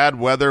with bad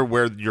weather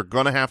where you're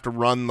going to have to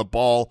run the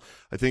ball.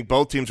 I think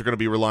both teams are going to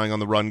be relying on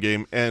the run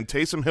game. And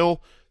Taysom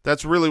Hill,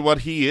 that's really what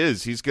he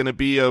is. He's going to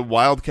be a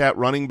wildcat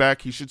running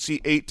back. He should see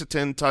 8 to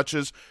 10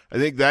 touches. I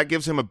think that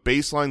gives him a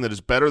baseline that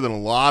is better than a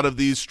lot of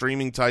these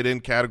streaming tight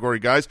end category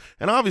guys.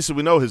 And obviously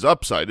we know his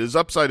upside. His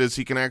upside is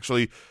he can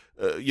actually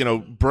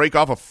break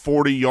off a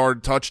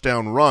 40-yard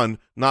touchdown run.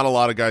 Not a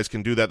lot of guys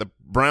can do that. The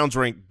Browns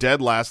rank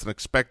dead last in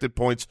expected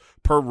points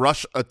per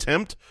rush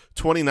attempt,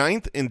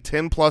 29th in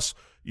 10-plus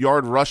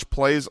yard rush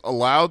plays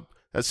allowed.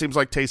 That seems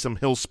like Taysom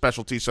Hill's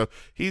specialty. So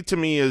he, to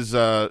me, is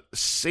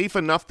safe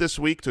enough this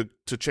week to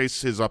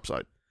chase his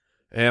upside.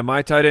 And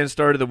my tight end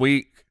start of the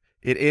week,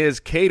 it is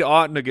Cade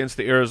Otton against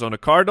the Arizona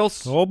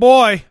Cardinals. Oh,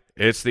 boy.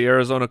 It's the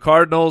Arizona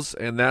Cardinals,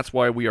 and that's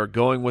why we are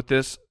going with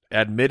this.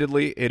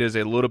 Admittedly, it is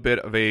a little bit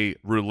of a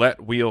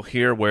roulette wheel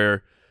here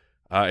where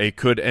it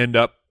could end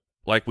up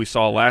like we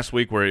saw last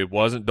week where it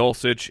wasn't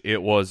Dulcich.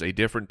 It was a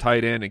different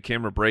tight end, and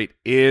Cameron Brate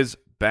is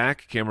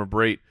back. Cameron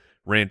Brate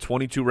ran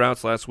 22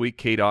 routes last week.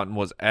 Cade Otton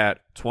was at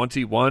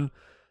 21.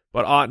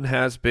 But Otton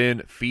has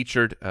been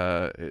featured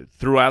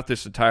throughout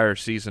this entire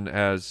season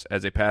as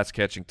a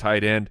pass-catching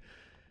tight end.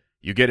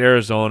 You get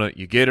Arizona.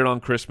 You get it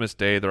on Christmas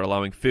Day. They're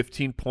allowing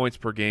 15 points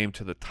per game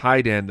to the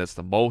tight end. That's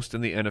the most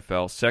in the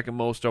NFL, second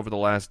most over the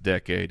last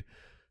decade.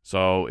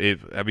 So,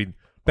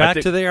 back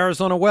to the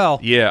Arizona well.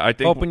 Yeah, I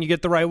think hoping you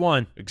get the right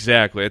one.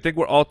 Exactly. I think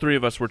all three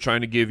of us were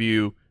trying to give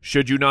you,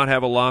 should you not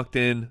have a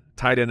locked-in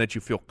tight end that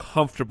you feel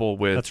comfortable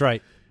with? That's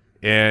right.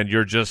 And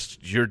you're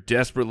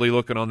desperately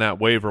looking on that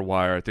waiver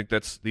wire. I think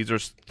these are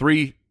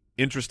three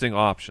interesting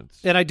options.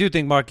 And I do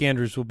think Mark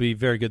Andrews will be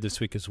very good this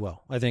week as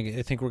well. I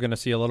think we're going to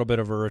see a little bit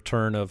of a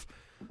return of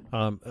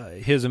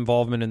his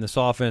involvement in this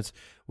offense.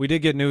 We did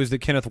get news that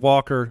Kenneth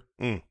Walker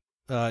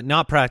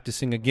not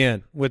practicing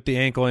again with the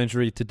ankle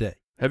injury today.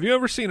 Have you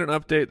ever seen an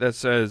update that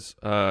says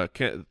a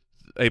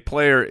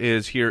player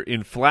is here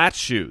in flat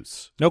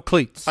shoes? No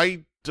cleats.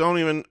 I don't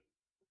even –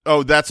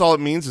 oh, that's all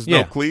it means is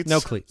no cleats? No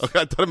cleats.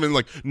 Okay, I thought it meant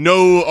like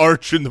no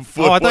arch in the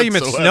foot. Oh, I thought you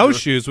meant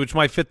snowshoes, which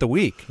might fit the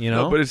week, you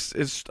know? No, but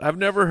it's I've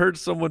never heard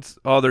someone's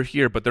 – they're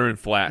here, but they're in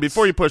flats.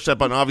 Before you push that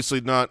button,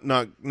 obviously not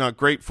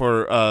great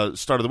for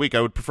start of the week. I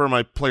would prefer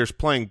my players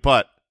playing,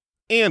 but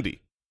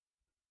Andy,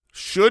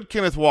 should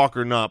Kenneth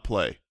Walker not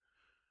play,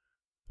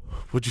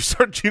 would you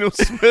start Geno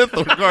Smith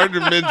or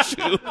Gardner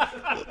Minshew?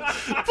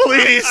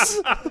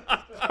 Please.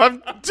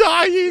 I'm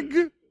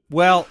dying.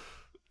 Well,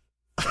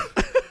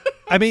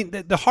 I mean,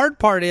 the hard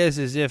part is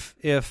if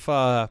you've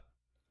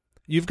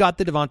got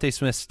the Devontae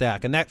Smith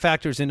stack, and that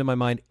factors into my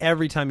mind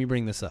every time you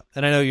bring this up.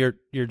 And I know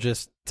you're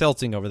just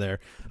tilting over there.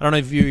 I don't know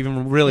if you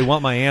even really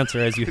want my answer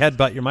as you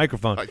headbutt your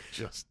microphone.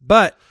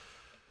 But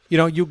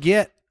you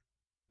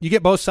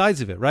get both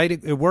sides of it, right?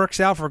 It works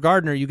out for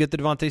Gardner. You get the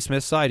Devontae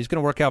Smith side. He's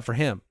going to work out for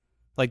him.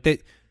 Like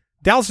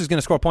Dallas is going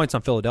to score points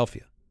on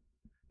Philadelphia.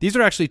 These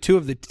are actually two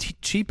of the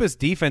cheapest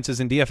defenses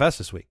in DFS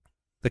this week,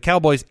 the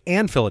Cowboys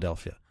and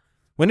Philadelphia.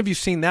 When have you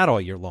seen that all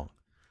year long?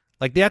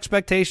 Like, the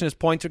expectation is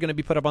points are going to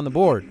be put up on the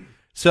board.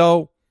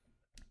 So,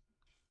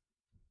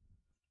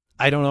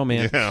 I don't know,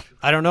 man. Yeah.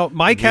 I don't know.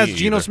 Mike has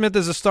Geno Smith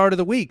as a start of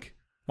the week.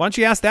 Why don't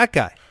you ask that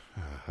guy?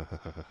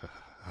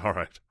 All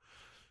right.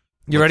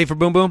 You ready for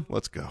Boom Boom?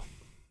 Let's go.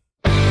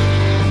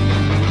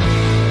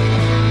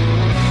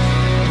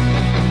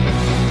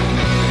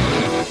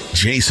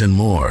 Jason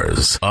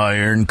Moore's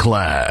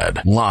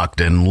ironclad,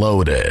 locked and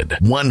loaded,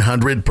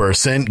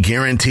 100%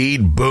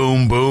 guaranteed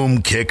Boom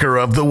Boom Kicker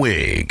of the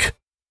Week.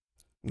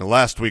 Now,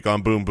 last week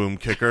on Boom Boom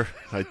Kicker,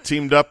 I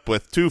teamed up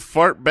with two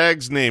fart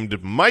bags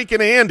named Mike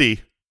and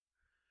Andy.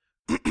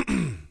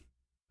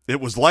 It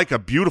was like a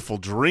beautiful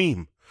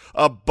dream.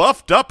 A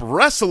buffed-up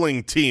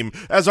wrestling team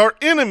as our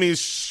enemies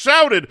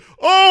shouted,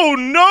 "Oh,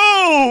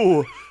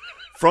 no!"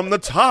 From the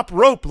top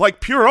rope, like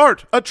pure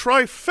art, a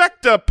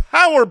trifecta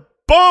power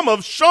bomb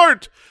of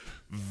Shart,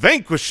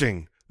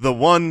 vanquishing the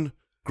one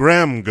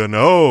Graham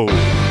Gano.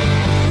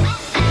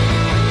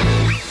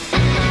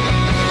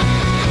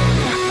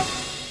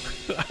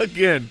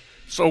 Again,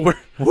 so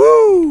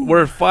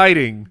we're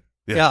fighting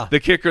Yeah.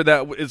 the kicker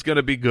that is going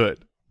to be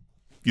good.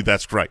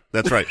 That's right.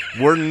 That's right.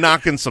 We're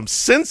knocking some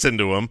sense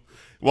into him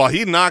while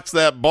he knocks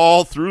that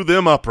ball through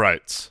them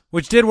uprights.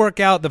 Which did work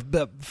out.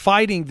 The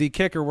fighting the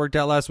kicker worked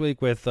out last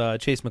week with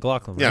Chase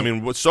McLaughlin. Right? Yeah, I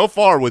mean, so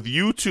far with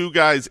you two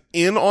guys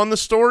in on the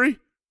story,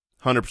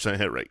 100%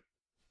 hit rate.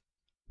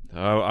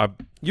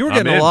 You were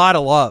getting a lot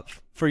of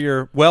love for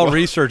your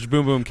well-researched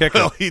Boom Boom Kicker.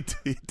 Well, he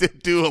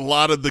did do a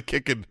lot of the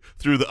kicking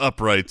through the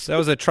uprights. That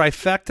was a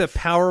trifecta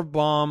power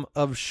bomb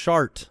of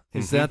Shart.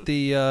 Is that the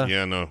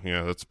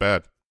Yeah, that's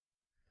bad.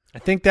 I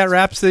think that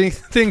wraps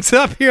things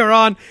up here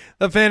on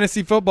the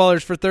Fantasy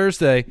Footballers for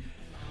Thursday.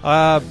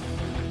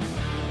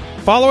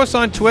 Follow us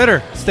on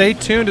Twitter. Stay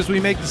tuned as we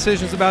make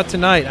decisions about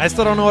tonight. I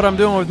still don't know what I'm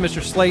doing with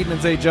Mr. Slayton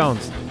and Zay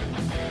Jones.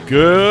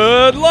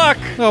 Good luck.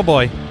 Oh,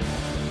 boy.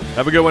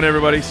 Have a good one,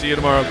 everybody. See you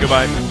tomorrow.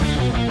 Goodbye.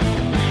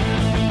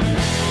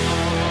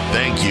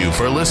 Thank you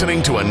for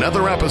listening to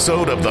another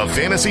episode of the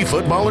Fantasy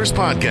Footballers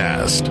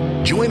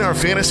Podcast. Join our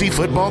fantasy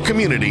football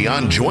community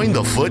on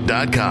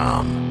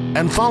jointhefoot.com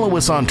and follow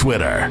us on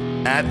Twitter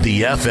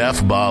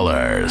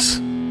 @TheFFBallers.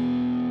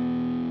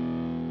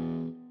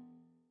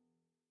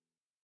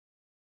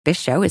 This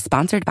show is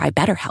sponsored by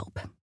BetterHelp.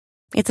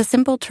 It's a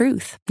simple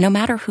truth. No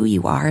matter who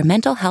you are,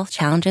 mental health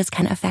challenges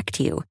can affect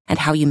you, and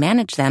how you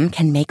manage them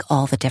can make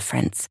all the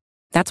difference.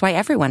 That's why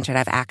everyone should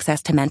have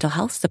access to mental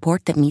health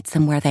support that meets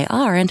them where they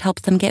are and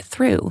helps them get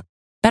through.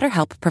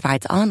 BetterHelp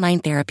provides online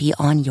therapy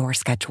on your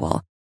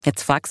schedule.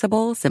 It's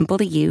flexible, simple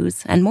to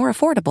use, and more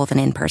affordable than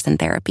in-person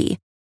therapy.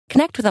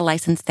 Connect with a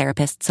licensed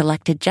therapist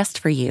selected just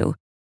for you.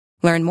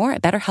 Learn more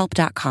at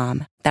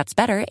BetterHelp.com. That's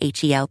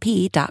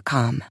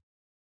BetterHelp.com.